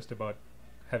this. It's just about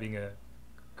having a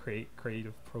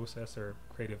creative process or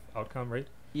creative outcome, right?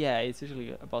 Yeah, it's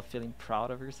usually about feeling proud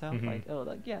of yourself. Mhm. Like, oh,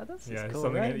 like yeah, that's Yeah, cool,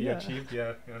 something right? that you Yeah. achieved.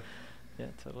 Yeah, yeah. Yeah,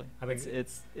 totally. I think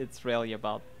It's rarely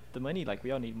about the money. Like we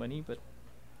all need money, but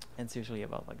it's usually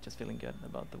about like just feeling good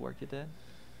about the work you did.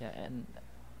 Yeah, and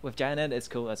with Giant Ant, it's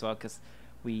cool as well because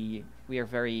we are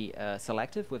very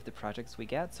selective with the projects we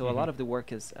get. So a lot Mhm. of the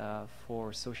work is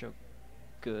for social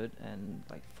good and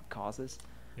like for causes.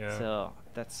 Yeah. So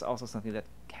that's also something that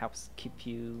helps keep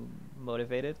you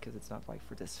motivated because it's not like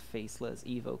for this faceless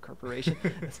Evo corporation.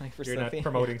 It's like for You're something. not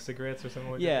promoting cigarettes or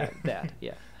something like Yeah, that. that.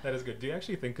 Yeah. That is good. Do you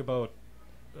actually think about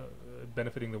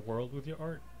benefiting the world with your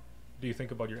art? Do you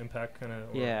think about your impact, kind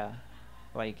of? Yeah.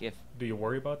 Like if Do you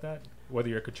worry about that? Whether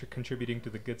you're contributing to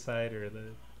the good side or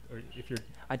if you're.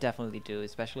 I definitely do,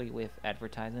 especially with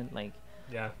advertisement. Like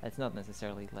Yeah. it's not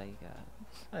necessarily like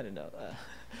I don't know.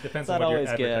 Depends it's on not what you're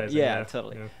always good. advertising. Yeah,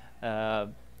 totally. Yeah.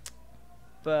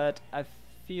 But I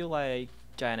feel like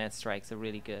Giant Ant strikes a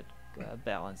really good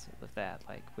balance with that.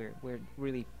 Like we're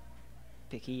really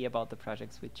picky about the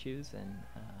projects we choose and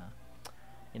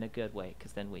in a good way,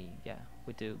 because then we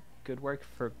do good work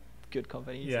for good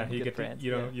companies Yeah, and you good get brands.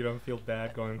 you don't feel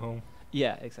bad going home.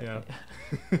 Yeah, exactly.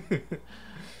 Yeah.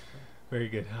 Very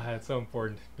good. It's so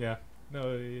important. Yeah.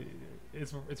 No,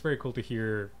 it's very cool to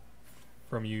hear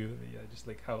from you. Yeah, just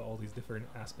like how all these different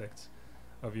aspects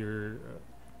of your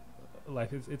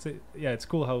life. It's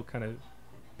cool how kind of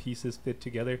pieces fit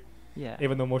together. Yeah.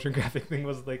 Even though motion graphic thing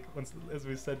was like, once, as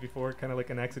we said before, kind of like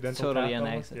an accidental. Totally path an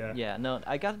almost. accident. Yeah. No,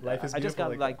 I Life is just beautiful got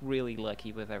like like that. really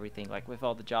lucky with everything, like with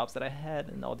all the jobs that I had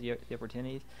and all the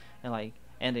opportunities, and like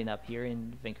ending up here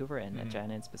in Vancouver and at Mhm.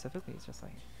 Giant Ant specifically. It's just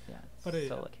like it's But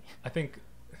so lucky. I think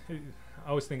I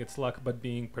always think it's luck, but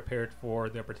being prepared for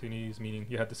the opportunities, meaning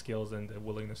you have the skills and the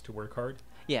willingness to work hard.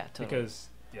 Yeah, totally. Because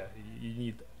you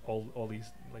need all these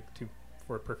like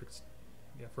for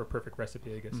a perfect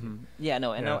recipe, I guess. Mhm. Yeah,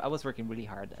 no, and Yeah. I was working really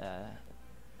hard.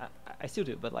 I still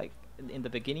do, but like in the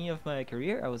beginning of my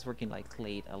career, I was working like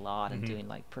late a lot and Mhm. doing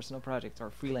like personal projects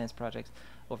or freelance projects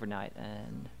overnight,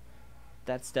 and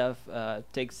that stuff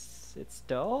takes its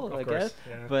toll, Of I course, guess.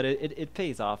 yeah. But it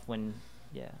pays off when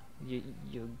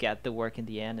you get the work in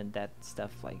the end, and that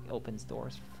stuff like opens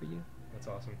doors for you. That's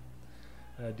awesome.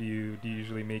 Do you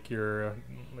usually make your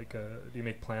do you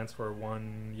make plans for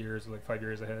 1 year, like 5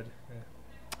 years ahead?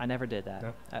 I never did that.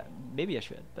 No? Maybe I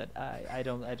should, but I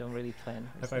don't really plan.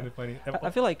 I find it funny.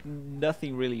 I feel like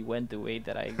nothing really went the way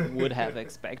that I would have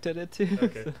expected it to.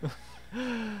 Okay.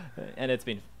 And it's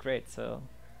been great, so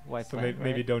why So plan,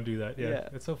 maybe right? don't do that. Yeah. Yeah.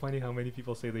 It's so funny how many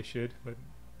people say they should, but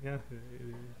yeah.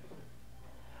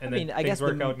 And I mean, then I things guess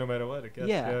work the out no matter what, I guess.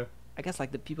 yeah. I guess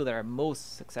like the people that are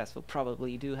most successful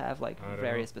probably do have like I don't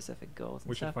very know. specific goals and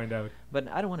We should stuff. find out. But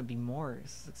I don't want to be more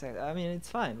successful. I mean, it's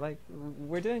fine. Like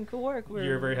we're doing cool work.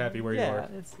 You're very happy where you yeah, are.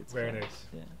 It's Very fine. nice.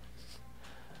 Yeah.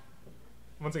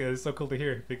 Once again, it's so cool to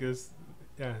hear because,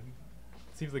 yeah, it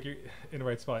seems like you're in the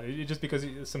right spot. Just because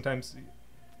sometimes,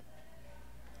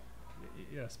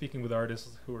 yeah, speaking with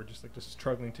artists who are just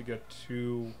struggling to get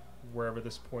to wherever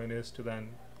this point is to then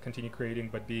continue creating,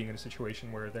 but being in a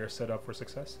situation where they're set up for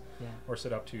success Yeah. or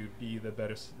set up to be the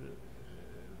better,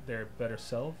 their better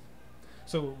self.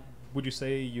 So, would you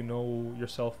say you know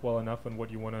yourself well enough on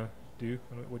what you want to do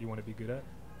and what you want to be good at?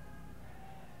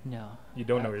 No. You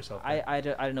don't know yourself. then? I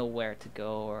don't know where to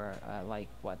go or like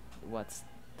what's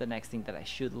the next thing that I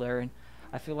should learn.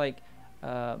 I feel like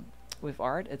with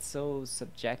art it's so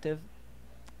subjective.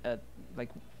 Like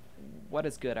what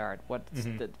is good art?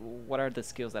 Mhm. What are the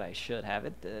skills that I should have?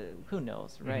 It who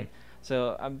knows, right? Mhm.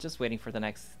 So I'm just waiting for the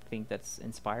next thing that's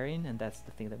inspiring, and that's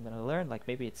the thing that I'm gonna learn. Like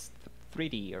maybe it's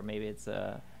 3D or maybe it's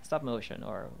stop motion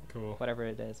or Cool. whatever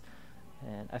it is.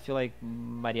 And I feel like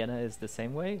Mariana is the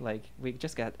same way. Like we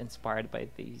just got inspired by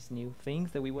these new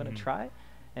things that we want to Mhm. try,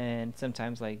 and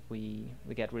sometimes like we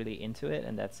get really into it,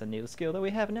 and that's a new skill that we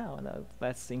have now, and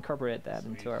let's incorporate that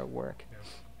Sweet. into our work. Yeah.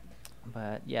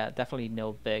 But yeah, definitely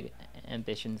no big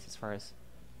ambitions as far as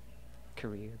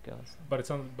career goes. But it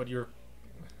sounds. But you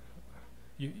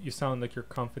sound like you're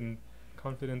confident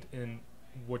in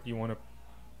what you want to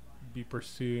be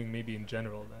pursuing, maybe in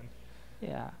general. Then.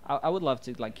 Yeah, I would love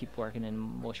to like keep working in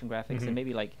motion graphics Mhm. and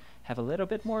maybe like have a little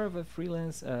bit more of a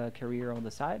freelance career on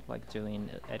the side, like doing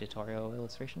editorial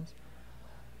illustrations.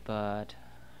 But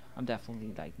I'm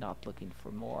definitely like not looking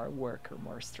for more work or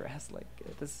more stress. Like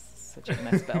this is such a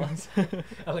nice balance.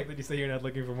 I like that you say you're not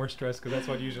looking for more stress because that's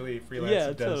what usually freelance Yeah,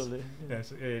 does. totally. Yeah,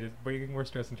 so, just bringing more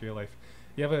stress into your life.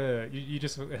 You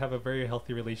just have a very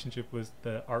healthy relationship with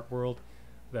the art world,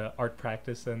 the art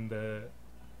practice, and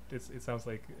it sounds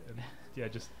like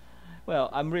just Well,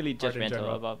 I'm really Art in judgmental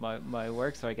general. about my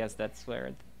work, so I guess that's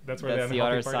where that's that's where the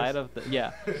other side of the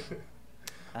yeah.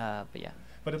 But yeah.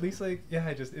 But at least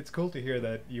it's cool to hear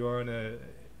that you are in a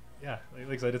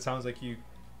like I said, it sounds like you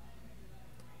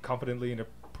competently in a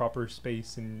proper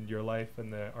space in your life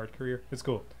and the art career. It's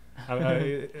cool.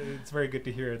 It's very good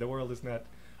to hear. The world is not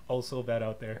all so bad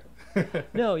out there.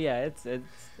 No, yeah, it's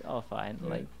all fine. Yeah.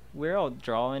 Like we're all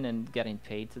drawing and getting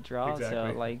paid to draw,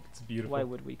 Exactly. so like It's beautiful. why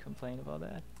would we complain about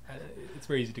that? It's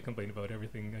very easy to complain about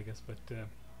everything, I guess, but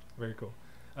very cool.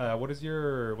 What's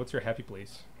your happy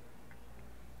place?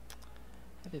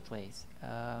 Happy place.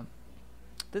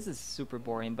 This is super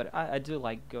boring, but I do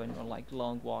like going on like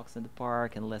long walks in the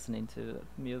park and listening to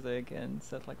music and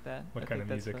stuff like that. What I kind think of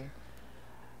that's music?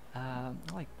 fun. I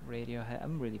like Radiohead.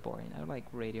 I'm really boring. I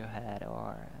like Radiohead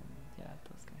or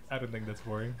those guys. I don't think that's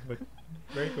boring, but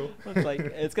very cool. It's like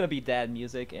it's gonna be dead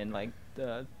music in like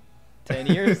 10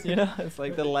 years, you know. It's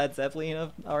like the Led Zeppelin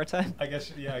of our time. I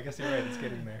guess you're right. It's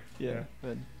getting there. Yeah,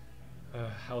 but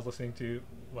I was listening to.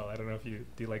 Well, I don't know if do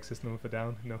you like System of a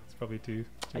Down? No, it's probably too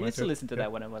I much used to of- listen to yeah.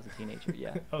 that when I was a teenager.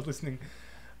 Yeah. I was listening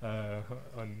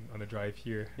on a drive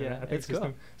here. Yeah, I think it's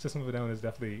cool. System of a Down is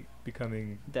definitely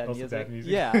becoming Dead also music. dead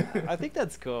music. Yeah, I think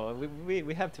that's cool.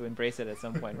 We have to embrace it at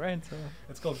some point, right? So.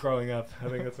 It's called growing up. I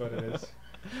think that's what it is.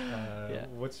 Yeah.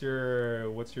 What's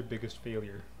your biggest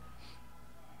failure?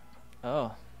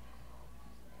 Oh.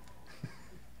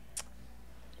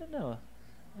 I don't know.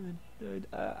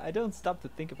 I don't stop to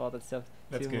think about that stuff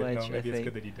That's too good. much. No, maybe I it's think.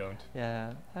 good that you don't.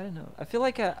 Yeah, I don't know. I feel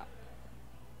like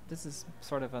this is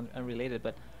sort of unrelated,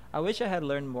 but I wish I had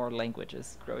learned more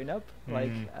languages growing up.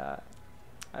 Like,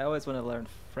 I always want to learn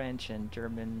French and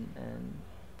German and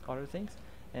other things,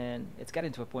 and it's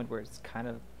getting to a point where it's kind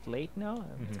of late now.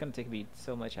 It's Mhm. going to take me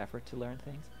so much effort to learn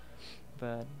things,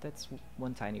 but that's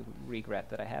one tiny regret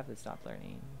that I have is not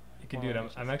learning. You can more do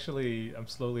it. languages. I'm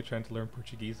slowly trying to learn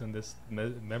Portuguese on this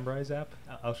Memrise app.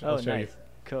 I'll Oh, show nice. you.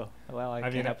 Cool. Well, I I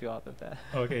can mean, help you out with that.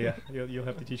 Okay, yeah. You'll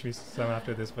have to teach me some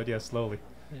after this, but yeah, slowly.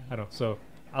 Yeah. I don't. So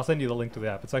I'll send you the link to the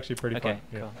app. It's actually pretty Okay, fun.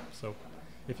 Yeah. cool. So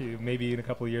if you maybe in a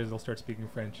couple of years they'll start speaking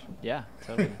French. Yeah,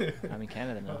 totally. I'm in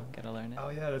Canada now. Gotta learn it. Oh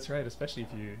yeah, that's right. Especially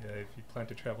if you plan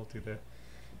to travel to the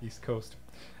East Coast.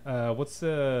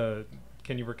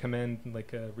 Can you recommend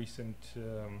like a recent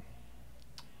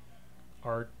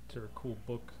art or cool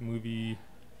book, movie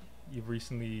you've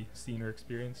recently seen or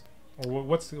experienced? Or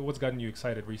what's gotten you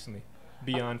excited recently,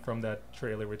 beyond from that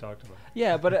trailer we talked about?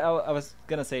 Yeah, but I was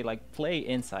gonna say like play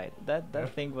Inside. That Yeah.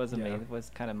 thing was Yeah. amazing. It was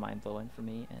kind of mind blowing for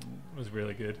me, and It was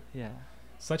really good. yeah,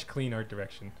 Such clean art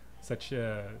direction. Such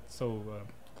yeah, it's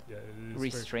very-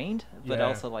 restrained, but Yeah.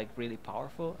 also like really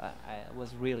powerful. I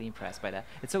was really impressed by that.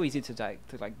 It's so easy to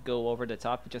go over the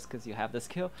top just because you have the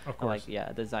skill. Of And, like course.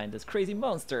 yeah, design this crazy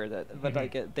monster that, but Mhm.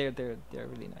 like they're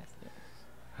really nice.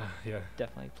 Yeah, Yeah.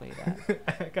 definitely play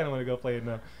that. I kind of want to go play it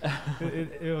now.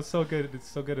 It was so good. It's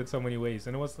so good in so many ways,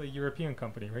 and it was a European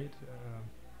company, right?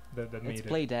 That made It's it.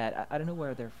 play that. I don't know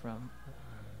where they're from.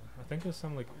 I think it was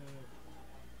some like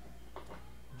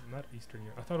not Eastern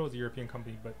Europe. I thought it was a European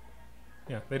company, but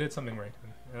yeah, they did something right,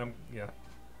 and yeah, it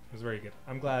was very good.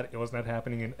 I'm glad it was not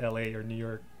happening in L.A. or New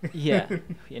York. Yeah,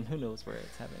 and who knows where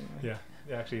it's happening. Right?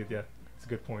 Yeah, actually, yeah, it's a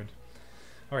good point.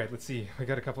 All right, let's see. We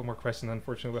got a couple more questions.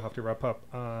 Unfortunately, we'll have to wrap up.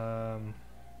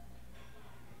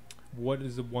 What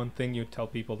is the one thing you'd tell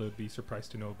people that would be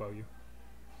surprised to know about you?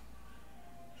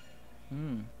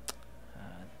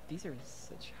 These are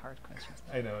such hard questions.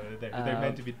 I know they're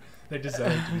meant to be. They're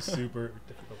designed to be super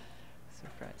difficult.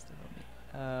 Surprised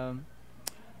about me.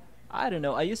 I don't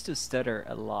know. I used to stutter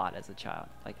a lot as a child,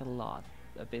 like a lot.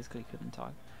 I basically couldn't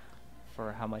talk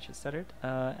for how much I stuttered.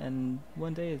 And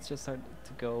one day it just started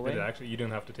to go away. Did it actually? You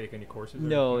didn't have to take any courses. or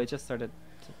No, anything? it just started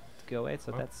to go away.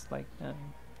 So Oh. that's like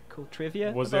cool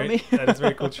trivia Was about there? me. That is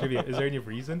very cool trivia. Is there any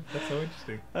reason? That's so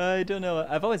interesting. I don't know.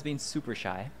 I've always been super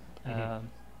shy. Mhm.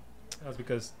 That was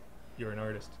because you're an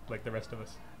artist, like the rest of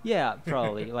us. Yeah,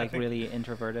 probably I like think- really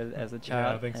introverted as a Yeah,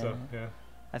 child. I think so. and Yeah.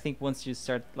 I think once you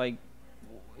start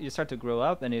you start to grow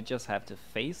up and you just have to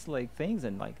face like things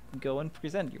and like go and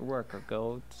present your work or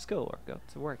go to school or go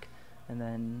to work, and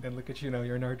then And look at you now.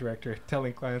 You're an art director,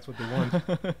 telling clients what they want.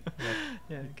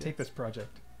 yeah, Take this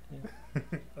project. Yeah.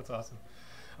 That's awesome.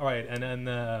 All right, and then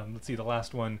let's see the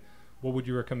last one. What would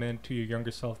you recommend to your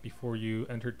younger self before you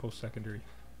entered post-secondary,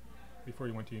 before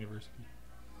you went to university?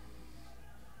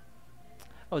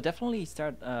 Oh, definitely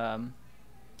start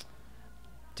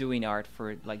doing art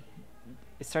for like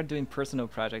start doing personal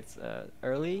projects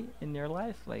early in your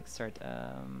life. Like start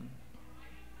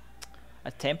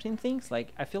attempting things. Like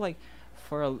I feel like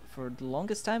for the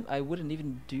longest time I wouldn't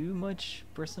even do much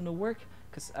personal work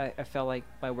because I felt like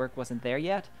my work wasn't there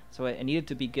yet. So I needed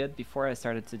to be good before I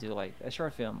started to do like a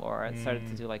short film or I started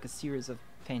to do like a series of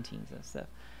paintings and stuff.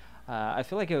 I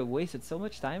feel like I wasted so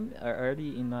much time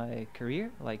early in my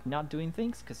career, like not doing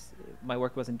things because my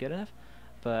work wasn't good enough.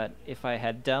 But if I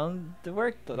had done the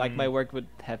work, like my work would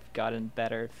have gotten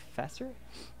better faster.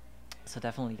 So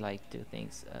definitely like do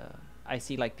things. I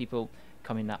see like people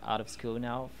coming out of school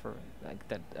now for like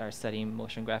that are studying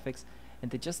motion graphics, and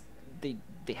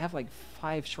they have like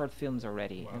 5 short films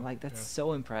already, and Wow, like that's yeah.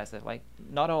 so impressive. Like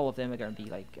not all of them are gonna be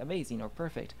like amazing or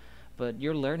perfect, but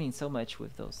you're learning so much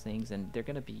with those things, and they're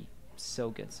gonna be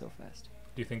so good so fast.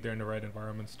 Do you think they're in the right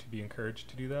environments to be encouraged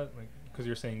to do that? Like, because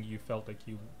you're saying you felt like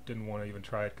you didn't want to even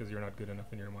try it because you're not good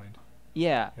enough in your mind.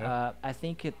 Yeah, Yeah? I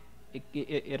think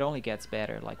it only gets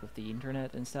better, like with the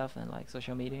internet and stuff, and like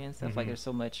social media and stuff. Like Mhm. there's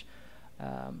so much.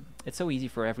 It's so easy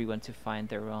for everyone to find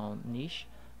their own niche.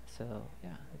 So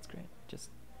yeah, it's great. Just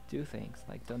do things.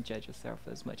 Like don't judge yourself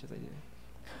as much as I do.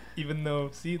 Even though,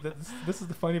 see, this is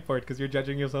the funny part because you're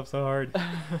judging yourself so hard.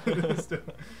 Still,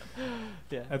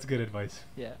 Yeah. that's good advice.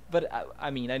 Yeah, but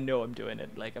I mean, I know I'm doing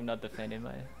it. Like I'm not defending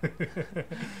my.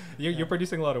 You're Yeah.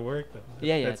 producing a lot of work, though.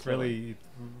 Yeah, That's totally.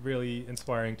 really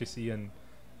inspiring to see, and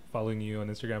following you on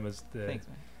Instagram Thanks,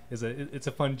 man. it's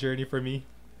a fun journey for me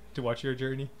to watch your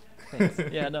journey. Thanks.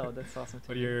 Yeah, no, that's awesome.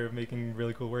 But too. you're making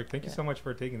really cool work. Thank you Yeah. so much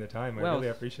for taking the time. I Well, really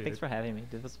appreciate Thanks it. for having me.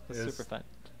 This was Yes. super fun.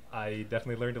 I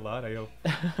definitely learned a lot. I hope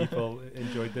people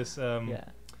enjoyed this. Yeah.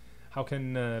 How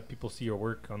can people see your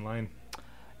work online?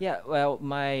 Yeah, well,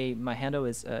 my handle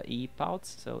is epautz,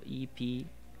 so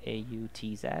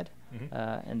EPAUTZ,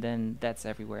 Mhm. and then that's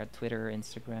everywhere: Twitter,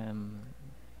 Instagram.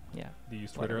 Yeah, Do you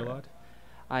use Twitter a whatever. lot?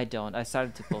 I don't. I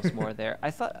started to post more there.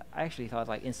 I actually thought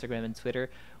like Instagram and Twitter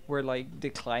were like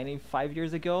declining 5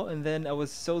 years ago, and then I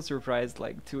was so surprised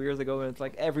like 2 years ago, and it's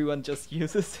like everyone just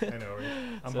uses it. I know,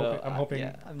 right? I'm So, hoping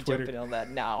yeah, I'm Twitter. jumping on that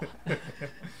now.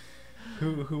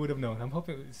 Who would have known? I'm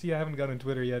hoping. See, I haven't gotten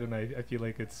Twitter yet, and I feel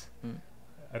like it's. Mm.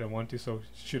 I don't want to. So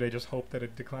should I just hope that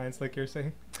it declines, like you're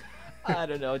saying? I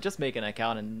don't know. Just make an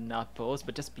account and not post,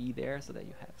 but just be there so that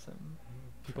you have some.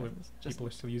 People friends. Just- are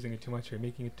still using it too much. They're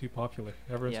making it too popular.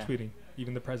 Everyone's Yeah. tweeting,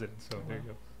 even the president. So there you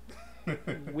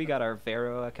go. We got our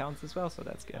Vero accounts as well, so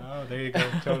that's good. Oh, there you go.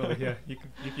 Totally. Yeah. You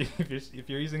can, if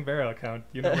you're using Vero account,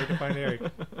 you know where to find Eric.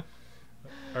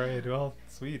 All right. Well,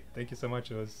 sweet. Thank you so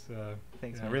much. It was.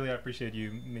 Thanks, I man. really appreciate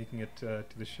you making it to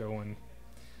the show and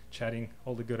chatting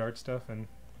all the good art stuff, and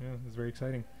yeah, it was very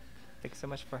exciting. Thanks so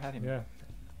much for having me. Yeah.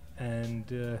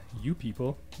 And you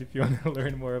people, if you want to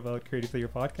learn more about Creative Theater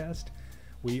Podcast,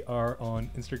 we are on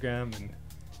Instagram and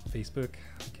Facebook.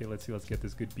 Okay, let's see. Let's get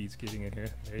this good beat skating in here.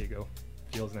 There you go.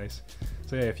 Feels nice.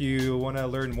 So yeah, if you want to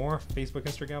learn more, Facebook,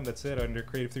 Instagram, that's it, under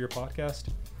Creative Theater Podcast.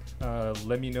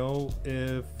 Let me know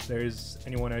if there's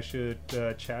anyone I should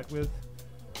chat with.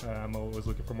 I'm always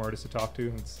looking for more artists to talk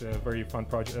to. It's a very fun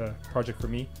project for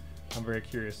me. I'm very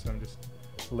curious. So I'm just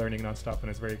learning nonstop, and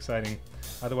it's very exciting.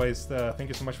 Otherwise, thank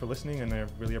you so much for listening, and I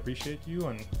really appreciate you,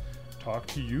 and talk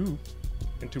to you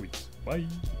in 2 weeks. Bye.